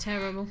energy is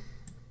terrible.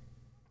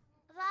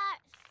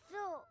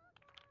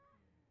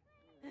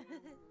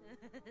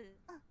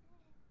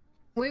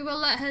 We will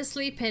let her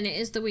sleep in. It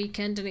is the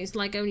weekend and it's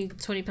like only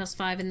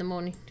 5:20 in the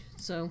morning,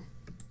 so...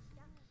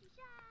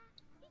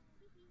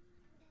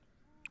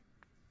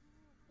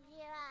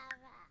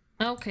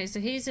 Okay, so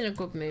he's in a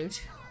good mood.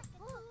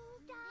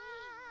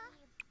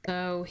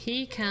 So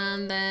he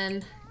can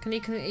then...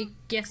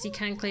 yes, he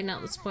can clean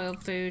out the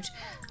spoiled food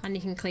and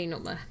he can clean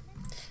up there.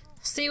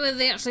 See whether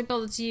they actually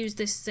bother to use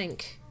this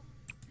sink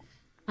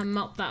and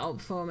mop that up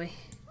for me.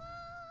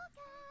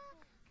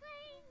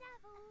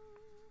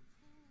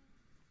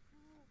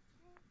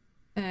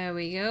 There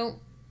we go.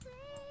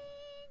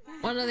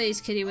 One of these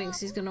kiddie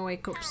winks is going to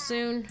wake up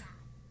soon.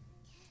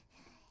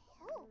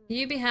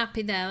 You be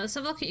happy there. Let's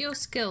have a look at your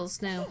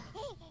skills now.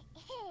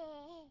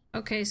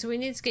 Okay, so we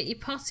need to get your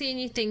potty and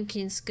your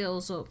thinking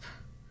skills up.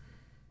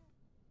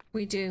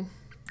 We do.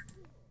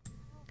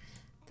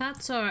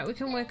 That's alright, we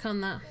can work on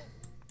that.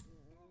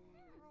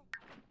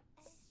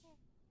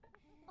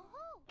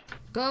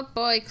 Good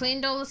boy,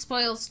 cleaned all the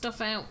spoiled stuff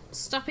out.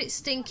 Stop it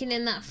stinking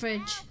in that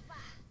fridge.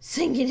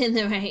 Singing in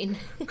the rain.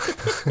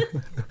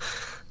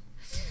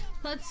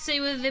 Let's see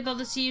whether they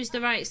bother to use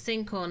the right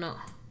sink or not.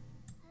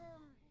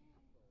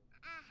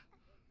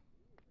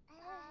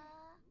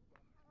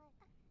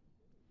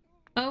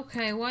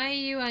 Okay, why are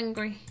you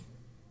angry?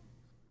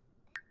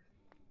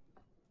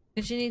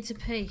 Because you need to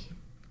pee.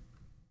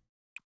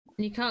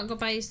 And you can't go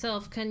by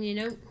yourself, can you?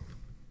 Nope.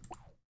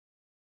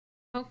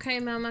 Okay,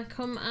 Mama,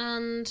 come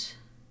and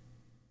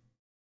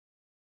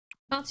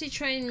potty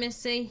train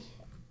Missy.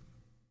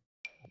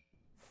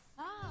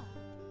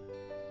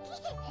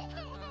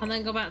 And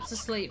then go back to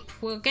sleep.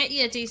 We'll get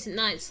you a decent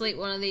night's sleep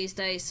one of these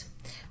days.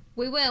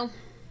 We will.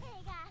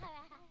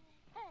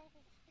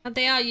 And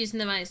they are using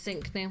the right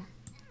sink now.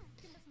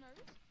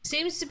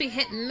 Seems to be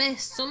hit and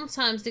miss.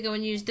 Sometimes they go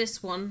and use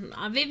this one.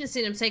 I've even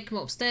seen them take them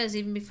upstairs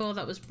even before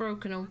that was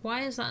broken. And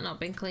why has that not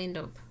been cleaned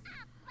up?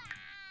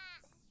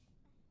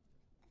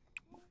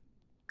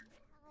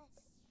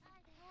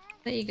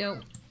 There you go.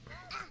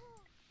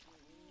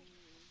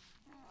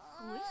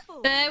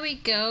 There we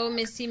go,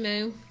 Missy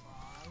Moo.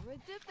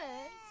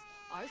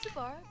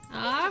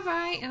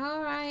 Alright,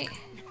 alright.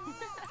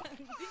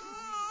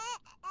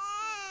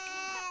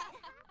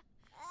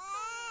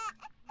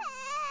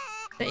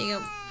 There you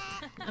go.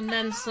 And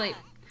then sleep.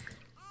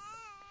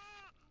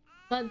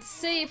 Let's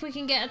see if we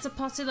can get her to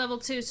potty level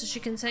 2 so she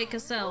can take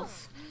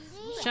herself.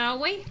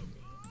 Shall we?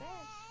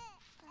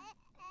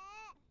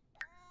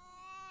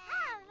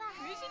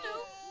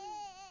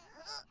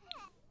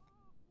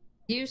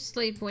 You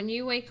sleep. When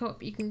you wake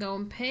up, you can go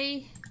and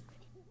pee.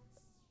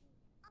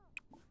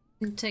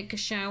 And take a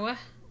shower.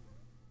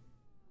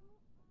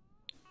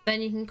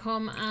 Then you can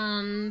come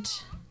and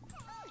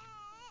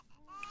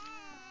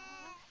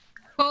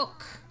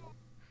cook.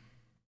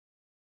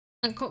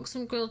 And cook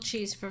some grilled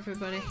cheese for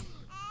everybody.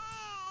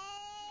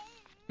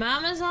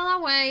 Mama's on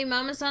her way.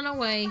 Mama's on her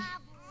way.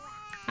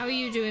 How are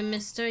you doing,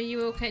 mister? Are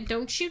you okay?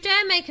 Don't you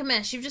dare make a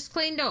mess. You've just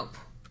cleaned up.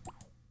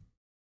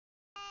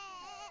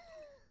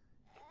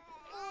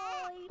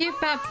 You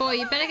bad boy.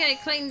 You better get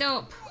it cleaned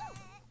up.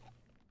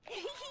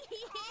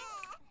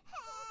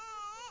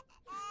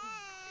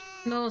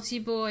 Naughty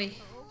boy.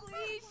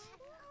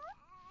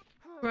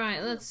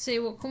 Right, let's see.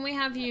 What can we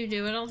have you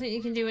do? I don't think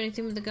you can do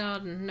anything with the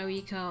garden. No,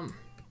 you can't.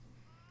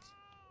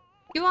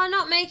 You are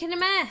not making a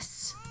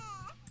mess.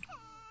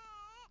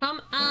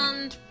 Come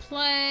and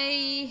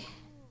play.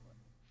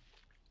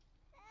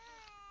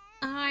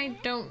 I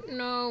don't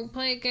know.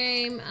 Play a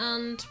game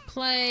and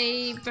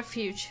play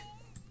Refuge.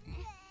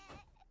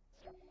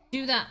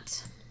 Do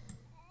that.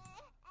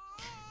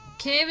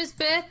 Kira's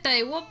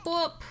birthday. Whoop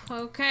whoop.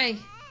 Okay.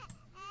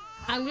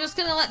 I'm just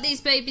gonna let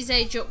these babies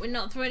age up. We're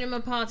not throwing them a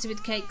party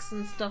with cakes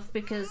and stuff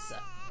because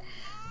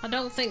I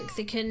don't think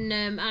they can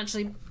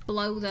actually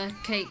blow the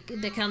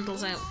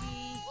candles out.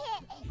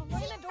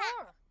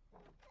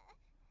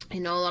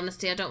 In all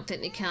honesty, I don't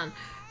think they can.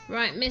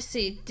 Right,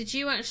 Missy, did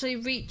you actually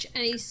reach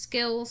any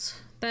skills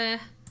there?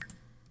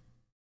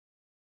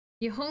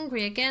 You're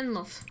hungry again,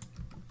 love.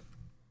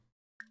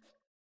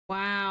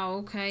 Wow,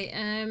 okay,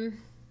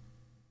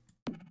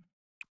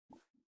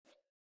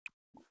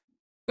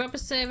 grab a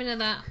serving of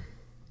that.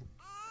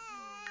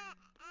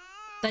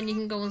 Then you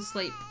can go and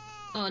sleep.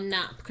 Or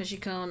nap, because you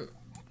can't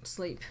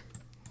sleep.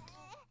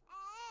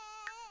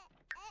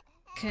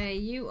 Okay,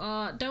 you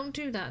are... Don't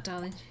do that,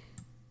 darling.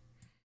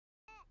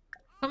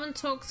 Come and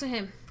talk to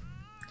him.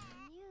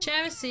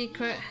 Share a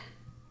secret.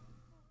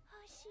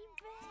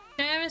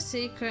 Share a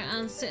secret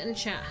and sit and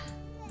chat.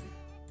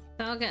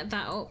 I'll get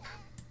that up.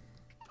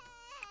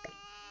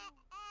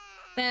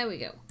 There we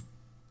go.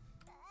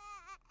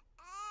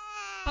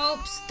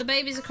 Oops, the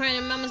babies are crying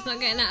and Mama's not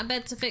getting out of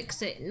bed to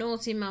fix it.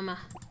 Naughty Mama.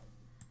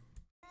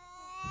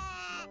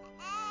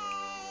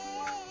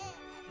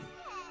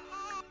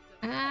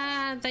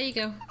 Ah, there you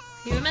go.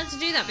 You were meant to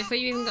do that before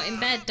you even got in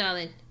bed,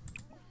 darling.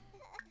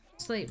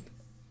 Sleep.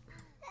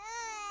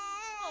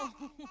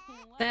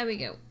 There we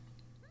go.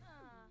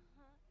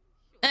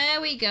 There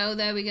we go,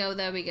 there we go,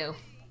 there we go.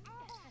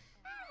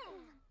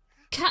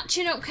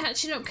 Catching up,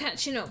 catching up,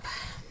 catching up.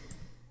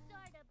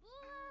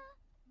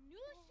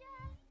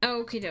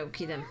 Okie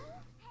dokie then.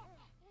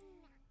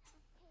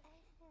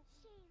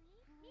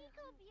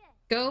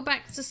 Go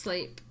back to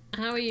sleep.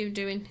 How are you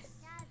doing?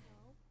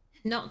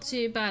 Not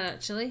too bad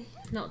actually.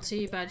 Not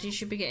too bad. You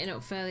should be getting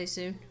up fairly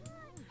soon.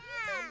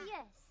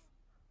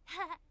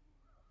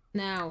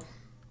 Now,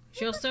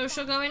 is your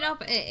social going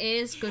up? It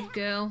is. Good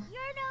girl.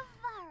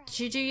 Did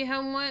you do your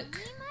homework?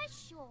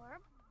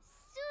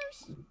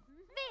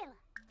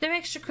 Do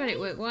extra credit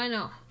work, why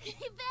not?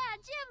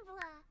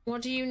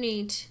 What do you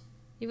need?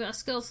 You've got a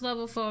skill to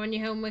level 4 and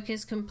your homework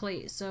is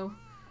complete, so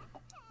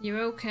you're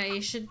okay.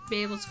 You should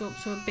be able to go up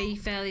to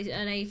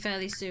an A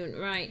fairly soon.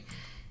 Right.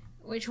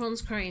 Which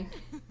one's Crane?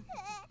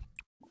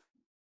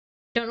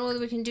 Don't know whether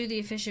we can do the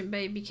efficient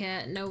baby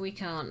care. No, we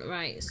can't.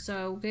 Right,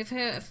 so give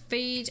her a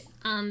feed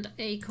and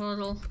a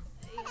cuddle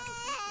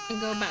and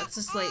go back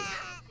to sleep.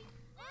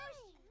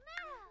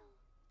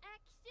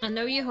 I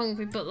know you're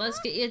hungry, but let's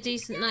get you a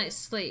decent night's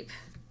sleep.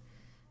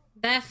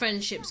 Their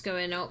friendship's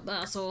going up.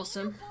 That's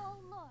awesome.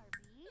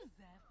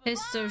 His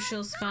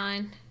social's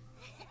fine.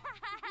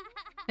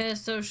 Her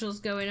social's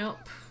going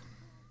up.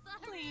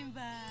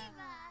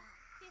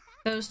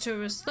 Those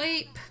two are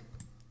asleep.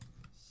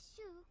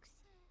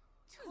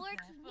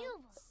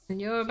 And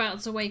you're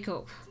about to wake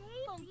up.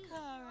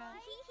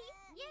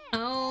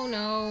 Oh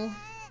no.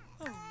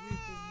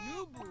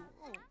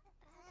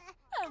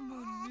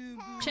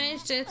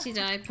 Change dirty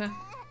diaper.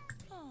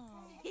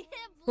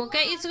 We'll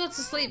get you to go to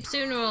sleep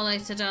sooner or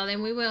later,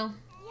 darling. We will.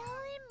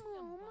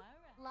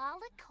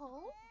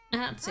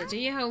 That's it. Do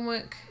your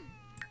homework.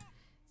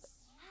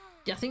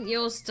 I think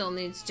yours still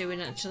needs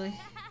doing, actually.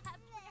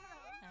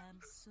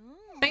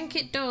 I think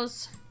it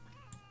does.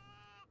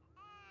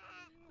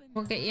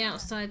 We'll get you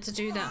outside to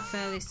do that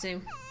fairly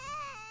soon.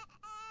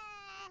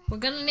 We're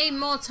gonna need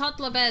more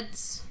toddler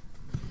beds.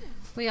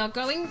 We are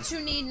going to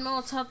need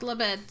more toddler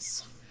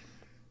beds.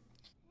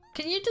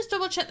 Can you just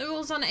double check the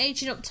rules on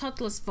aging up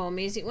toddlers for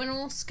me? Is it when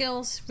all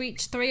skills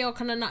reach 3, or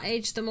can I not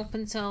age them up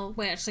until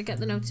we actually get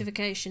the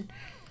notification?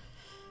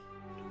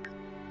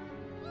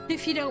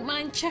 If you don't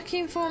mind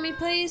checking for me,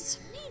 please.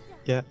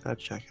 Yeah, I'll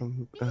check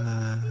them.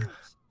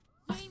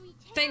 I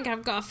think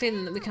I've got a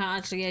feeling that we can't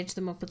actually age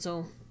them up at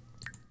all.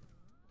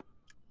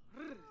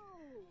 In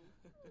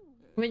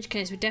which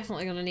case, we're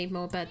definitely going to need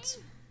more beds.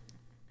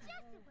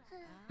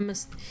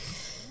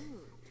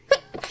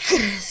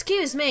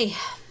 Excuse me.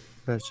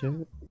 That's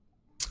it.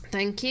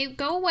 Thank you.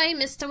 Go away,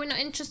 mister. We're not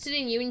interested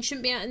in you and you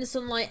shouldn't be out in the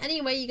sunlight.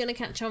 Anyway, you're going to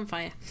catch on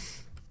fire.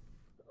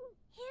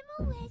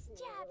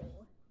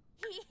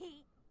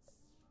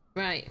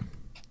 Right.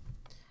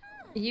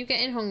 Are you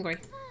getting hungry?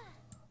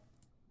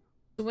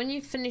 So when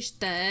you've finished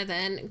there,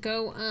 then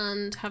go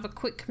and have a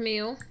quick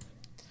meal.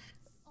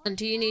 And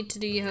do you need to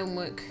do your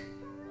homework?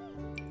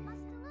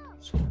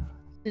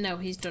 No,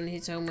 he's done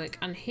his homework.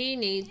 And he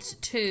needs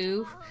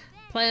to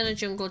play on a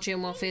jungle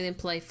gym while feeling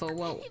playful.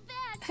 Well,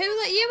 who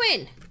let you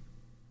in?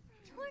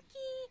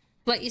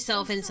 Let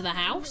yourself into the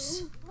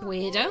house,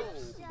 weirdo.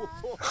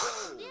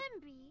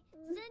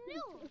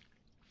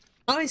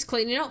 Oh, he's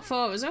cleaning up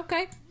for us.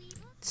 Okay.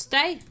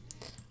 Stay.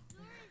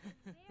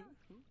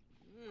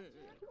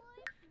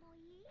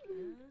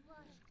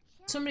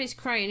 Somebody's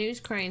crying. Who's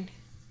crying?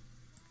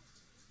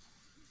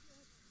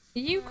 Are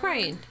you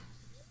crying?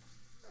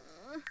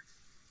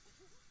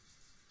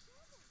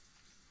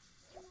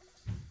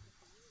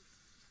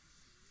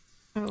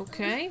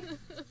 Okay.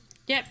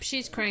 Yep,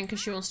 she's crying because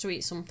she wants to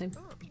eat something.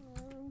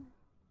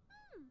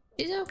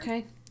 She's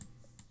okay.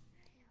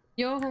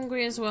 You're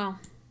hungry as well.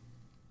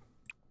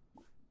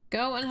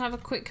 Go and have a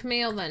quick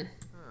meal then.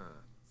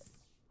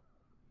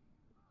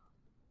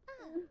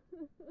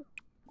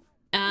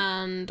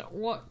 And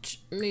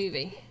watch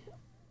movie.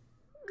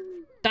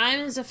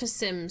 Diamonds are for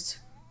Sims.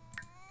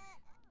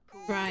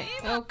 Right,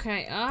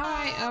 okay.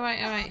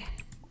 Alright.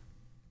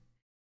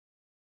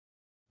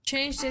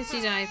 Change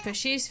dirty diaper.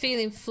 She's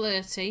feeling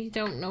flirty.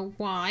 Don't know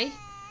why.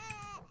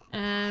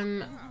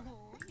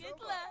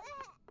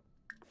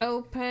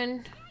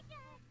 Open.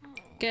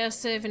 Get a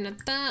serving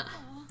of that.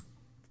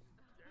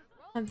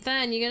 And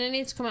then you're gonna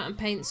need to come out and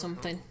paint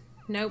something.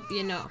 Nope,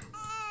 you're not.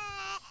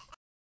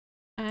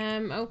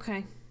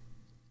 Okay.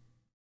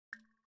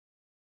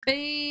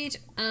 Feed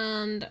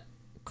and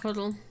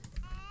cuddle.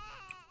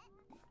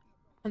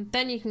 And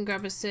then you can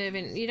grab a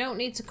serving. You don't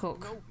need to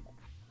cook.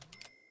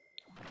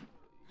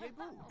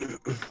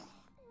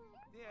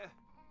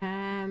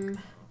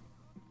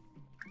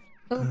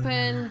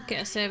 Open,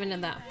 get a serving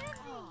of that.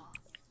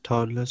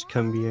 Toddlers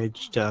can be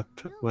aged up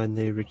when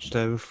they reach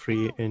level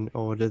 3 in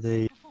order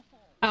they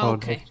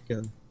Okay.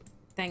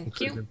 Thank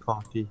you. including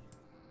potty.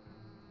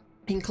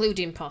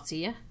 Including potty,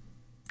 yeah?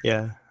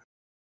 Yeah.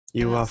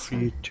 You That's are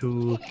free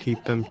to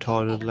keep them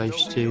toddler life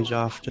stage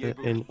after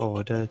in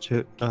order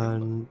to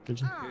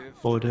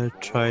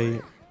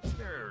try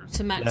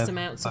To max them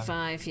out to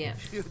 5, yeah.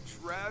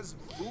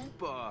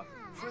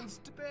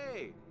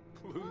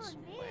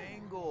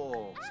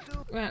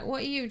 Right,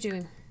 what are you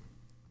doing?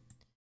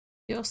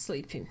 You're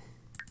sleeping.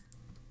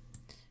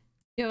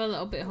 You're a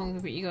little bit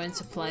hungry, but you're going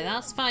to play.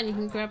 That's fine, you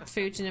can grab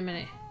food in a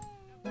minute.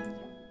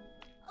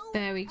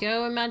 There we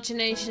go.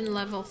 Imagination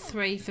level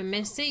 3 for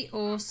Missy.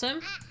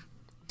 Awesome.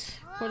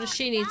 What does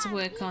she need to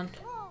work on?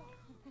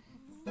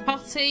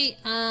 Potty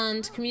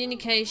and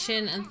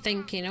communication and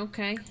thinking.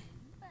 Okay.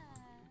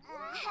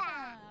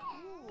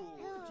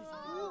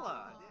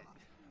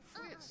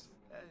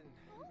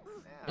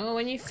 Oh,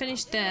 when you've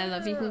finished there,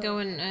 love, you can go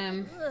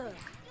and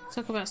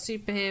talk about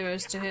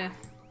superheroes to her.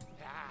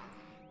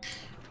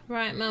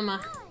 Right,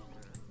 Mama.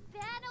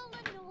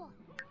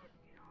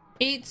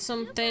 Eat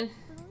something,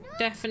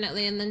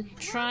 definitely, and then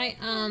try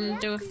and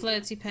do a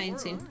flirty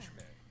painting.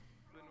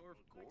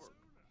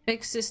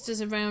 Big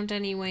sister's around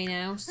anyway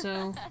now,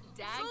 so...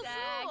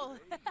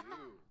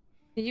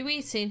 Are you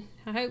eating?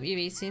 I hope you're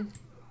eating.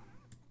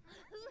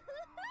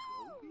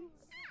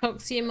 Talk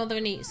to your mother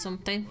and eat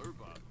something.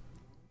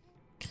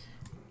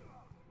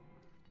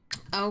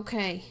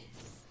 Okay.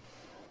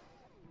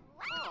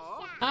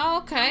 Oh,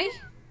 okay.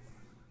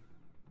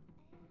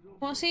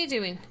 What's he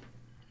doing?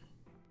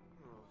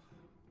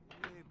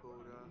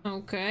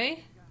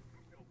 Okay.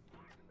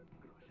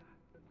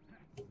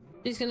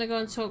 She's gonna go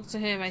and talk to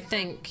her, I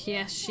think.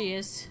 Yes, she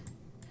is.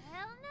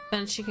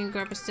 Then she can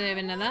grab a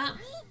serving of that.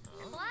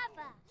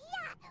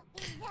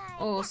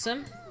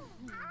 Awesome.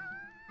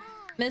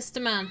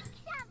 Mr. Man.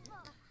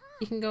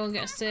 You can go and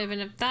get a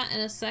serving of that in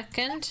a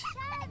second.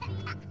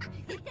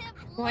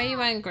 Why are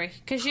you angry?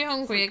 Because you're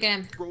hungry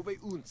again.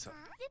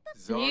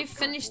 When you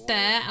finish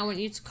there, I want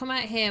you to come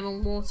out here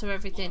and water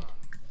everything.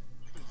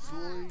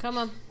 Come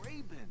on.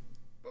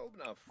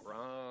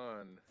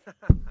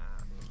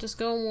 Just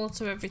go and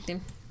water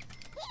everything.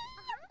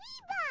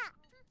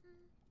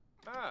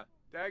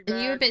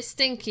 And you're a bit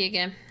stinky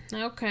again.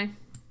 Okay.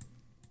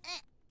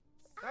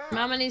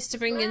 Mama needs to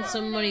bring in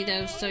some money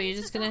though, so you're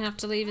just gonna have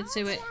to leave her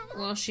to it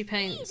while she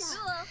paints.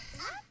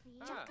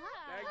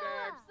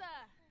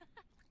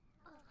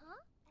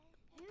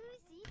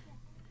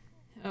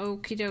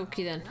 Okie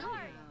dokie then.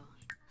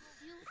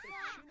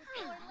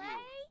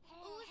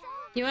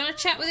 You wanna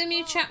chat with him,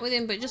 you chat with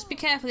him, but just be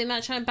careful, he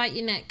might try and bite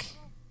your neck.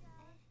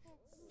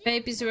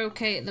 Babies are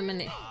okay at the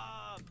minute.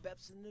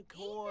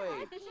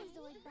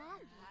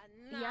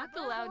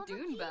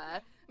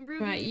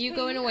 Right, you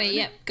going away?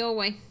 Yep, go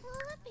away.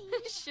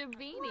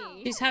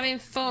 She's having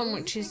fun,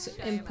 which is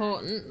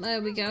important.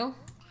 There we go.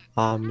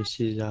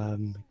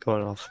 Mrs.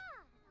 Going off.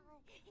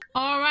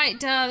 Alright,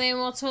 darling,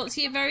 we'll talk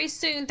to you very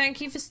soon.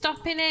 Thank you for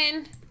stopping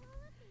in.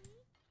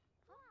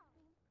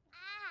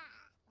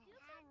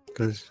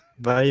 Because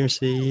bye,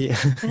 MC.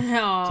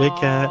 Aww. Take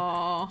care.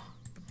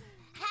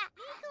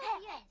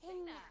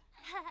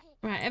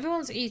 Right,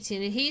 everyone's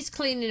eating and he's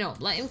cleaning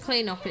up. Let him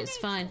clean up, it's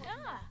fine.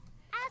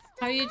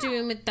 How are you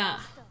doing with that?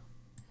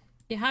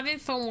 You're having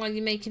fun while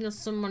you're making us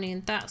some money,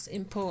 and that's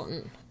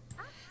important.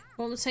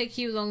 Won't take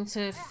you long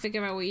to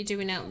figure out what you're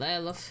doing out there,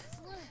 love.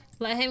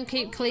 Let him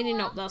keep cleaning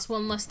up. That's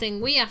one less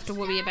thing we have to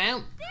worry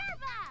about.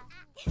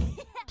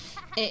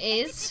 It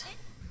is.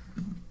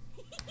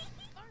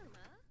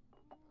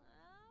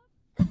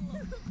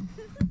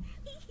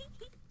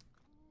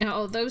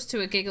 Oh, those two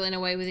are giggling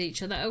away with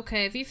each other.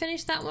 Okay, have you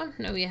finished that one?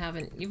 No, you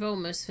haven't. You've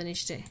almost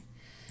finished it.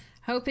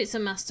 Hope it's a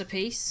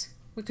masterpiece.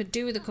 We could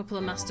do with a couple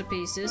of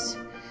masterpieces.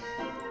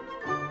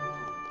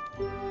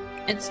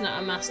 It's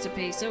not a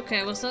masterpiece.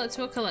 Okay, we'll sell it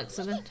to a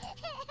collector then.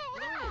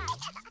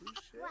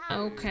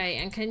 Okay,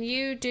 and can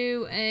you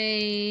do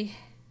a...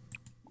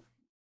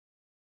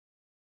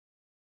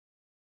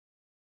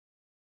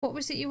 What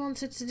was it you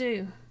wanted to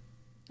do?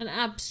 An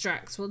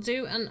abstract. We'll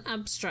do an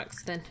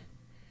abstract then.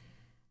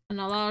 And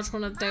a large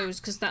one of those,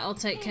 because that'll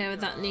take care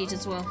of that need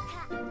as well.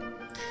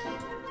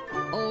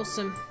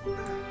 Awesome.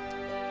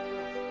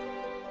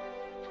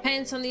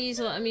 Paint on the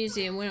easel at a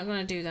museum. We're not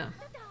going to do that.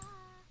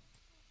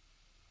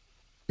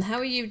 How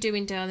are you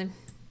doing, darling?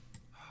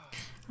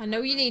 I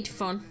know you need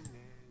fun.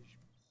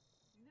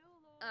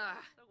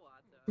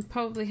 And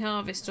probably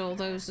harvest all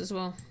those as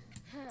well.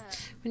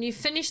 When you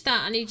finish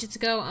that, I need you to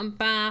go and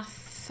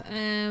bath.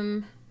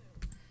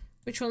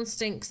 Which one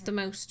stinks the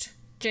most?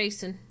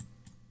 Jason.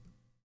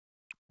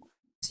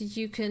 So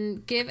you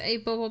can give a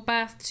bubble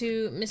bath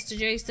to Mr.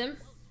 Jason.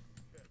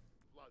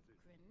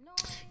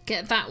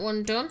 Get that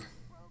one done.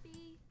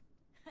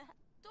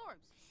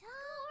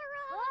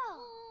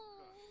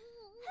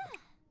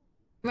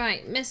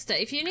 Right, mister,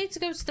 if you need to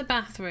go to the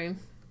bathroom,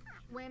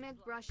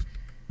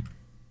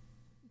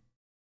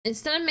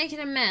 instead of making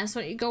a mess,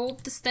 why don't you go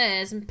up the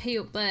stairs and pee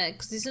up there,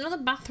 because there's another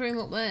bathroom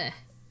up there.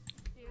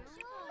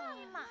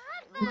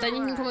 And then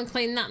you can come and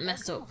clean that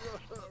mess up.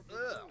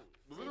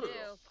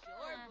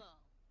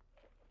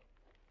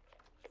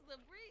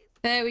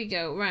 There we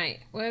go.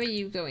 Right, where are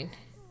you going?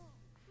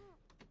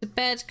 To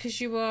bed because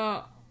you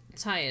are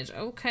tired.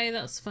 Okay,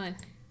 that's fine.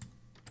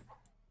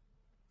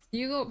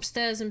 You go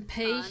upstairs and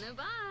pee.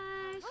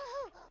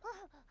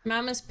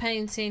 Mama's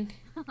painting.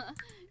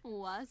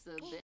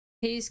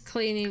 He's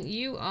cleaning.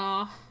 You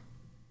are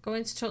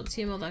going to talk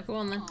to your mother. Go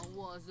on then.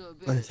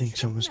 I think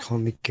someone's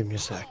calling me. Give me a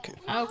sec.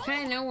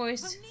 Okay, no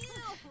worries.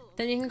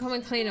 Then you can come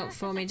and clean up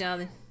for me,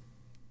 darling.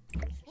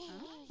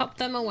 Pop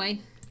them away.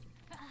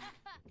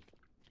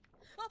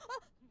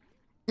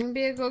 And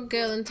be a good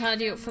girl and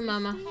tidy up for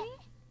Mama.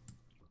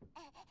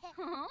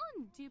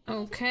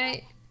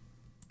 Okay.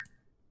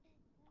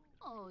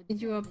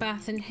 You are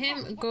bathing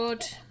him.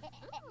 Good.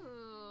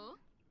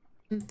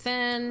 And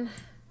then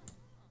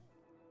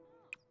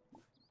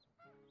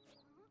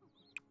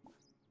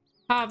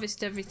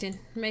harvest everything.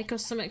 Make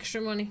us some extra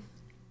money.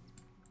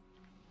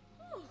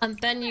 And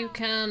then you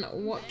can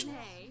watch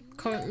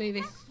current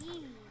movie.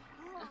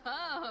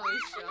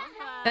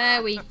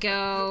 There we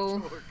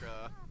go.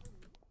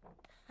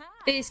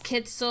 These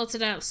kids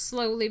sorted out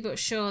slowly but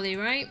surely,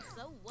 right?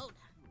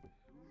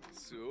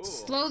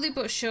 Slowly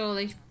but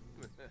surely.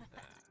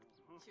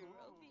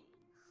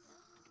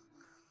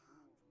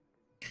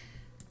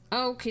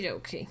 Okie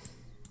dokie.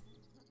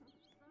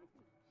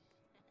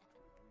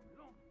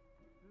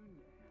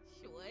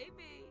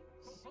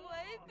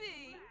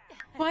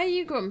 Why are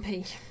you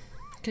grumpy?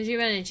 Because your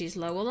energy's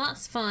low. Well,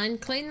 that's fine.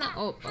 Clean that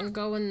up and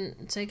go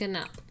and take a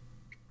nap.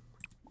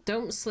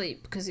 Don't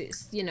sleep because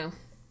it's, you know.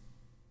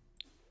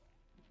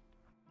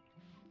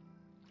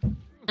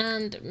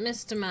 And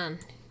Mr. Man,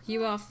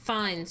 you are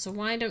fine. So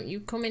why don't you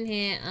come in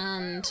here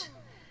and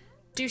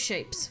do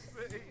shapes?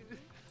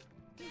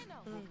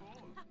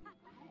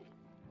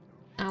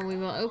 And we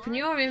will open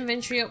your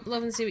inventory up,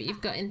 love, and see what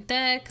you've got in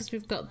there, because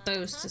we've got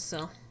those to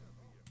sell.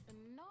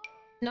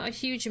 Not a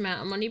huge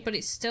amount of money, but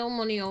it's still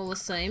money all the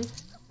same.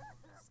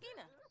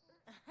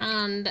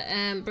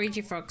 and breed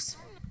your frogs.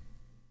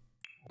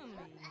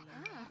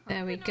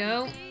 There we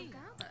go.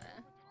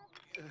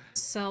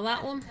 Sell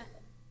that one.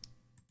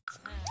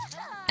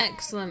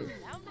 Excellent.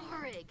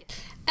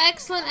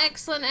 Excellent,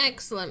 excellent,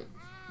 excellent.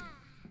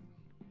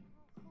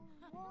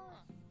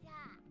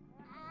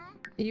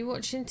 Are you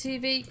watching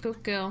TV?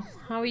 Good girl.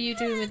 How are you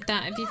doing with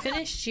that? Have you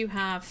finished? You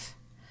have.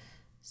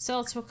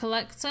 Sell to a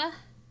collector.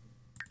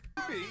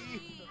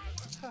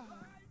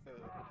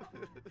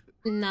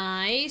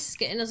 Nice.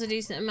 Getting us a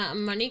decent amount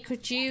of money.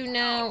 Could you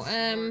now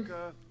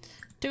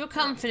do a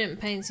confident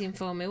painting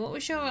for me? What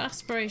was your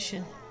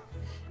aspiration?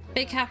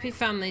 Big happy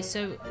family.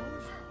 So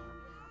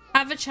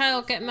have a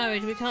child, get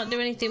married. We can't do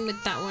anything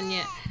with that one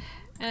yet.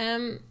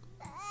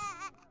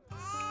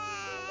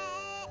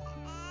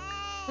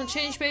 I'll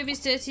change baby's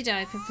dirty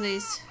diaper,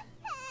 please.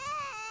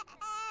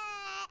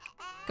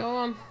 Go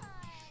on.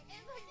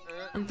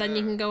 And then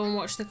you can go and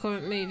watch the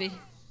current movie.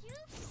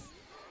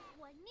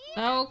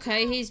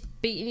 Okay, he's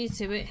beating you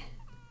to it.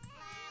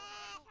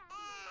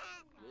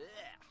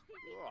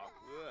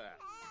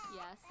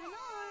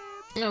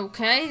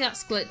 Okay,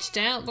 that's glitched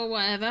out, but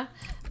whatever.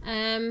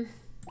 Do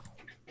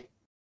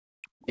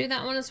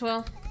that one as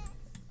well.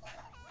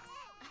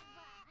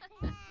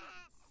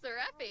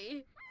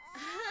 Serapi.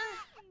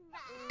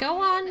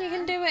 Go on, you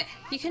can do it.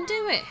 You can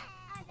do it.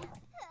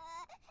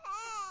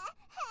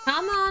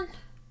 Come on.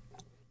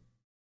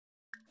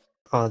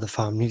 Oh, the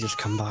family just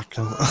come back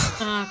now.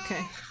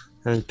 Okay.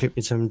 And pick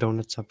me some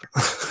donuts up.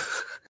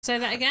 Say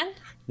that again?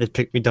 They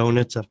picked me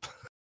donuts up.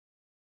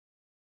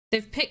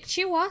 They've picked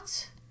you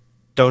what?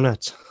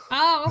 Donuts.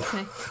 Oh,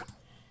 okay.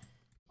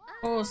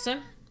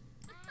 Awesome.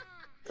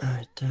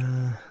 Right,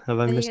 have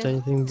I missed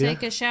anything, dear?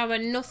 Take a shower.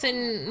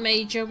 Nothing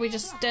major. We're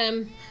just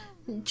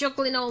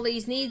juggling all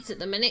these needs at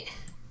the minute.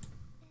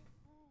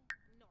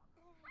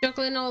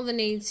 Juggling all the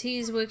needs.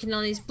 He's working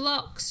on his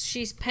blocks.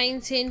 She's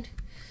painting.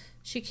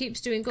 She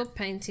keeps doing good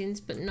paintings,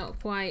 but not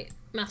quite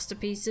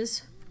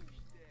masterpieces.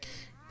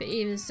 But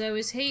even so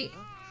is he.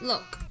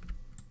 Look.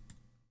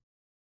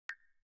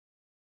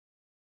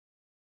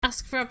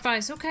 Ask for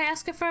advice. Okay,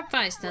 ask her for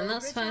advice then.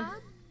 That's fine.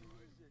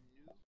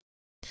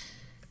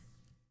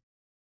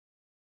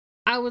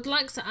 I would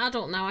like to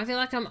adult now. I feel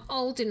like I'm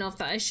old enough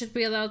that I should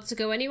be allowed to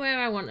go anywhere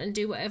I want and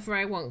do whatever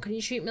I want. Can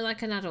you treat me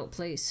like an adult,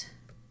 please?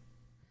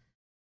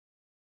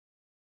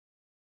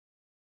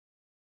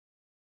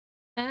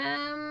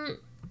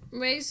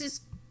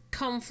 Raises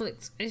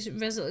conflict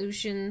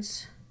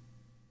resolutions.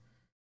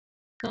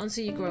 Not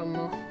until you grow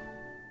more.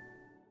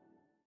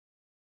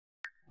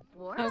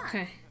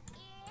 Okay.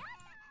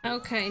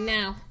 Okay,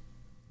 now.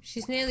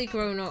 She's nearly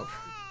grown up.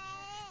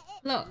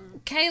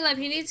 Look, Caleb,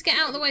 you need to get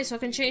out of the way so I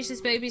can change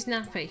this baby's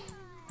nappy.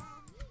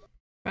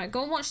 Right,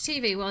 go and watch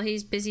TV while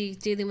he's busy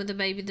dealing with the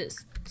baby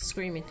that's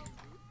screaming.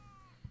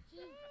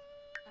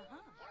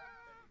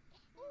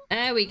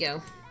 There we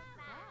go.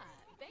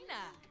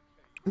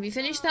 Have you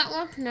finished that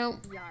one? No,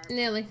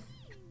 nearly.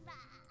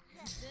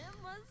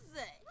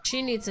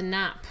 She needs a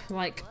nap,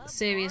 like,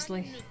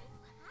 seriously.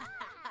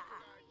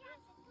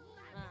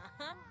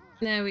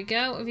 There we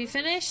go. Have you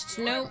finished?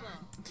 No.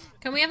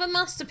 Can we have a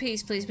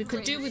masterpiece, please? We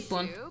could do with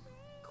one.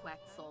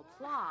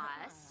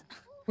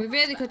 We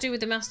really could do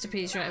with the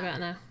masterpiece right about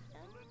now.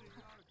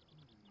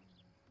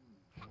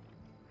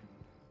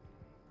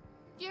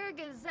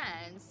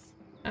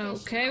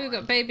 Okay, we've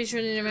got babies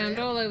running around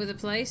all over the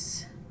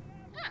place.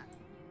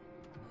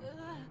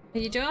 Are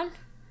you done?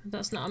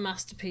 That's not a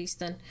masterpiece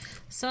then.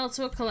 Sell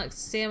to a collector,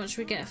 see how much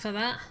we get for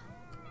that.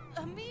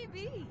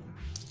 Maybe.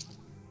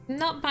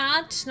 Not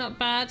bad, not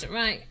bad.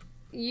 Right,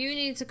 you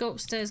need to go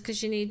upstairs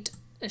because you need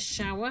a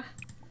shower.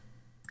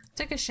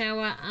 Take a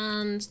shower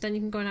and then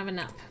you can go and have a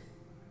nap.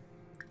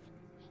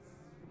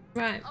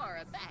 Right,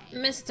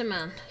 Mr.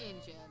 Man.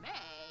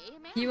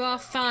 You are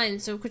fine,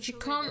 so could you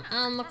come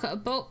and look at a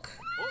book?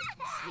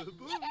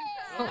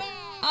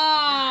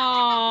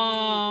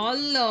 Oh,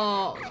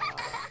 look.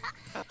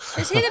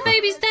 Is he the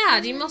baby's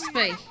dad? He must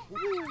be.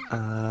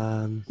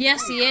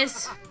 Yes, he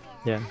is.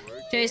 Yeah.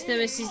 Jason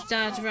and Mrs.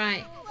 Dad,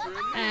 right.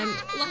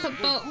 Look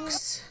at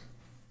books.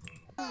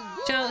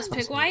 Charlotte's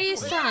Pig, why are you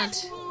sad?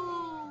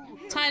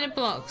 Tired of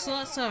blocks, so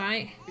that's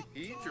alright.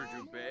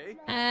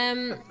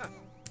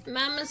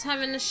 Mama's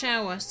having a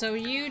shower, so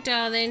you,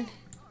 darling.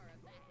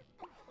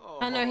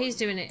 Oh no, he's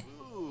doing it.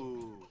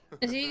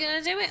 Is he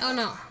gonna do it or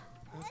not?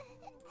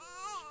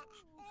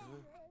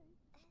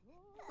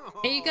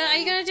 Are you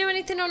gonna do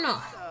anything or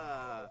not?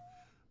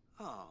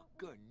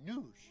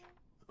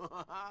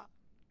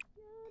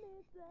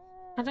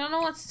 I don't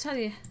know what to tell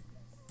you.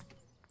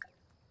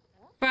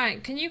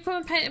 Right, can you come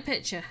and paint a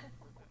picture?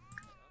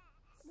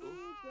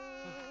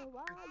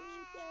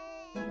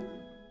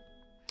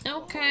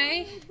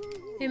 Okay.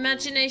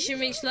 Imagination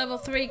reached level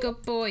 3,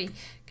 good boy.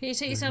 Can you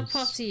take yourself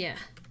potty yet?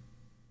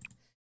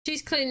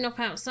 She's cleaning up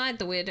outside,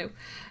 the weirdo.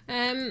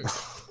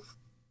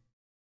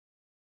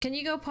 Can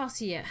you go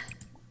potty yet?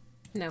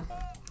 No.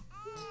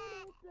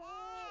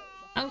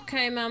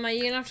 Okay, Mama,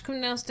 you're gonna have to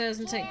come downstairs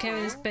and take care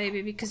of this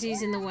baby because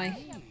he's in the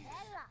way.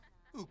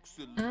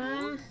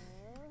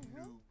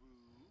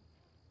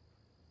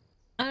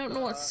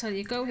 what to tell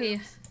you. Go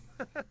here.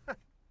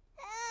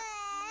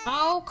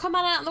 Oh, come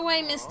on out of the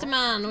way, Mr.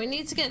 Man. We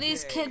need to get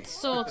these kids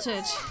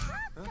sorted.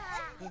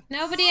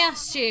 Nobody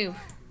asked you.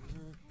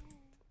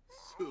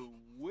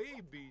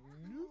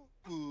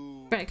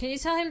 Right, can you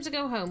tell him to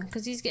go home?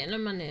 Because he's getting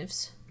on my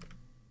nerves.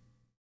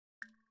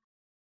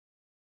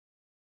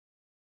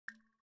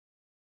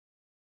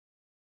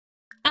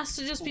 Asked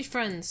to just be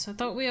friends. I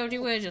thought we already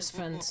were just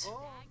friends.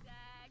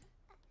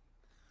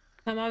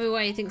 That might be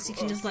why he thinks he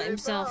can just let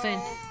himself in.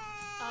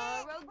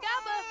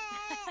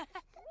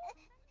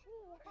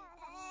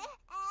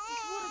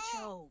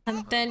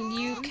 And then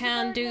you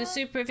can do the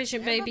super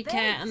efficient baby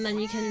care and then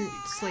you can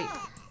sleep.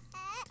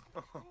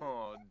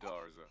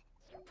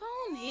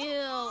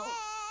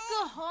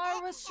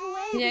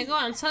 Yeah, go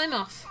on, tell him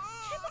off.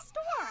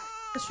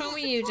 What's wrong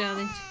with you,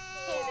 darling?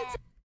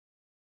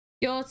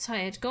 You're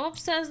tired. Go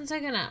upstairs and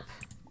take a nap.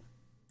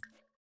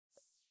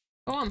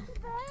 Go on.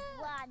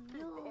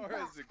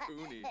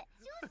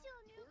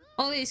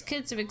 All these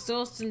kids are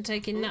exhausted and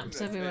taking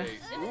naps everywhere.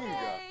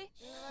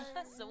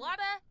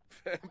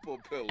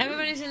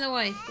 Everybody's in the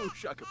way.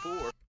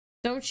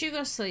 Don't you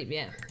go sleep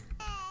yet.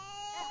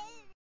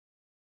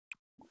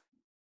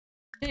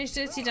 Finish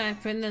dirty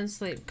diaper and then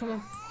sleep. Come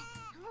on.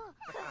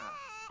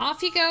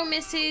 Off you go,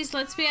 missies.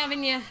 Let's be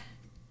having you.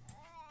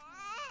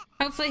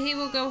 Hopefully he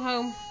will go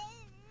home.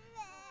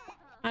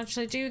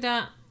 Actually do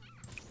that.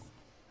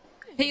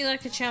 Pee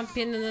like a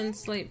champion and then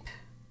sleep.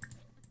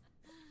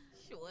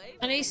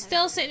 And he's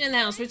still sitting in the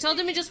house. We told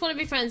him we just want to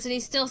be friends and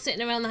he's still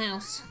sitting around the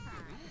house.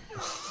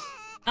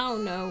 Oh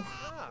no.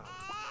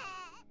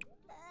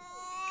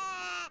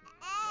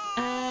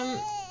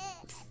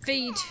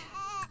 Feed.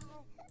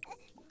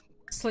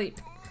 Sleep.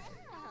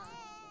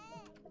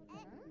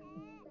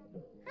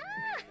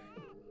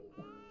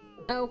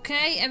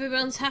 Okay,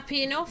 everyone's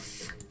happy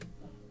enough.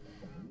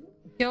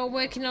 You're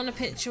working on a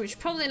picture which is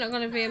probably not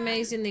going to be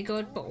amazingly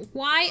good, but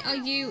why are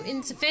you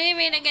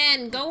interfering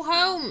again? Go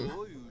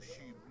home!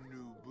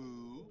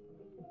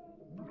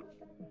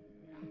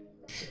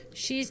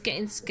 She's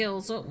getting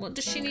skills up. What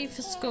does she need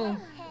for school?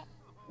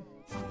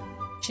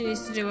 She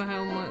needs to do her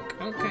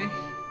homework. Okay.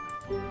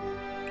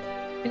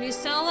 Can you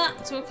sell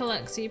that to a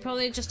collector? You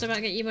probably just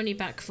about get your money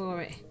back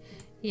for it.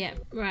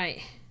 Yep,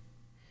 right.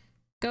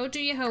 Go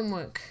do your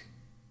homework.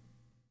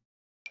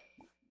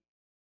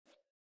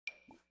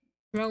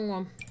 Wrong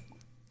one.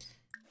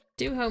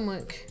 Do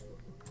homework.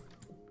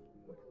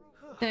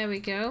 There we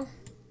go.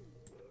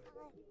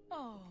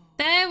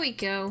 There we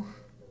go.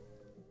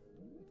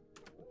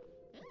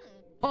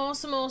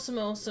 Awesome, awesome,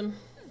 awesome.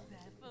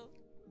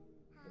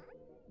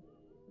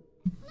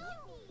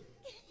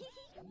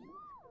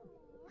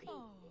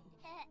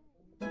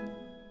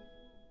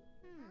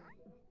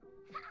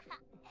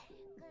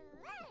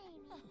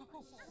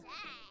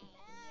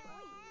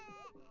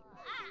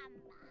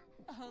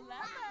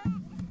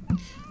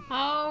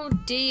 Oh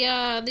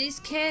dear, these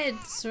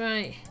kids,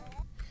 right.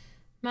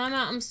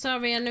 Mama, I'm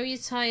sorry, I know you're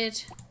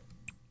tired.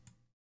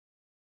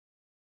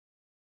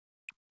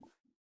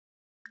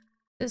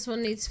 This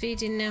one needs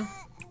feeding now.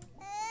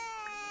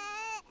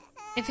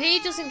 If he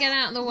doesn't get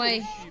out of the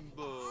way.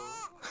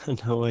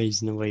 No,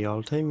 he's in the way all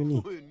the time,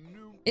 isn't he?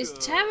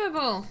 It's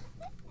terrible.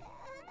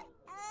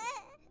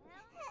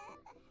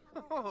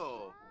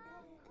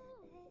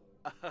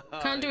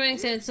 Can't do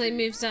anything until he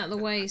moves out of the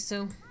way,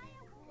 so.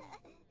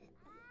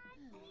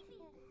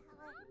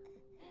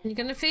 You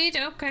gonna feed?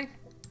 Okay.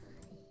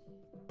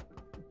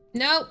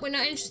 No, we're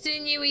not interested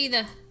in you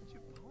either.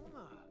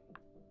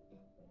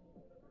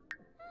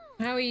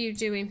 How are you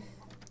doing?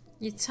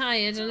 You're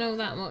tired, I know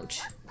that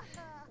much.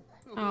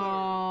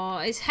 Oh,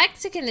 it's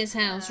hectic in this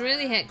house,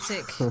 really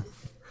hectic.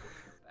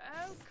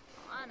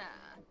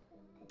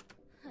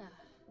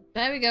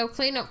 There we go,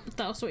 clean up.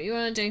 That's what you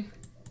want to do.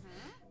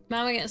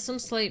 Mama, get some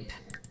sleep.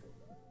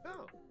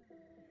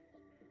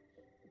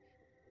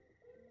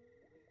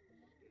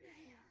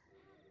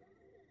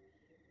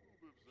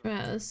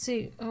 Right, let's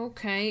see.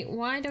 Okay,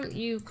 why don't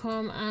you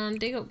come and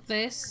dig up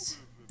this?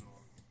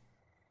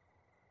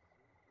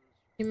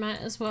 You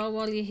might as well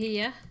while you're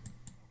here.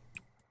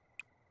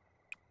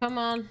 Come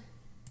on.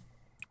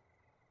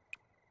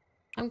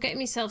 I'm getting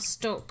myself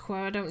stuck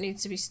where I don't need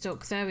to be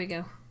stuck. There we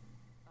go.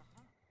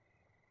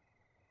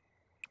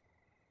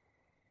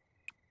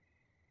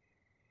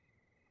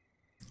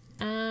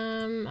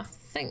 I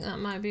think that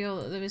might be all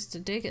that there is to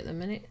dig at the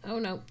minute. Oh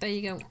no, there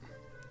you go.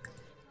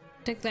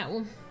 Dig that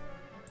one.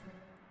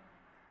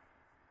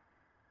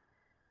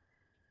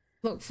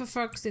 Look for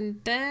frogs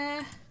in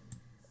there.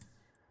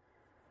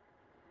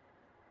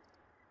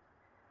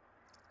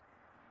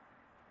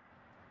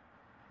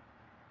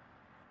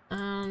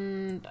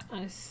 And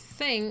I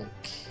think...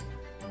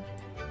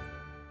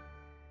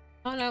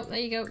 Oh no, there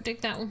you go, dig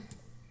that one.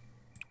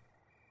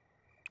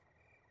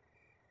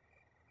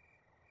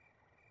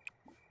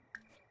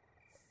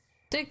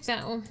 Dig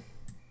that one.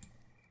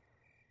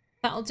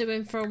 That'll do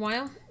him for a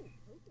while.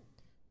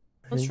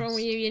 What's wrong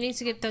with you? You need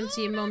to give them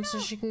to your mum so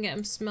she can get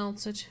them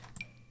smelted.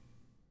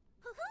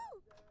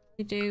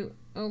 You do.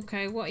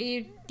 Okay, what are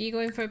you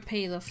going for a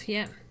peel off?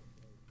 Yep.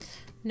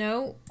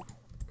 No.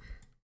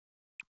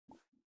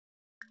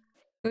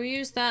 Go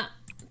use that.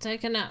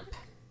 Take a nap.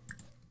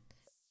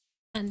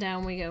 And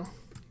down we go.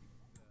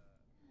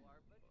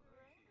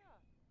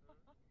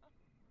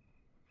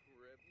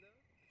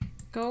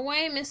 Go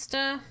away,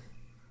 mister.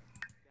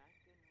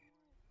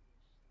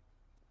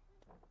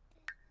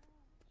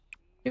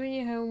 Doing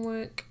your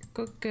homework.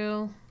 Good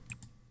girl.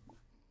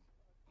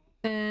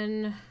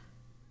 Then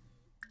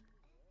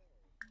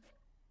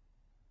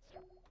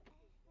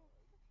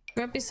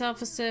grab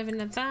yourself a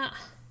serving of that.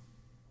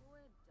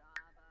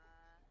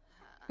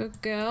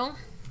 Good girl.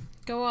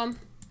 Go on.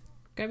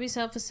 Grab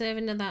yourself a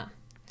serving of that.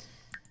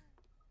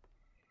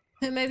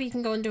 And maybe you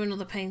can go and do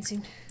another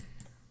painting.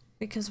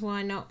 Because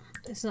why not?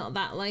 It's not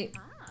that late.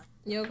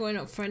 You're going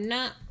up for a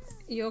nap.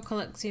 You're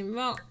collecting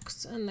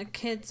rocks. And the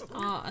kids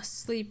are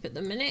asleep at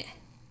the minute.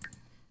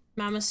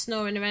 Mama's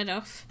snoring her head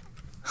off.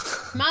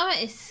 Mama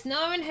is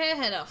snoring her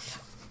head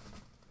off.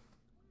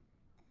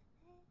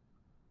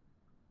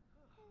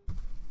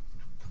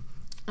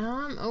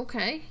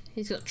 Okay.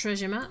 He's got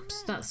treasure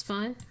maps. That's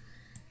fine.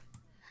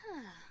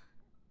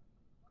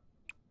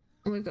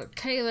 And we've got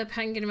Caleb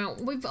hanging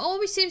around. We've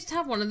always seems to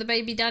have one of the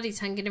baby daddies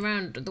hanging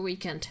around at the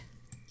weekend.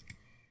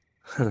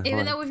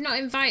 Even though we've not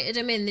invited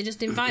them in, they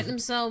just invite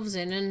themselves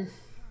in and...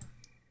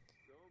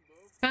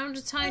 Found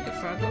a tiger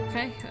frog,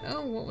 okay.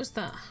 Oh, what was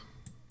that?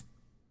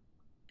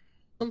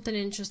 Something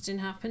interesting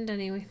happened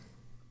anyway.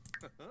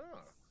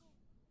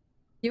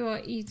 You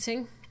are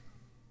eating.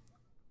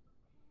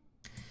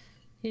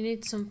 You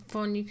need some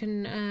fun. You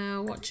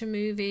can watch a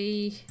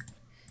movie.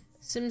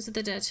 Sims of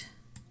the Dead.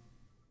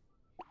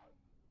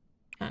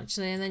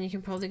 Actually, and then you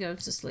can probably go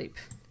to sleep.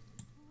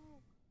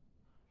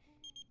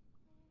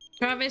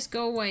 Travis,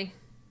 go away.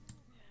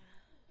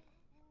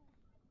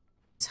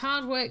 It's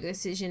hard work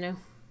this is, you know.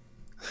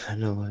 I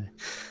know,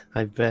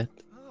 I bet.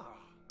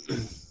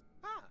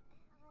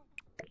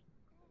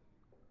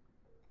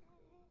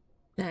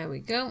 There we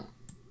go.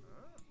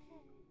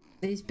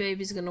 These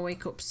babies are gonna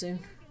wake up soon.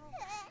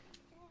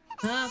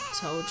 I've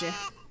told you.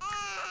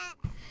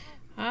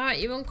 Alright,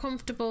 you're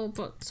uncomfortable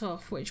but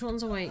tough. Which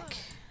one's awake?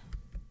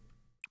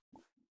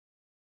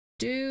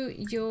 Do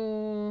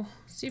your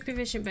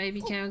supervision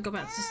baby care and go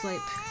back to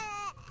sleep.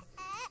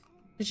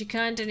 Because you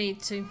kinda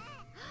need to.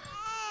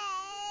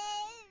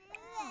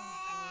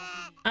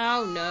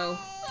 Oh no.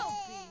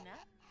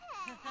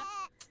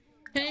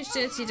 Change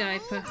dirty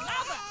diaper.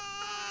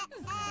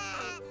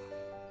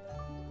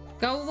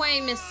 Go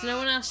away, mister. No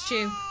one asked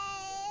you.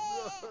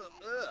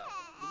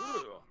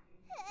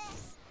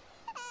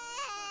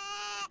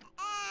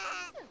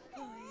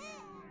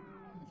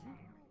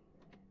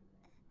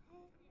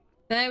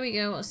 There we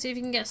go. Let's see if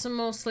you can get some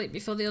more sleep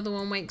before the other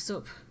one wakes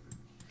up.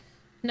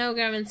 No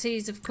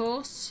guarantees, of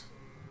course.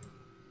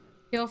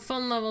 Your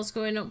fun level's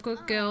going up,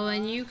 good girl.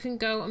 Then you can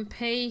go and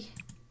pee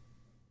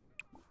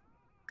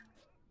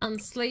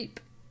and sleep.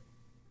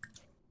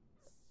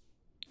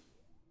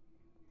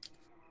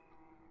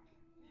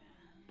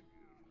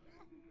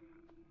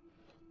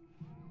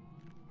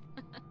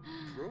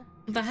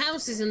 The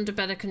house is under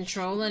better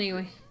control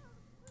anyway.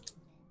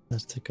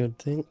 That's a good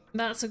thing.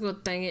 That's a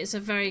good thing. It's a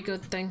very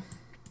good thing.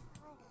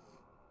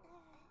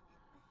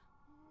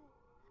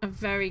 A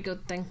very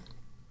good thing.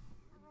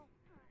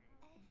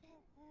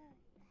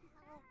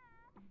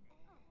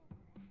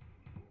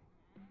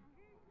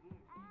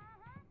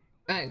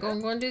 Right, go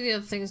on do the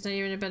other things now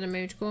you're in a better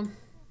mood. Go on.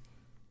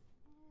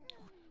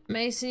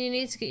 Mason, you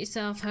need to get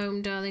yourself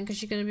home, darling,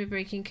 because you're going to be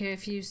breaking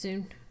curfew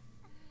soon.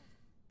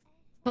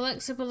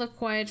 Flexible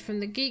acquired from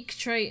the geek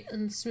trait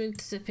and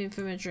smooth sipping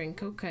from a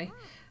drink. Okay.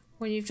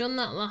 When you've done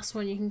that last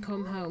one, you can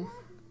come home.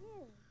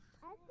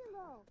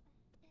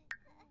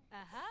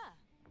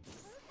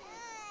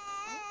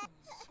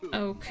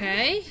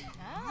 Okay.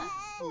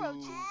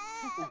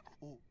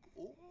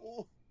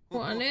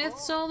 What on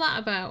earth's all that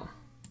about?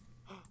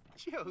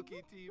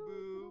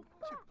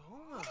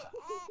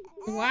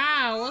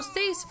 Wow, what's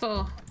these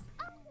for?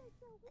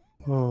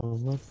 Oh,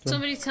 what the...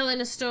 Somebody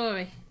telling a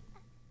story.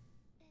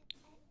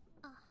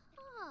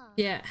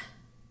 Yeah.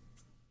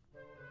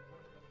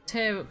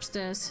 Tear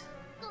upstairs.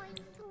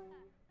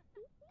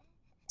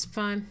 It's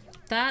fine.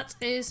 That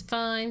is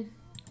fine.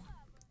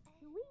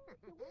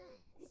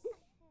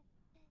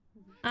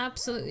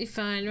 Absolutely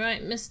fine.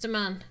 Right, Mr.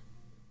 Man.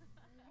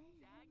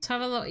 Let's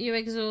have a look. You're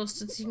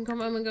exhausted, so you can come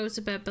home and go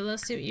to bed, but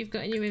let's see what you've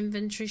got in your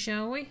inventory,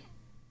 shall we?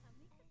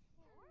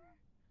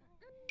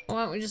 Or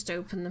why don't we just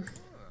open them?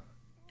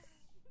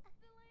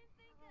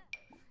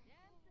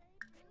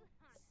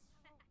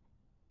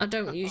 I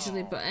don't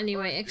usually, but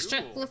anyway,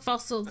 extract the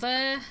fossil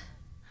there.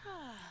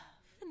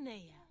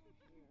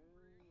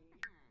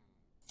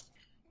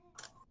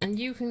 And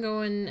you can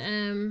go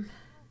and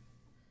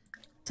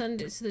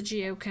send it to the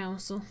Geo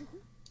Council.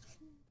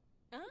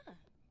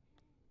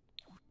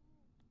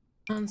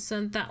 And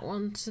send that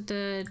one to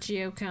the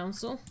Geo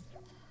Council.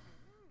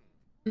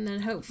 And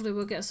then hopefully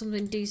we'll get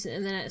something decent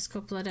in the next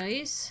couple of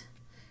days.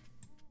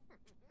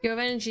 Your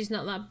energy's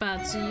not that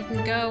bad, so you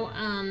can go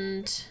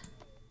and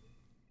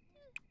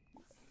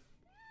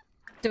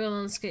do a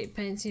landscape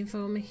painting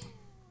for me.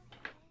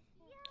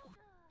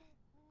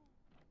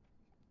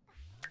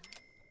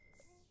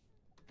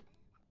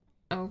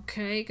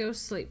 Okay, go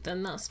sleep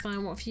then. That's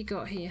fine. What have you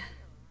got here?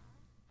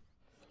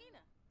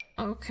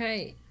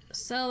 Okay,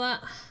 sell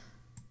that.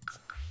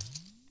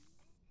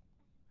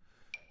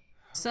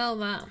 Sell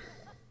that.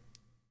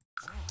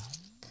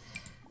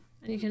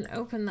 And you can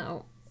open that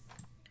up.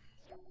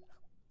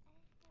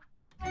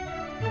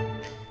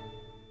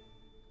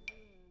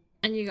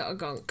 And you got a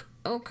gonk.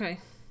 Okay.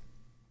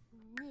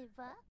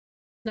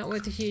 Not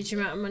worth a huge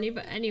amount of money,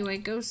 but anyway,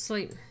 go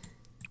sleep.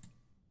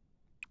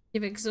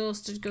 You've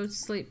exhausted, go to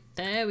sleep.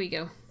 There we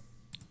go.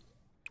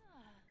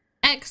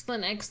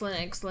 Excellent, excellent,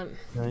 excellent.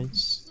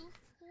 Nice.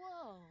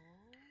 Whoa.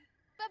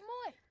 But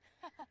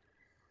moi.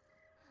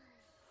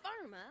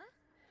 Farmer.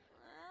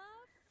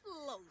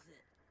 Flows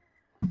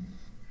it.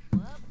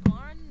 What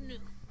barn new?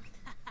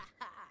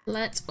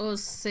 Let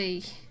us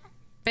see.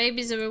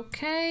 Babies are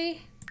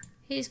okay.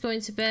 He's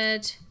going to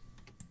bed.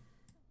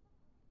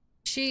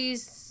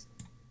 She's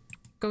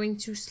going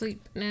to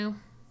sleep now.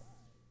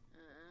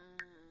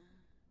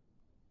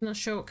 Not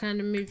sure what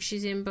kind of mood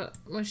she's in, but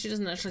well, she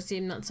doesn't actually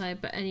seem that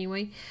tired. But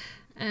anyway,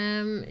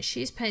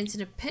 she's painting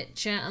a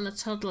picture, and the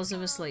toddlers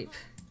are asleep.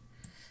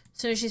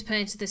 So she's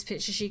painted this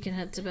picture. She can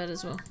head to bed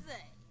as well,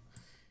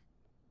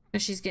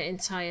 because she's getting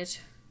tired.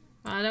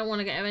 I don't want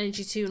to get her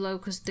energy too low,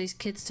 because these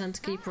kids tend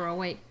to keep her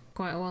awake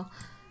quite a while.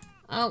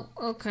 Oh,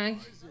 okay.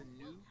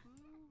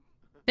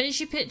 Finish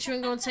your picture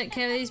and go and take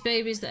care of these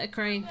babies that are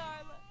crying.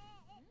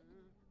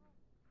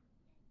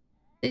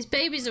 These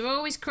babies are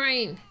always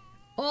crying.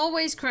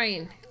 Always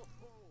crying.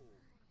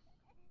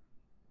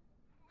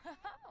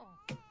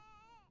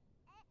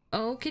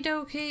 Okie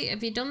dokie.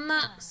 Have you done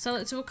that? Sell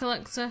it to a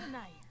collector.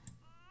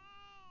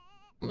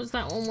 What was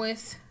that one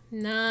with?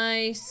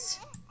 Nice.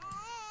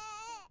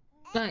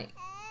 Right.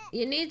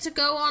 You need to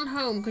go on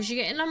home because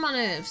you're getting on my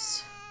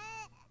nerves.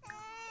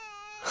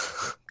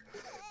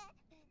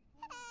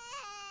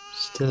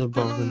 Still I don't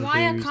bothering know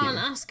why I with can't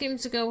you. ask him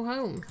to go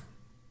home.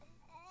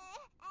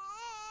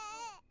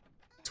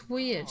 It's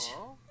weird.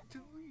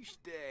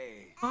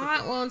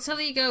 Alright, well, until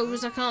he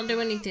goes, I can't do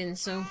anything,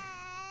 so...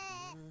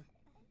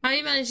 How are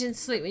you managing to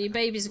sleep when your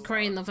babies are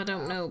crying, love? I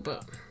don't know,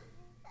 but...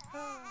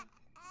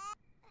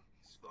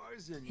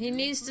 He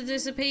needs to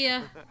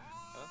disappear.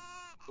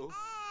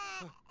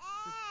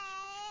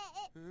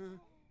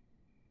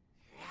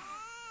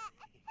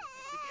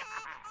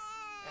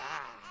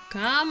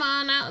 Come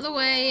on, out of the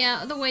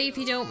way if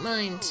you don't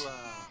mind.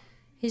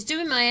 He's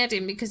doing my head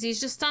in because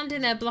he's just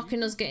standing there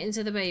blocking us getting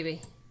to the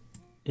baby.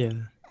 Yeah.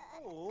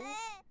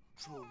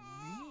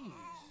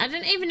 I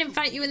didn't even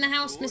invite you in the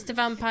house, Mr.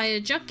 Vampire.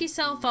 Jog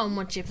yourself on,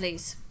 would you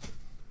please?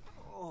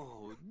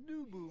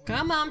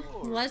 Come on,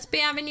 let's be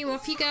having you.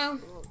 Off you go.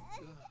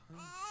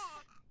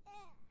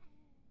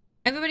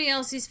 Everybody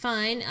else is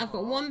fine. I've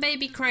got one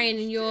baby crying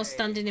and you're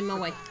standing in my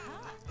way.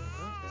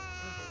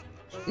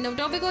 No,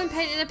 don't be going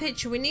painting a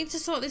picture. We need to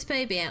sort this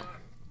baby out.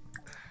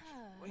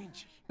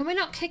 Can we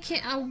not kick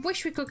it? I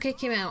wish we could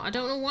kick him out. I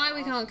don't know why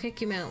we can't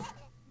kick him out.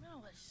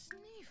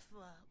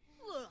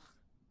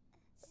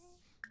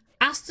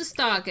 Ask to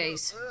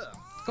stargaze.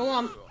 Go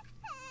on.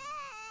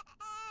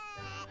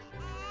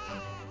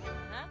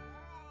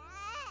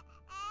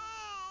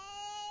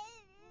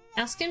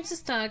 Ask him to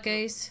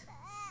stargaze.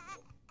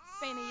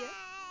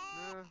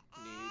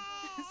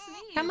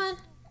 Come on.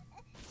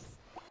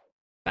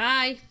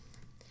 Bye.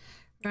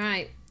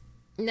 Right.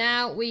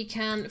 Now we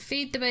can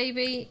feed the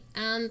baby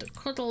and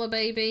cuddle the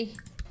baby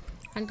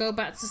and go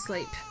back to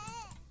sleep.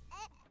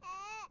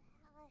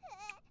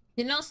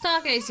 You're not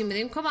stargazing with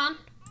him. Come on.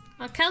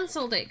 I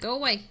cancelled it. Go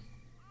away.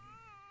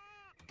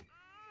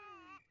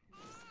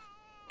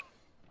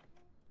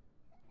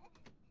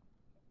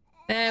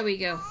 There we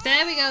go.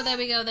 There we go. There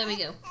we go. There we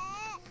go.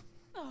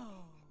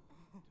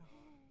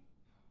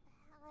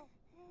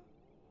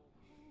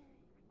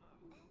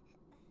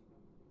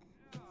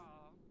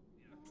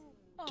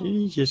 Did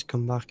he just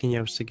come back in the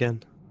house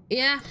again?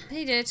 Yeah,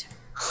 he did.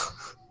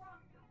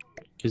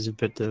 There's a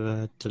bit of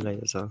a delay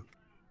as well.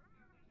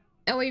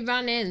 Oh, he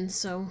ran in,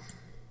 so...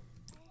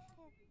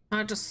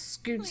 I just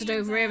scooted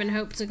over here and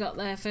hoped I got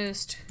there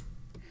first.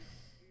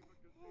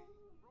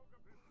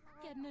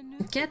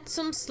 Get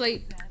some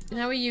sleep.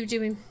 How are you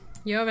doing?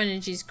 Your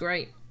energy's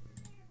great.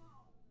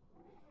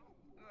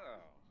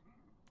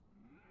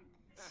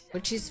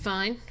 Which is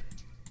fine.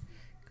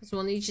 Because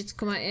we'll need you to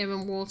come out here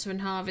and water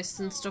and harvest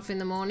and stuff in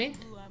the morning.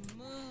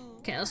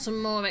 Get us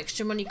some more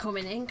extra money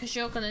coming in, because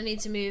you're going to need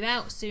to move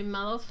out soon,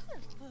 my love.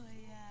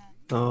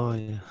 Oh,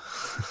 yeah.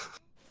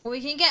 Well,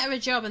 we can get her a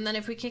job, and then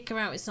if we kick her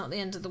out, it's not the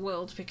end of the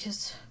world,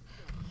 because...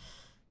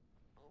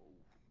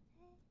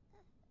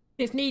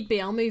 if need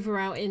be, I'll move her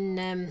out in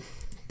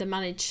the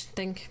manage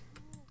thing.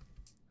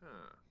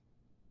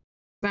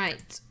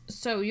 Right,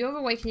 so you're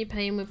awake and you're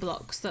paying with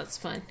blocks, that's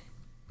fine.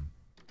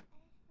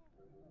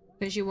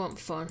 Because you want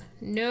fun.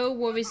 No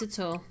worries at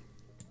all.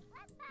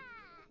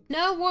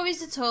 No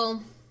worries at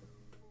all.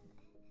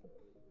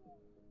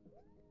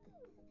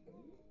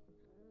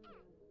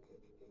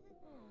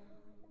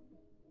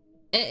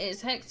 It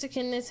is hectic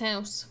in this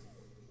house.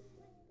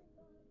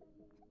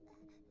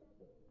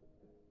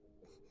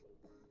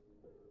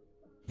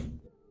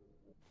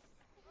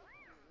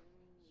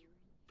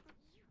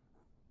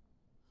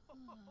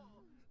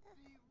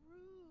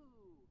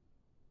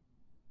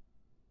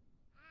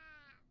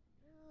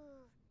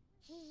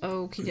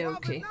 Okie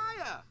dokie.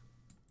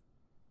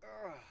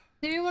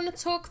 Do you want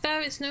to talk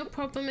there? It's no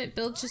problem. It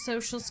builds your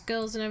social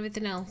skills and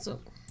everything else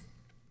up.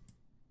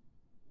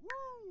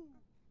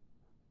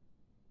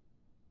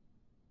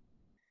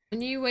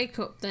 When you wake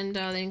up then,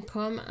 darling,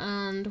 come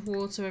and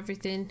water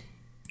everything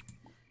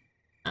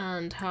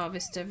and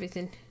harvest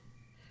everything.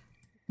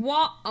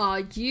 What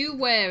are you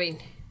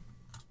wearing?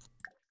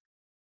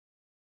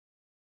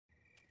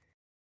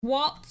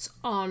 What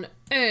on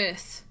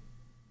earth?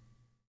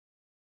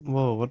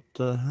 Whoa, what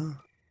the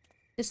hell?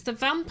 It's the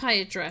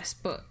vampire dress,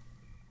 but...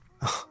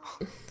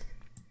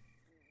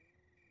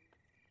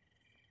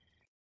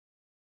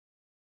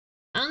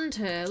 And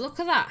her, look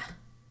at that.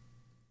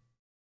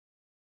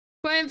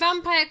 Wearing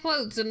vampire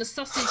clothes and a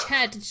sausage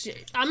head.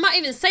 I'm not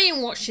even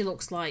saying what she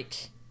looks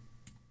like.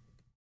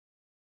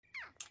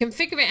 You can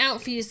figure it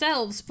out for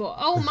yourselves, but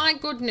oh my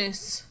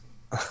goodness.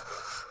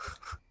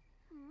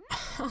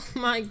 Oh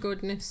my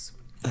goodness.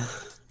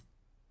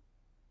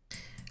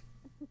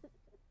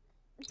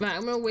 Right,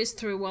 I'm gonna whiz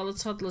through while the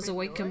toddler's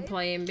awake and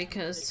playing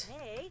because...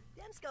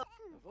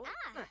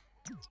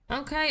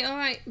 Okay,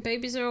 alright.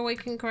 Babies are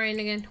awake and crying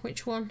again.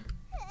 Which one?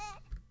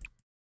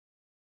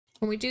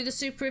 Can we do the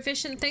super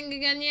efficient thing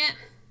again yet?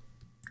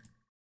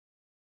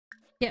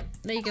 Yep,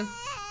 there you go.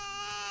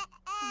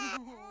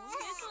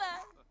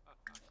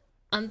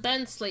 And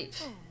then sleep.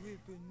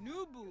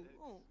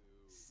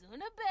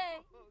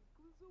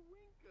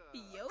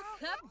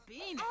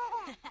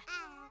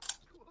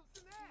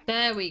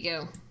 There we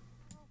go.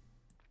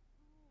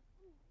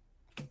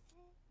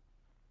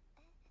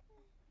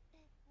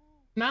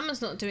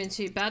 Mama's not doing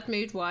too bad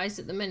mood-wise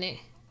at the minute.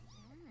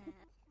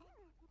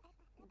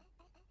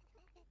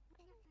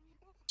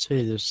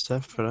 See, there's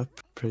stuff for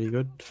up. Pretty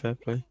good, fair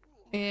play.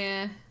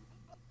 Yeah.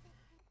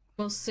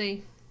 We'll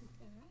see.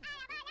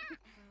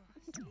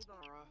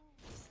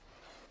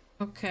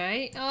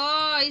 Okay.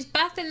 Oh, he's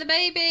bathing the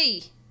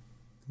baby!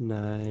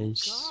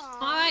 Nice.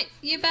 Alright,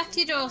 you bath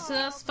your daughter,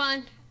 that's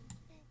fine.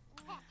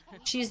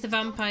 She's the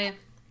vampire.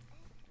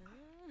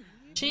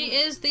 She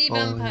is the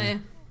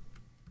vampire.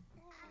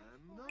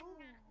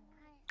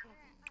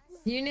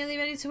 You nearly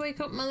ready to wake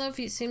up, my love?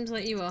 It seems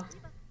like you are.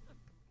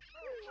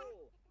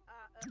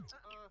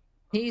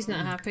 He's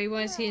not happy.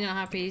 Why is he not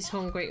happy? He's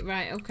hungry.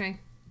 Right, okay.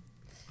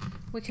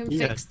 We can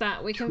fix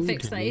that. We can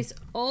fix that. He's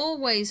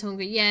always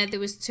hungry. Yeah, there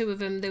was two of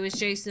them. There was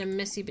Jason and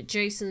Missy, but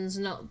Jason's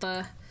not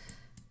a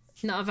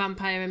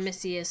vampire and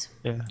Missy is.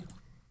 Yeah.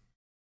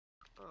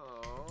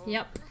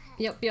 Yep.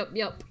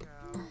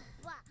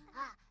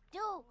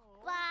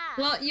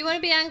 Look, you want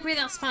to be angry?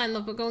 That's fine,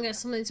 love, but go and get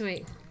something to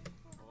eat.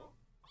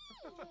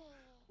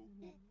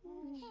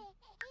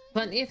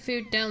 Plenty of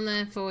food down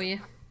there for you.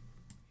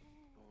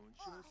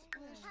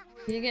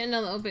 You're getting a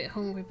little bit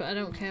hungry, but I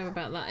don't care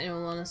about that in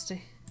all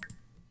honesty.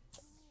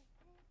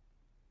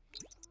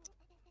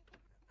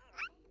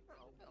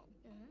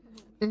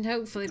 And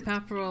hopefully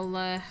Papa will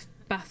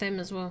bath him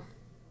as well.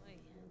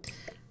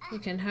 We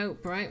can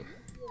hope, right?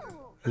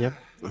 Yep.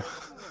 I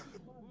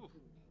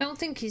don't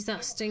think he's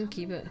that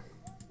stinky, but...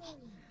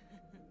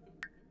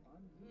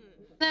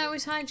 No,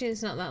 his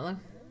hygiene's not that low.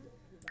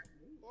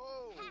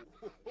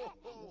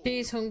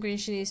 She's hungry and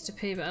she needs to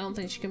pee, but I don't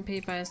think she can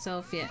pee by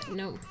herself yet.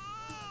 Nope.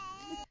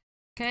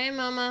 Okay,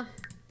 Mama.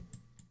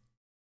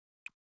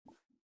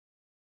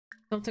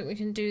 Don't think we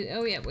can do...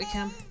 Oh, yeah, we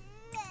can.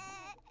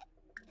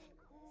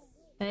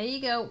 There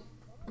you go.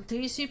 Do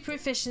your super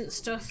efficient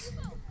stuff.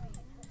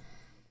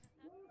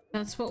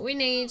 That's what we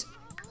need.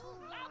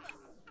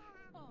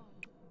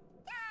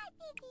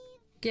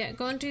 Yeah,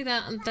 go and do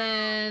that, and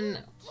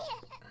then...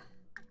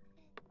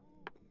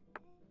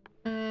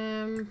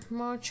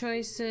 more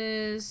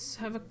choices.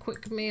 Have a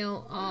quick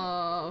meal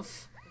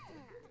of...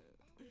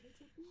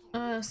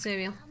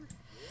 cereal.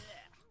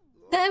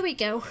 There we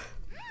go.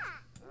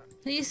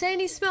 Are you saying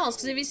he smells?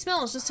 Because if he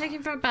smells, just take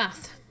him for a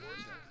bath.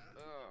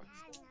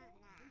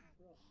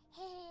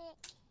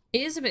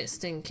 He is a bit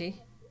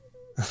stinky.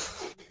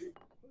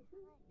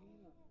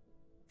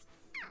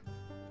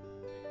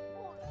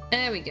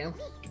 There we go.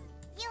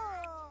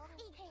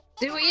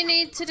 Do what you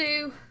need to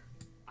do.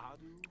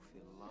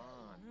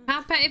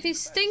 How about if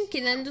he's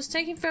stinky, then just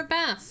take him for a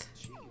bath.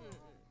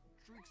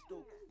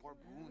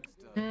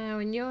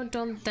 When you're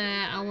done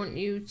there, I want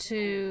you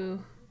to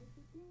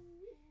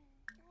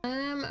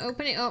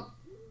open it up.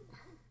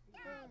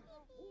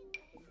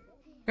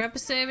 Grab a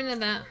serving of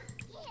that.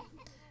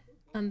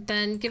 And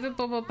then give a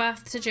bubble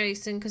bath to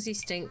Jason because he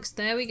stinks.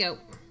 There we go.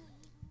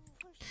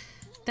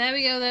 There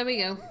we go, there we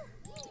go.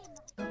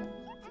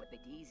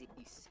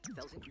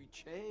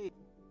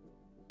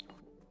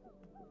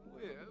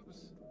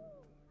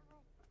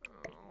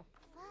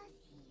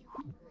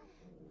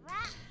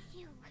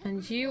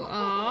 And you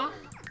are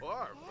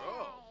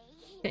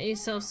getting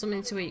yourself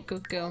something to eat,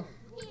 good girl.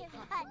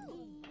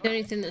 The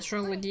only thing that's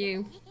wrong with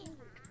you,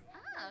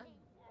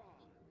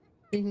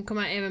 you can come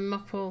out here and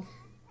mop.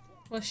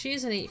 Well, she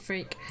is an eat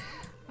freak.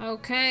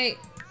 Okay.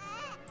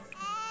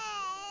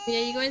 Yeah,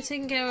 you're going to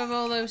take care of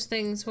all those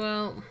things.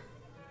 Well,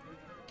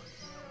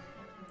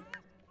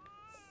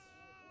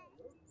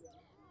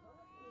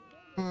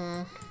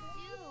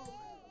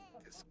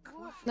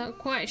 not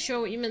quite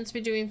sure what you're meant to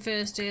be doing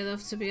first here,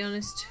 love, to be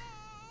honest.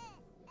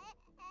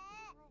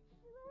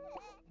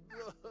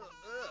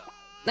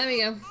 There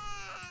we go.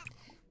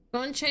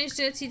 Go and change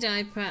dirty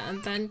diaper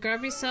and then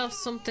grab yourself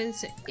something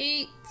to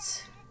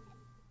eat.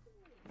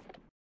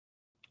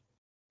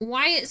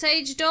 Wyatt's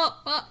aged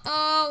up.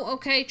 Uh-oh.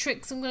 Okay,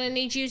 Trix, I'm going to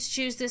need you to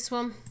choose this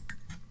one.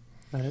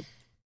 Right.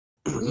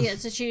 You get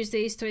to choose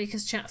these three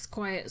because chat's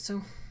quiet,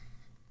 so...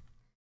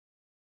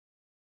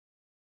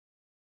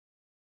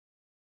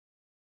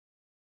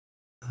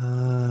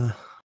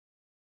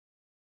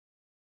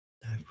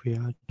 If we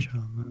are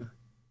charmer.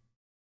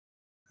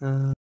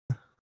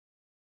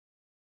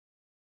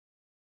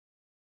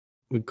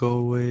 We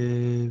go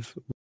with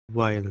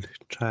wild.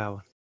 Try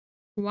one.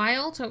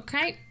 Wild,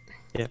 okay.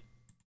 Yeah.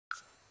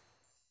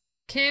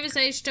 Kira's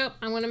aged up.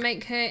 I'm going to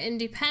make her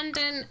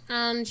independent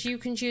and you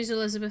can choose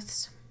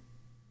Elizabeth's.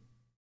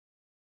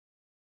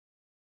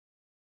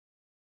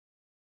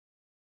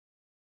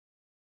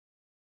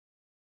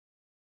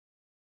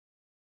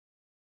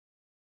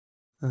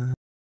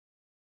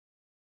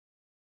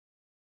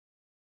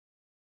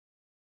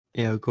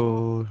 Yeah, I'll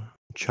go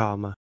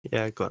charmer.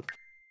 Yeah, go on.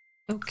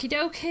 Okie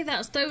dokie,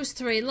 that's those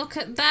three. Look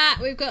at that.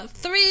 We've got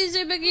 3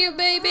 super cute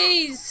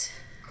babies.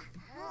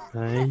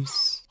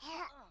 Nice.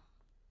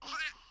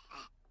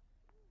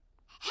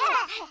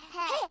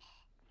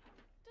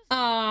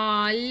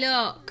 Oh,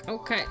 look.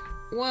 Okay.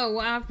 Whoa,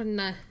 what happened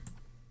there?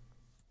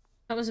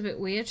 That was a bit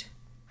weird.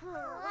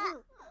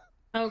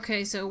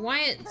 Okay, so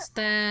Wyatt's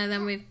there,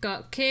 then we've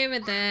got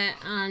Kira there,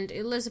 and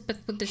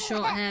Elizabeth with the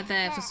short hair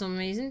there for some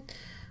reason.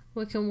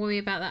 We can worry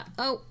about that.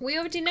 Oh, we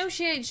already know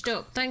she aged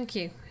up. Thank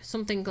you.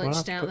 Something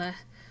glitched out there.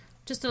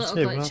 Just a little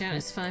glitch out,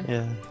 it's fine.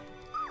 Yeah.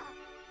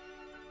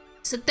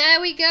 So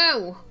there we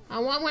go.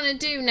 And what I'm going to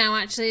do now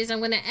actually is I'm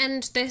going to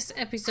end this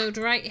episode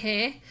right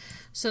here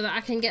so that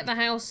I can get the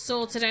house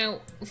sorted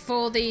out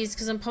for these,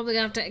 because I'm probably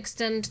going to have to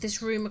extend this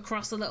room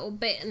across a little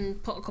bit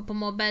and put a couple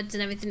more beds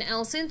and everything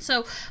else in.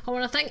 So I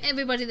want to thank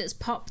everybody that's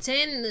popped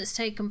in, that's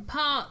taken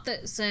part,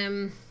 that's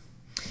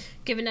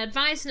given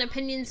advice and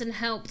opinions and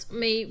helped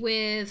me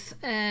with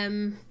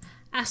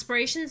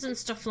aspirations and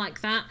stuff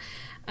like that.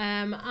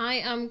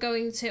 I am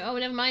going to... Oh,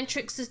 never mind.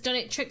 Trix has done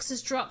it. Trix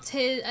has dropped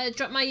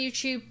my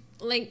YouTube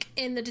link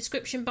in the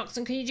description box.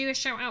 And can you do a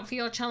shout out for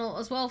your channel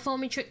as well for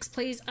me, Trix,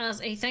 please,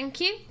 as a thank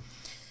you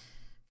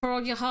for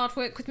all your hard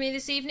work with me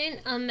this evening.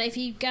 And if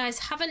you guys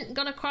haven't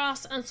gone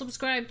across and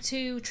subscribed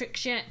to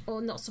Trix yet,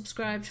 or not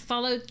subscribed,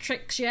 followed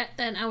Trix yet,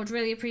 then I would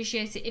really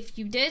appreciate it if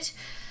you did.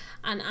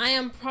 And I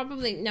am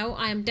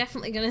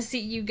definitely going to see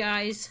you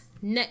guys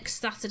next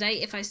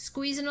Saturday. If I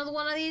squeeze another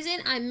one of these in,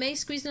 I may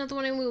squeeze another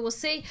one in, we will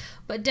see.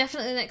 But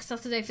definitely next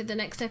Saturday for the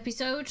next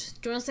episode.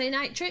 Do you want to say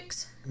night,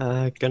 Trix?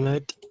 Good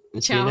night.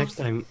 See you next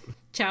time.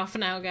 Ciao for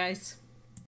now, guys.